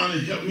turned around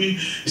and helped me.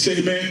 He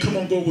said, man, come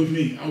on, go with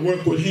me. I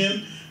worked with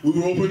him. We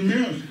were over in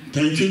Maryland.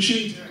 Thank you,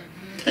 Jesus.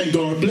 And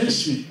God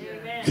blessed me.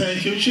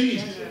 Thank you,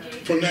 Jesus.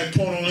 From that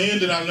point on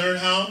in, I learned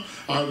how.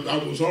 I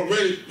was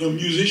already a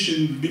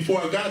musician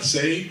before I got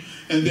saved,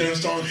 and then I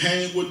started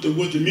hanging with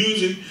the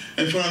music,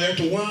 and finally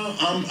after a while,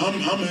 I'm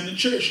in the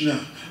church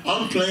now.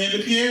 I'm playing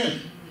the piano.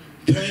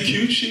 Thank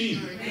you,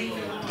 Jesus.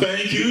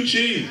 Thank you,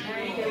 Jesus.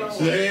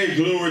 Hey,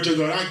 glory to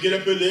God. I get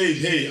up in the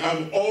age. Hey,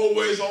 I'm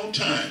always on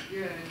time.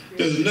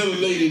 There's another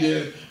lady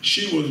there.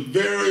 She was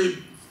very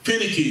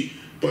finicky,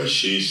 but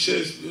she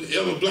says,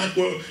 Elder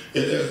Blackwell,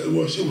 it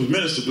was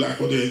Minister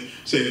Blackwell there,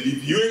 said,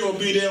 if you ain't going to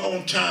be there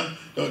on time,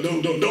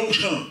 don't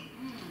come.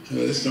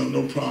 That's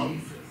no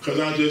problem, because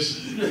I just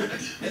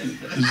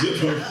zip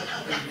her.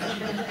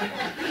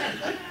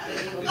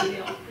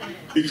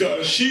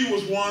 Because she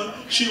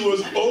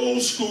was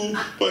old school,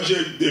 but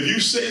if you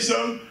say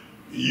something,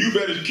 you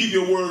better keep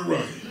your word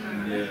right.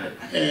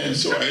 And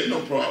so I had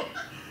no problem.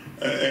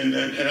 And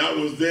I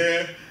was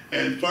there,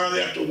 and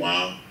finally after a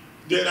while,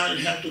 then I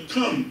didn't have to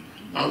come.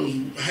 I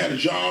had a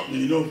job,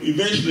 and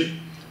eventually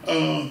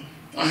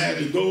I had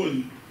to go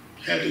and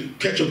had to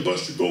catch a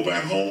bus to go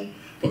back home.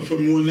 But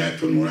from when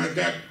I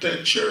got to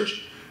that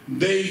church,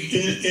 they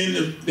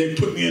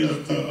put me in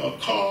a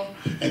car,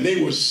 and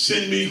they would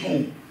send me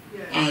home.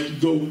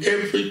 I'd go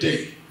every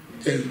day,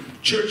 and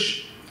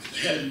church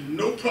had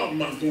no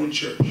problem about going to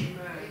church.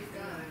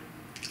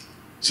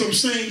 So I'm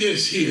saying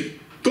this here.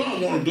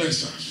 God wants to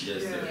bless us.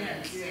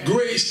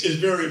 Grace is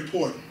very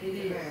important.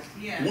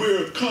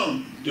 We're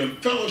come. The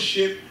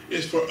fellowship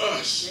is for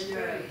us.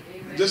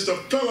 Just the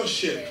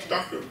fellowship.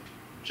 Dr.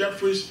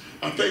 Jeffries,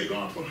 I thank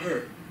God for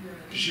her.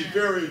 She's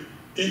very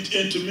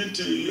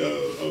intimately,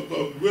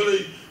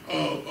 really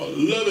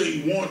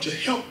loving, want to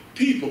help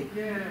people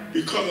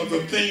because of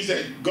the things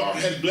that God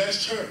has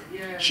blessed her.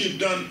 She's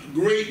done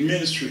great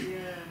ministry.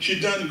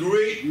 She's done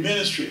great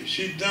ministry.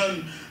 She's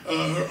done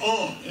her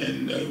aunt,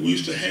 and we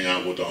used to hang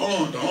out with the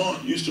aunt. The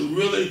aunt used to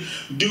really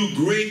do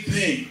great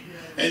things.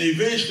 And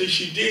eventually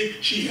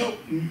she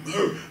helped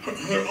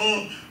her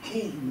aunt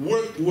who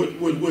worked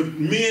with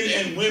men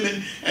and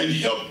women and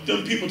helped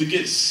them people to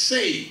get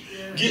saved,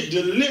 get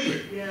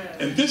delivered.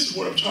 And this is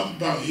what I'm talking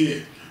about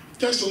here.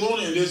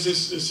 Thessalonians,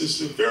 this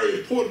is very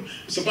important.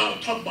 It's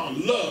about talking about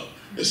love.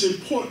 It's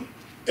important.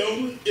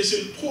 Elder, it's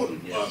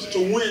important for us to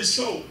win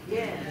souls.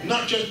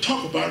 Not just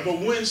talk about it, but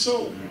win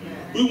souls.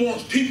 We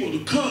want people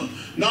to come.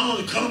 Not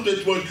only come,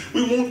 but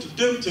we want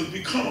them to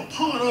become a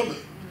part of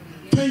it.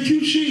 Thank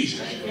you, Jesus.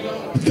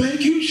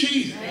 Thank you,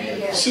 Jesus.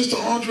 Sister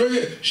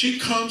Andrea, she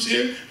comes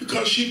here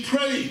because she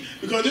prayed,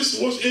 because this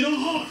is what's in her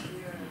heart.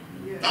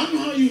 I know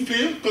how you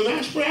feel, because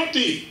that's what I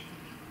did.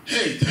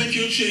 Hey, thank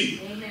you,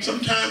 Jesus.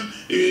 Sometimes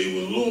it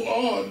was a little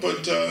odd,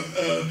 but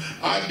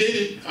I did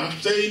it. I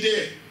stayed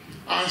there.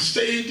 I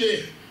stayed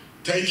there.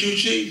 Thank you,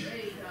 Jesus.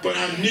 But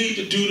I need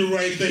to do the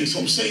right thing. So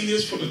I'm saying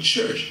this for the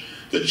church.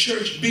 The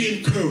church, be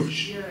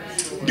encouraged.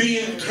 Be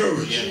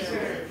encouraged.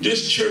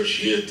 This church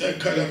here,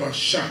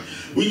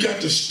 we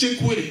got to stick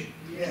with it.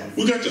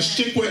 We got to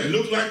stick with it.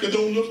 Look like it,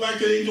 don't look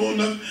like it, ain't doing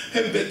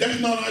nothing. That's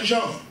not our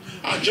job.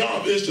 Our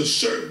job is to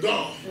serve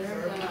God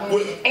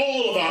with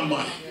all of our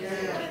might.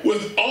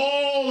 With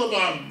all of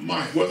our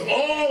might. With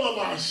all of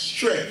our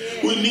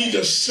strength. We need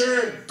to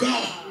serve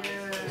God.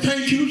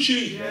 Thank you,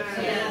 Jesus.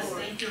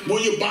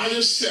 When you're by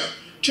yourself,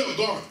 tell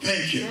God,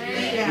 thank you.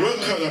 We'll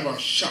cut them a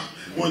shot.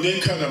 When they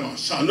cut them a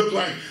shot, it look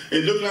like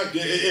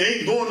it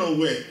ain't going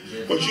nowhere.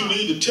 But you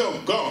need to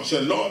tell God,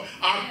 say, Lord,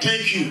 I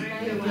thank you.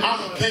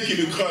 I thank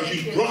you because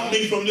you brought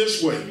me from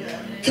this way.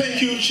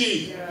 Thank you,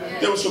 Jesus.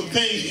 There were some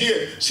things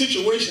here,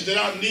 situations that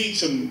I need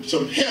some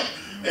help.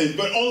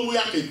 But only way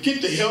I can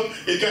get the help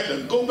is got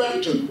to go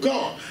back to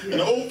God. And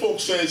the old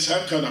folks said,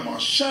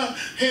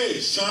 hey,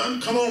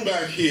 son, come on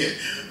back here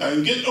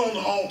and get on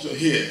the altar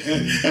here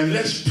and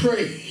let's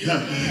pray.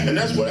 And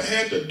that's what I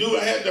had to do.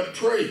 I had to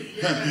pray.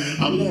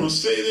 I'm going to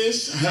say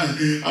this.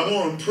 I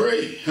want to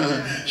pray.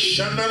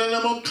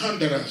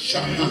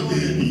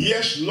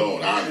 Yes,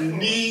 Lord, I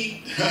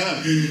need.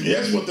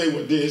 That's what they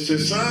would do. They said,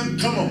 son,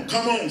 come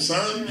on,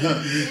 son.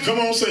 Come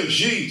on, say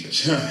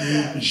Jesus.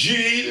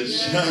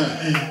 Jesus.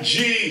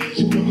 Jesus.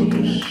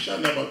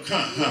 And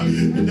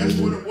that's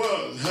what it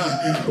was.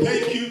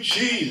 Thank you,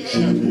 Jesus.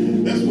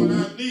 That's what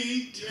I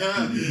need.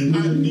 I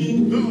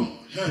need God.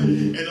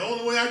 And the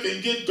only way I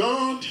can get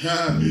God,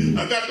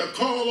 I got to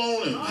call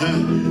on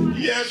him.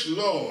 Yes,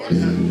 Lord.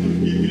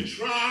 If you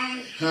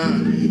try,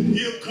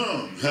 he'll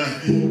come.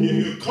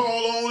 If you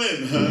call on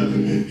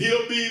him,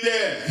 he'll be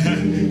there.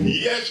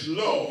 Yes,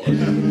 Lord.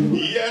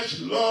 Yes,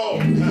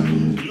 Lord.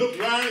 Look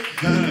like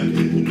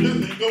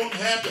nothing gonna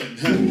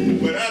happen,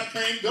 but I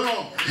thank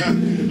God.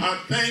 I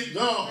thank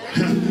God.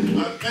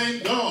 I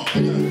thank God.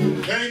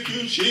 Thank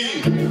you,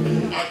 Jesus.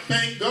 I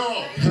thank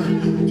God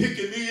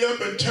picking me up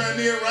and turn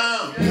me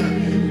around.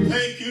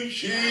 Thank you,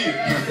 Jesus.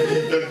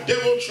 The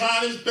devil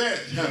tried his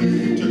best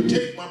to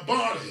take my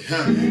body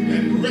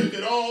and wreck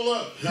it all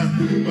up,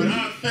 but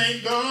I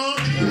thank God.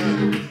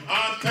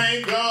 I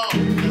thank God.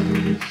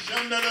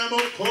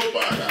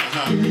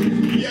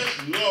 Yes,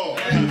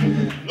 Lord.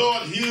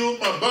 Lord, heal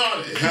my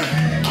body.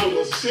 I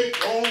was sick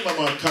on the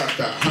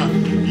makata.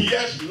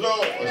 Yes,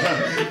 Lord.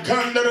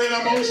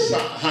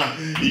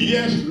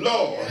 Yes,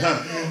 Lord.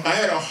 I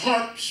had a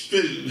heart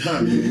split.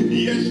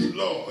 Yes,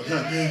 Lord.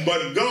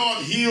 But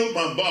God healed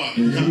my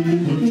body. I'm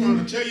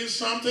trying to tell you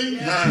something.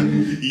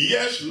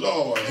 Yes,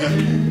 Lord.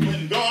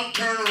 When God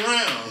turned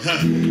around,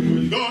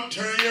 when God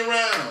turned you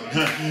around,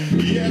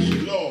 yes,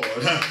 Lord.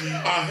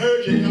 I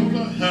heard you,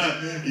 Elder.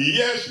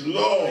 Yes,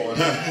 Lord.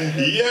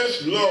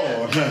 Yes,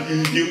 Lord.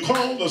 You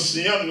called this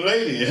young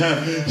lady.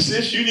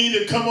 Sis, you need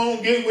to come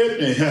on, get with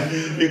me,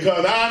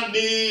 because I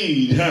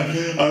need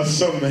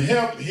some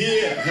help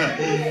here.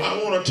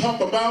 I want to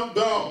talk about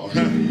God.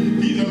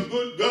 He's a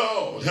good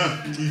God.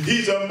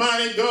 He's a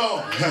mighty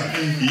God.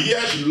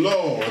 Yes,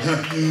 Lord.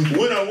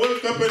 When I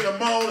wake up in the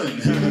morning,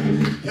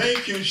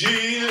 thank you,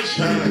 Jesus.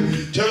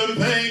 Tell him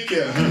thank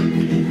you.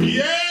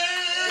 Yes.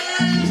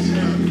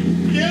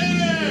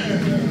 Yeah.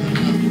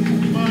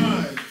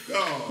 My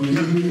God.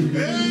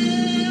 Hey.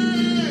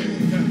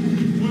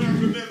 When I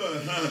remember,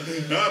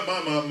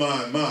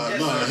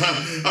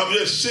 I'm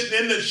just sitting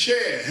in the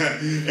chair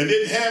and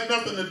didn't have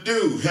nothing to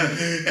do.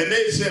 And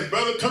they said,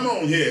 brother, come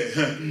on here.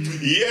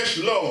 Yes,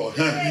 Lord.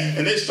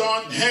 And they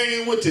started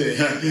hanging with it.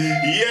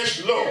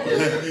 Yes, Lord.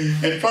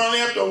 And finally,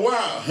 after a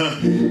while,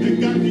 they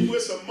got me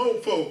with some more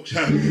folks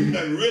that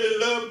really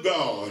love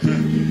God.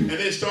 And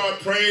they start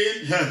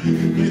praying.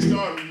 They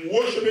start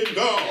worshiping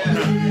God.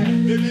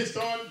 Then they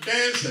start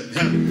dancing.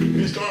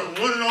 They start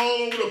running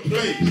all over the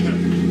place.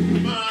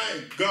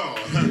 My God.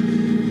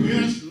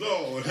 Yes,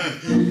 Lord.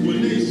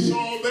 When they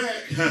saw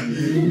that,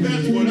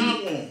 that's what I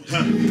want.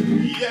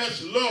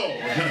 Yes,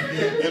 Lord.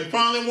 And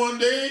finally one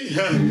day,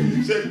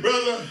 said,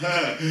 brother,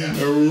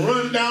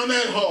 run down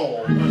that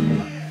hall.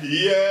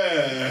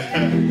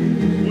 Yeah.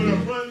 When I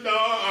run down,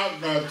 I've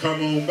got to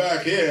come on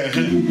back here.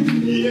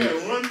 Yeah,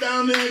 run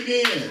down there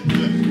again.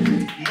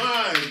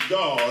 My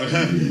God,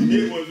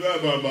 it was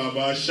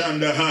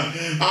Shanda.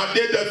 I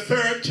did the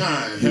third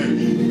time.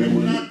 And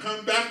when I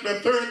come back the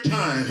third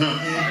time,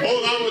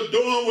 all I was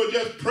doing was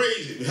just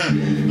praising.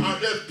 I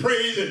just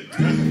praising.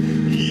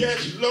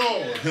 Yes,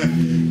 Lord.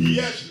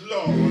 Yes,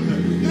 Lord.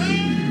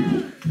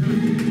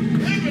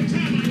 Every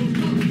time I was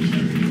coming to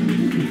church.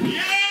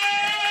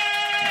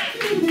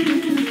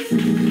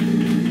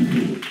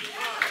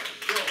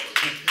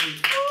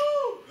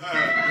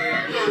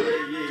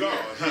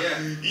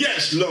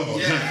 Yes,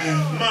 Lord.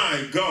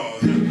 My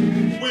God.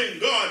 When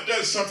God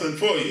does something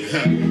for you,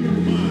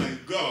 my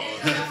God.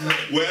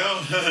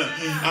 Well,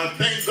 I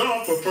thank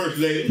God for First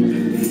Lady.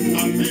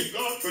 I thank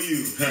God for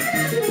you.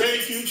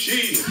 Thank you,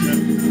 Jesus.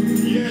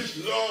 Yes,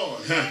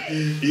 Lord.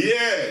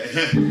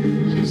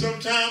 Yeah.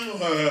 Sometimes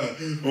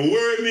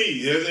worry me.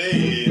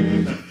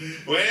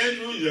 Well,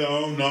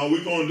 Andrew, no,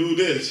 we're going to do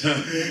this.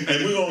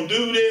 And we're going to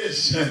do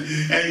this.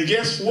 And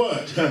guess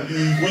what?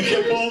 We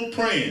kept on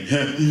praying.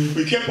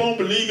 We kept on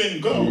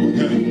believing God.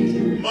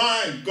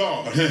 My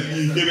God.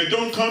 If it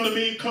don't come to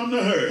me, come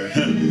to her.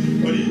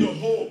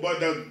 But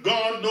the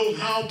God knows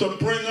how to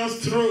bring us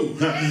through.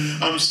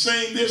 I'm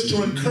saying this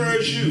to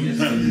encourage you.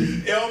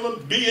 Elder,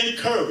 be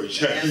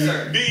encouraged. Yes,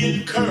 be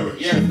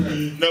encouraged. Yes,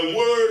 the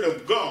word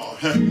of God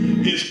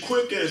is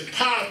quick and it's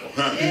powerful.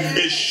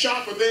 It's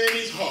sharper than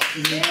any heart.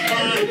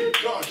 My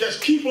God,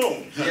 just keep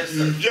on. Yes,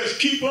 just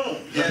keep on.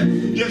 Yes.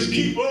 Just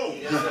keep on.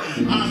 Yes,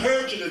 I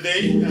heard you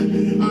today.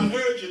 I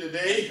heard you today.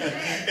 today,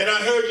 and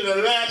I heard you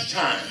the last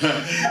time,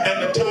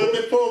 and the time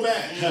before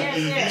that.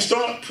 You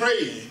start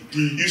praying.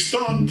 You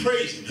start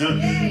praising.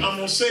 I'm going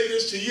to say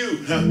this to you.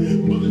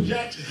 Mother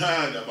Jackson.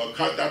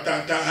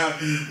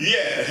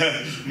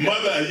 Yeah.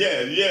 Mother,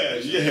 yes,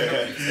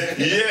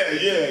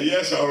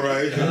 all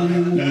right.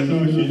 That's all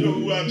right. She know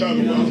who I'm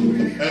talking about.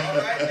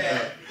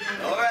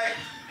 All right.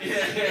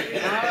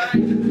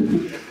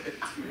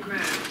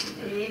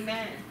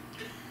 Amen.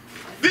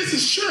 This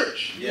is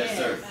church. Yes,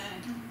 sir.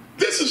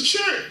 This is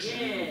church.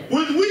 Yes.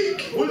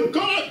 When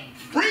God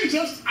brings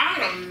us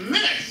out of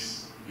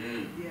mess,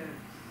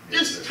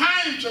 it's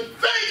time to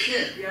thank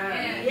Him.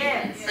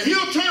 Yes. And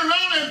He'll turn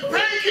around and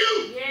thank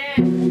you. Yes.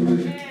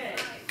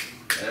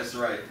 That's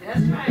right.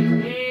 That's right.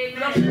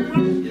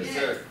 Amen. Yes,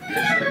 sir.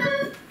 Yes,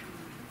 sir.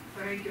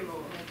 Thank you,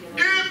 Lord.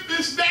 If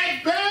it's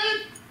that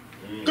bad,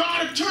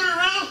 God will turn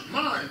around.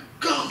 My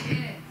God.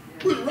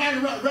 We were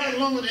riding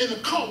along in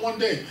the car one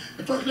day.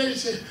 The first lady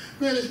said,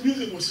 man, this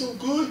music was so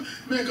good.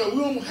 Man, God,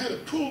 we almost had to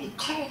pull the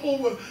car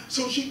over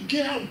so she could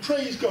get out and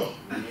praise God.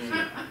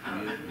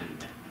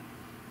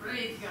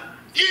 Praise God.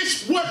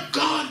 It's what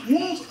God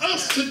wants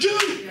us to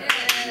do.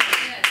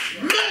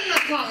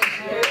 Magnify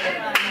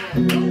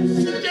Him. Don't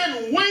sit there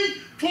and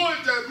wait for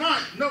it to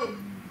mind. No,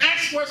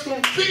 that's what's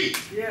going to be.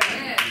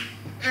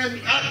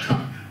 And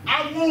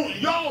I want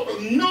y'all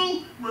to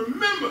know,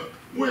 remember,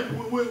 when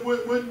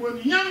the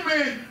young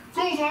man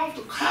goes off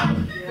to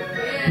college,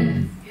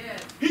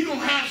 he's going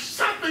to have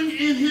something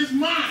in his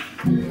mind.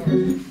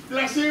 Did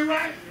I say it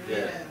right?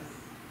 Yes.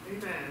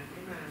 Amen.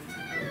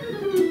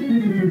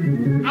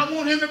 I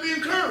want him to be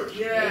encouraged.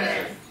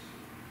 Yes.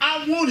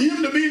 I want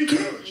him to be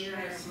encouraged.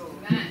 Yes, Lord.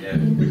 Yes.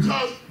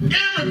 Because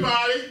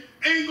everybody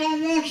ain't going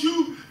to want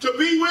you to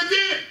be with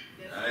them.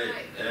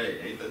 Hey,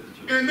 ain't that the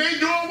truth? And they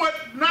doing what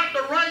not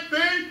the right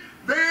thing,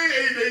 they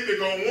either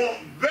going to want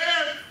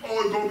that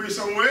or it's going to be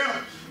somewhere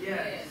else.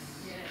 Yes.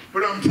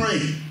 But I'm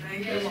praying. Thank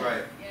you, That's Lord.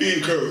 right. Be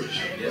encouraged.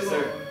 Yes,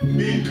 sir.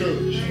 Be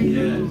encouraged.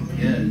 Yes,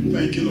 yes.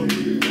 Thank you, Lord.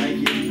 Thank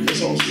you.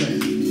 Let's all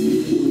stand.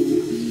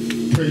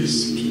 Praise,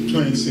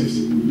 plain sense.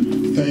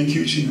 Thank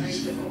you,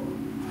 Jesus.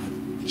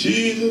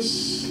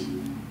 Jesus.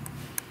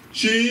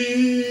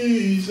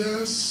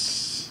 Jesus.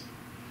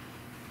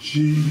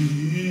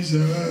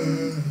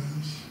 Jesus.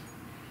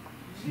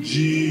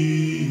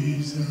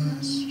 Jesus.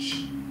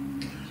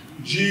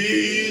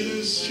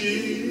 Jesus. Jesus.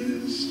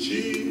 Jesus.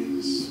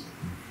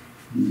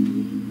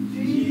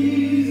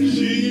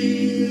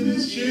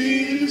 Jesus,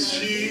 Jesus,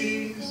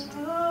 Jesus.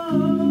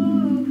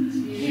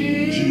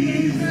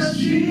 Jesus,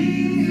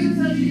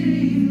 Jesus,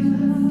 Jesus.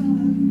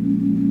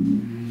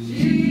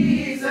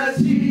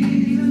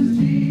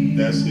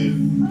 That's it.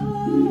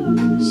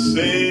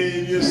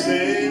 Savior,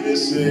 Savior,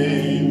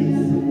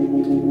 Savior.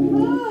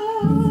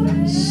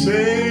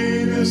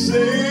 Savior,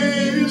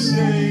 Savior,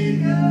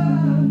 Savior.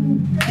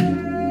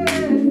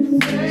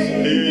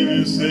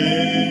 Savior,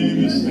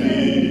 Savior,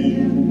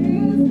 Savior.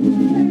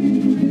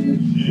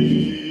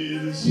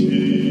 Jesus,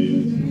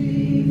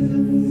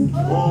 Jesus.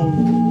 Oh,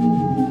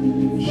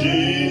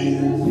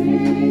 Jesus.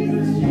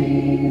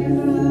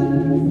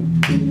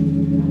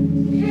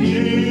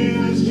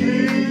 Jesus,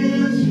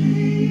 Jesus,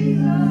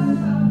 Jesus.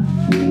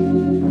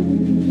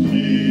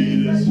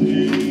 Jesus,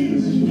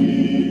 Jesus,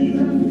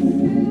 Jesus.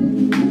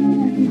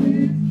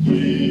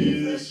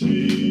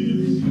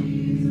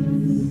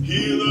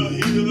 Healer,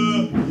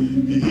 healer,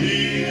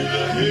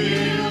 healer,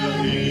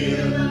 healer,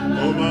 healer.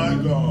 Oh my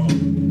God.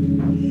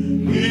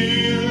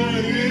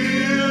 Healer,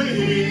 healer,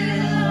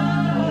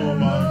 healer. Oh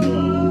my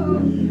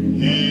God.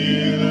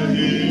 Healer,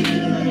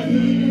 healer,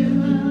 healer.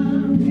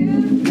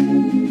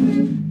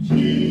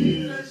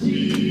 Jesus,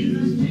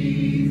 Jesus,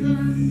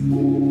 Jesus.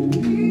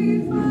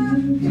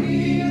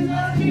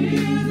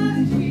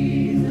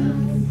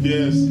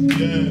 Yes,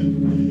 yes.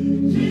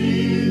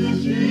 Jesus,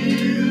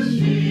 Jesus,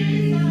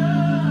 Jesus.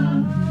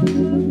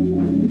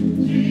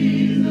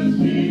 Jesus,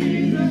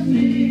 Jesus,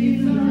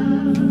 Jesus.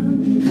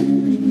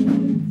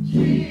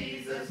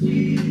 Jesus,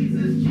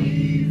 Jesus.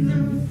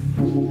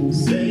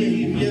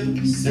 Savior,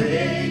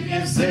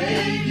 Savior,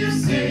 Savior,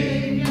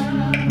 Savior.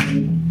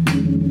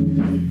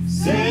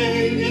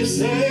 Savior,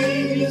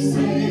 Savior,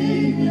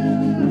 Savior.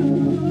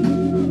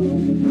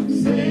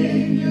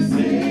 Savior,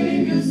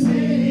 Savior,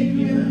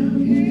 Savior.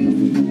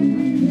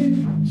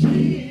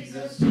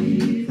 Jesus,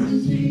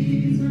 Jesus,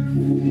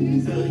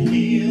 Jesus. The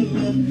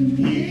healer,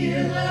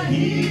 healer,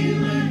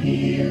 healer,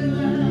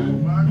 healer.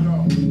 My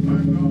God, my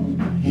God.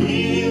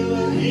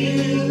 Healer,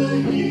 healer,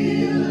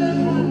 healer.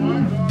 Oh my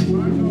God,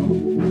 my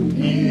God.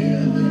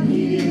 Healer,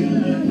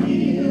 healer,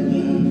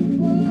 healer.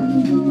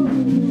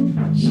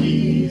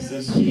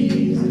 Jesus,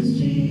 Jesus,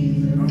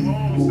 Jesus. Come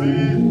on, say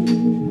it.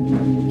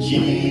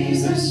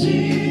 Jesus,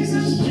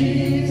 Jesus,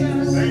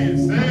 Jesus. Say it,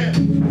 say it.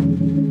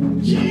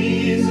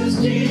 Jesus,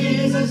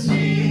 Jesus,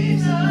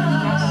 Jesus.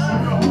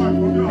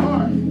 From your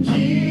heart.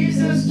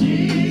 Jesus,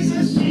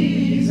 Jesus,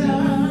 Jesus.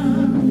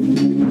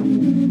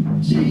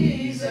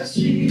 Jesus,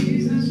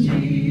 Jesus,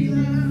 Jesus.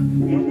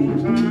 One more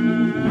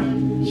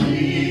time.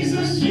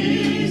 Jesus,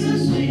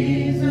 Jesus,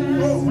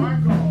 Jesus. Oh my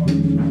God.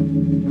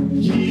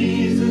 Jesus.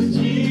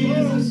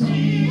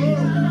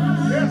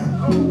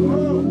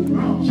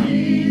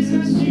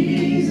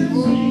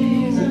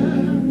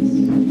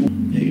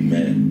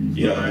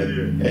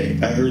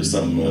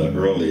 something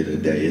earlier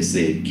today. It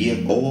said,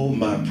 give all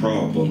my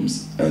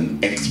problems an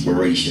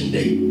expiration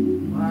date.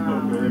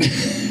 Wow.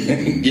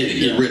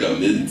 get rid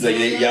of it.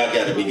 Say, y'all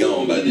got to be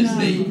gone by this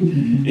date.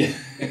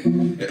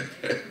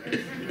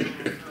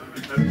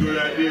 That's a good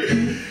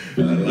idea.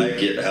 I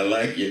like it. I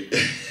like it.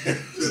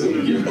 So,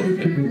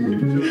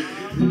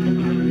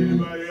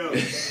 anybody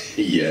else?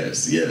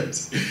 Yes,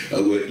 yes.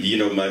 Well, you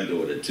know, my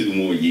daughter, 2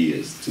 more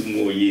years,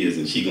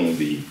 and she gonna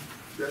be.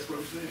 That's what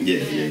I'm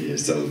saying. Yeah.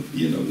 So,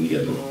 you know, we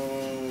gotta.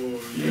 Oh,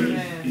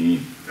 yeah.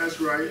 That's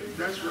right.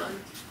 That's right.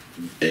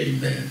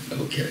 Amen.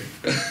 Okay.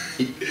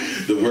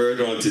 The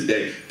word on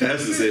today.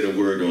 Pastor said the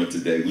word on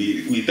today.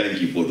 We thank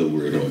you for the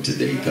word on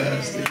today,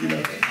 Pastor. You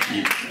know,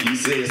 you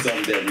said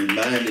something that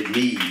reminded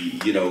me,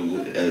 you know,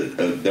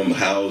 of them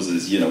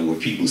houses, you know, where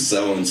people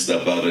selling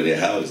stuff out of their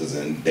houses,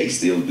 and they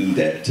still do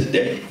that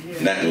today.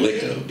 Not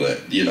liquor,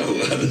 but, you know,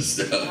 other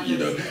stuff, you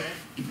know.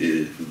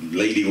 The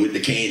lady with the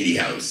candy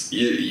house.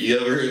 You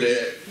ever heard of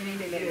that?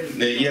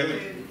 You ever?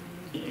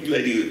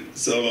 Lady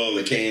sell all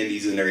the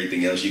candies and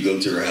everything else. You go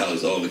to her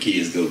house, all the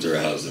kids go to her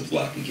house and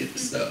flock and get the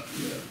stuff,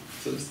 you know.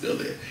 So it's still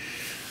there.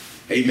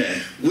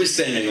 Amen. We're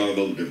standing all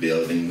over the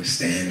building. We're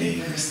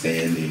standing.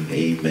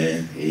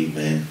 Amen.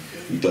 Amen.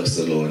 We bless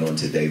the Lord on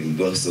today. We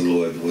bless the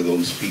Lord for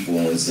those people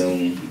on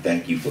Zoom. We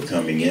thank you for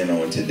coming in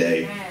on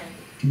today.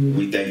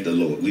 We thank the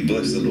Lord. We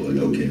bless the Lord.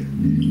 Okay.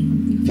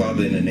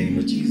 Father, in the name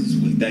of Jesus,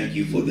 we thank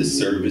you for this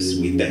service.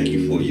 We thank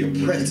you for your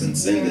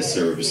presence in this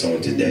service on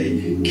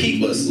today.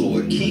 Keep us,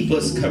 Lord. Keep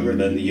us covered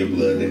under your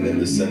blood and in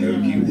the center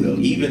of your will.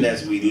 Even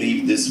as we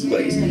leave this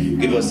place,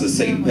 give us a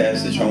safe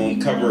passage home.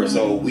 Cover us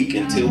all week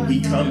until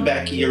we come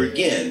back here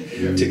again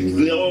to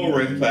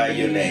glorify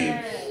your name.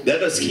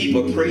 Let us keep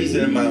a praise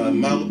in my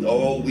mouth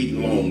all week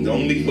long,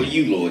 only for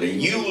you, Lord. And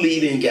you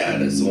lead and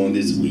guide us on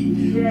this week.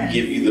 We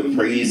give you the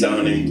praise,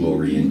 honor, and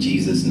glory in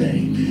Jesus'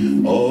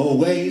 name.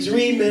 Always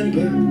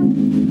remember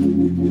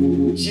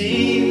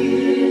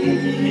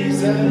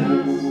Jesus.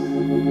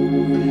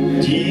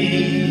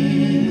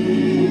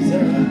 Jesus.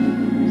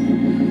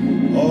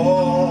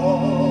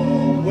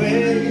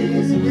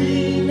 Always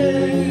remember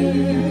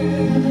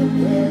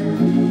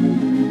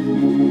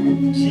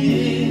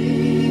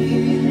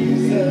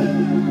Jesus.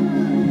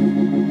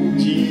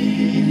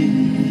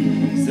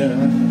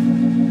 Jesus.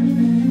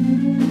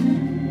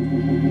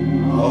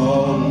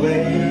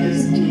 Always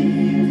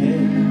keep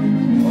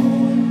him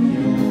on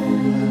your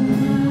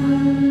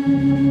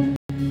mind.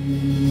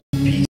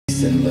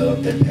 Peace and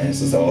love that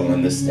passes all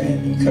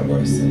understanding. Cover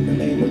us in the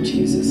name of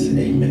Jesus.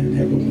 Amen.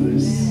 Have a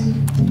blessed.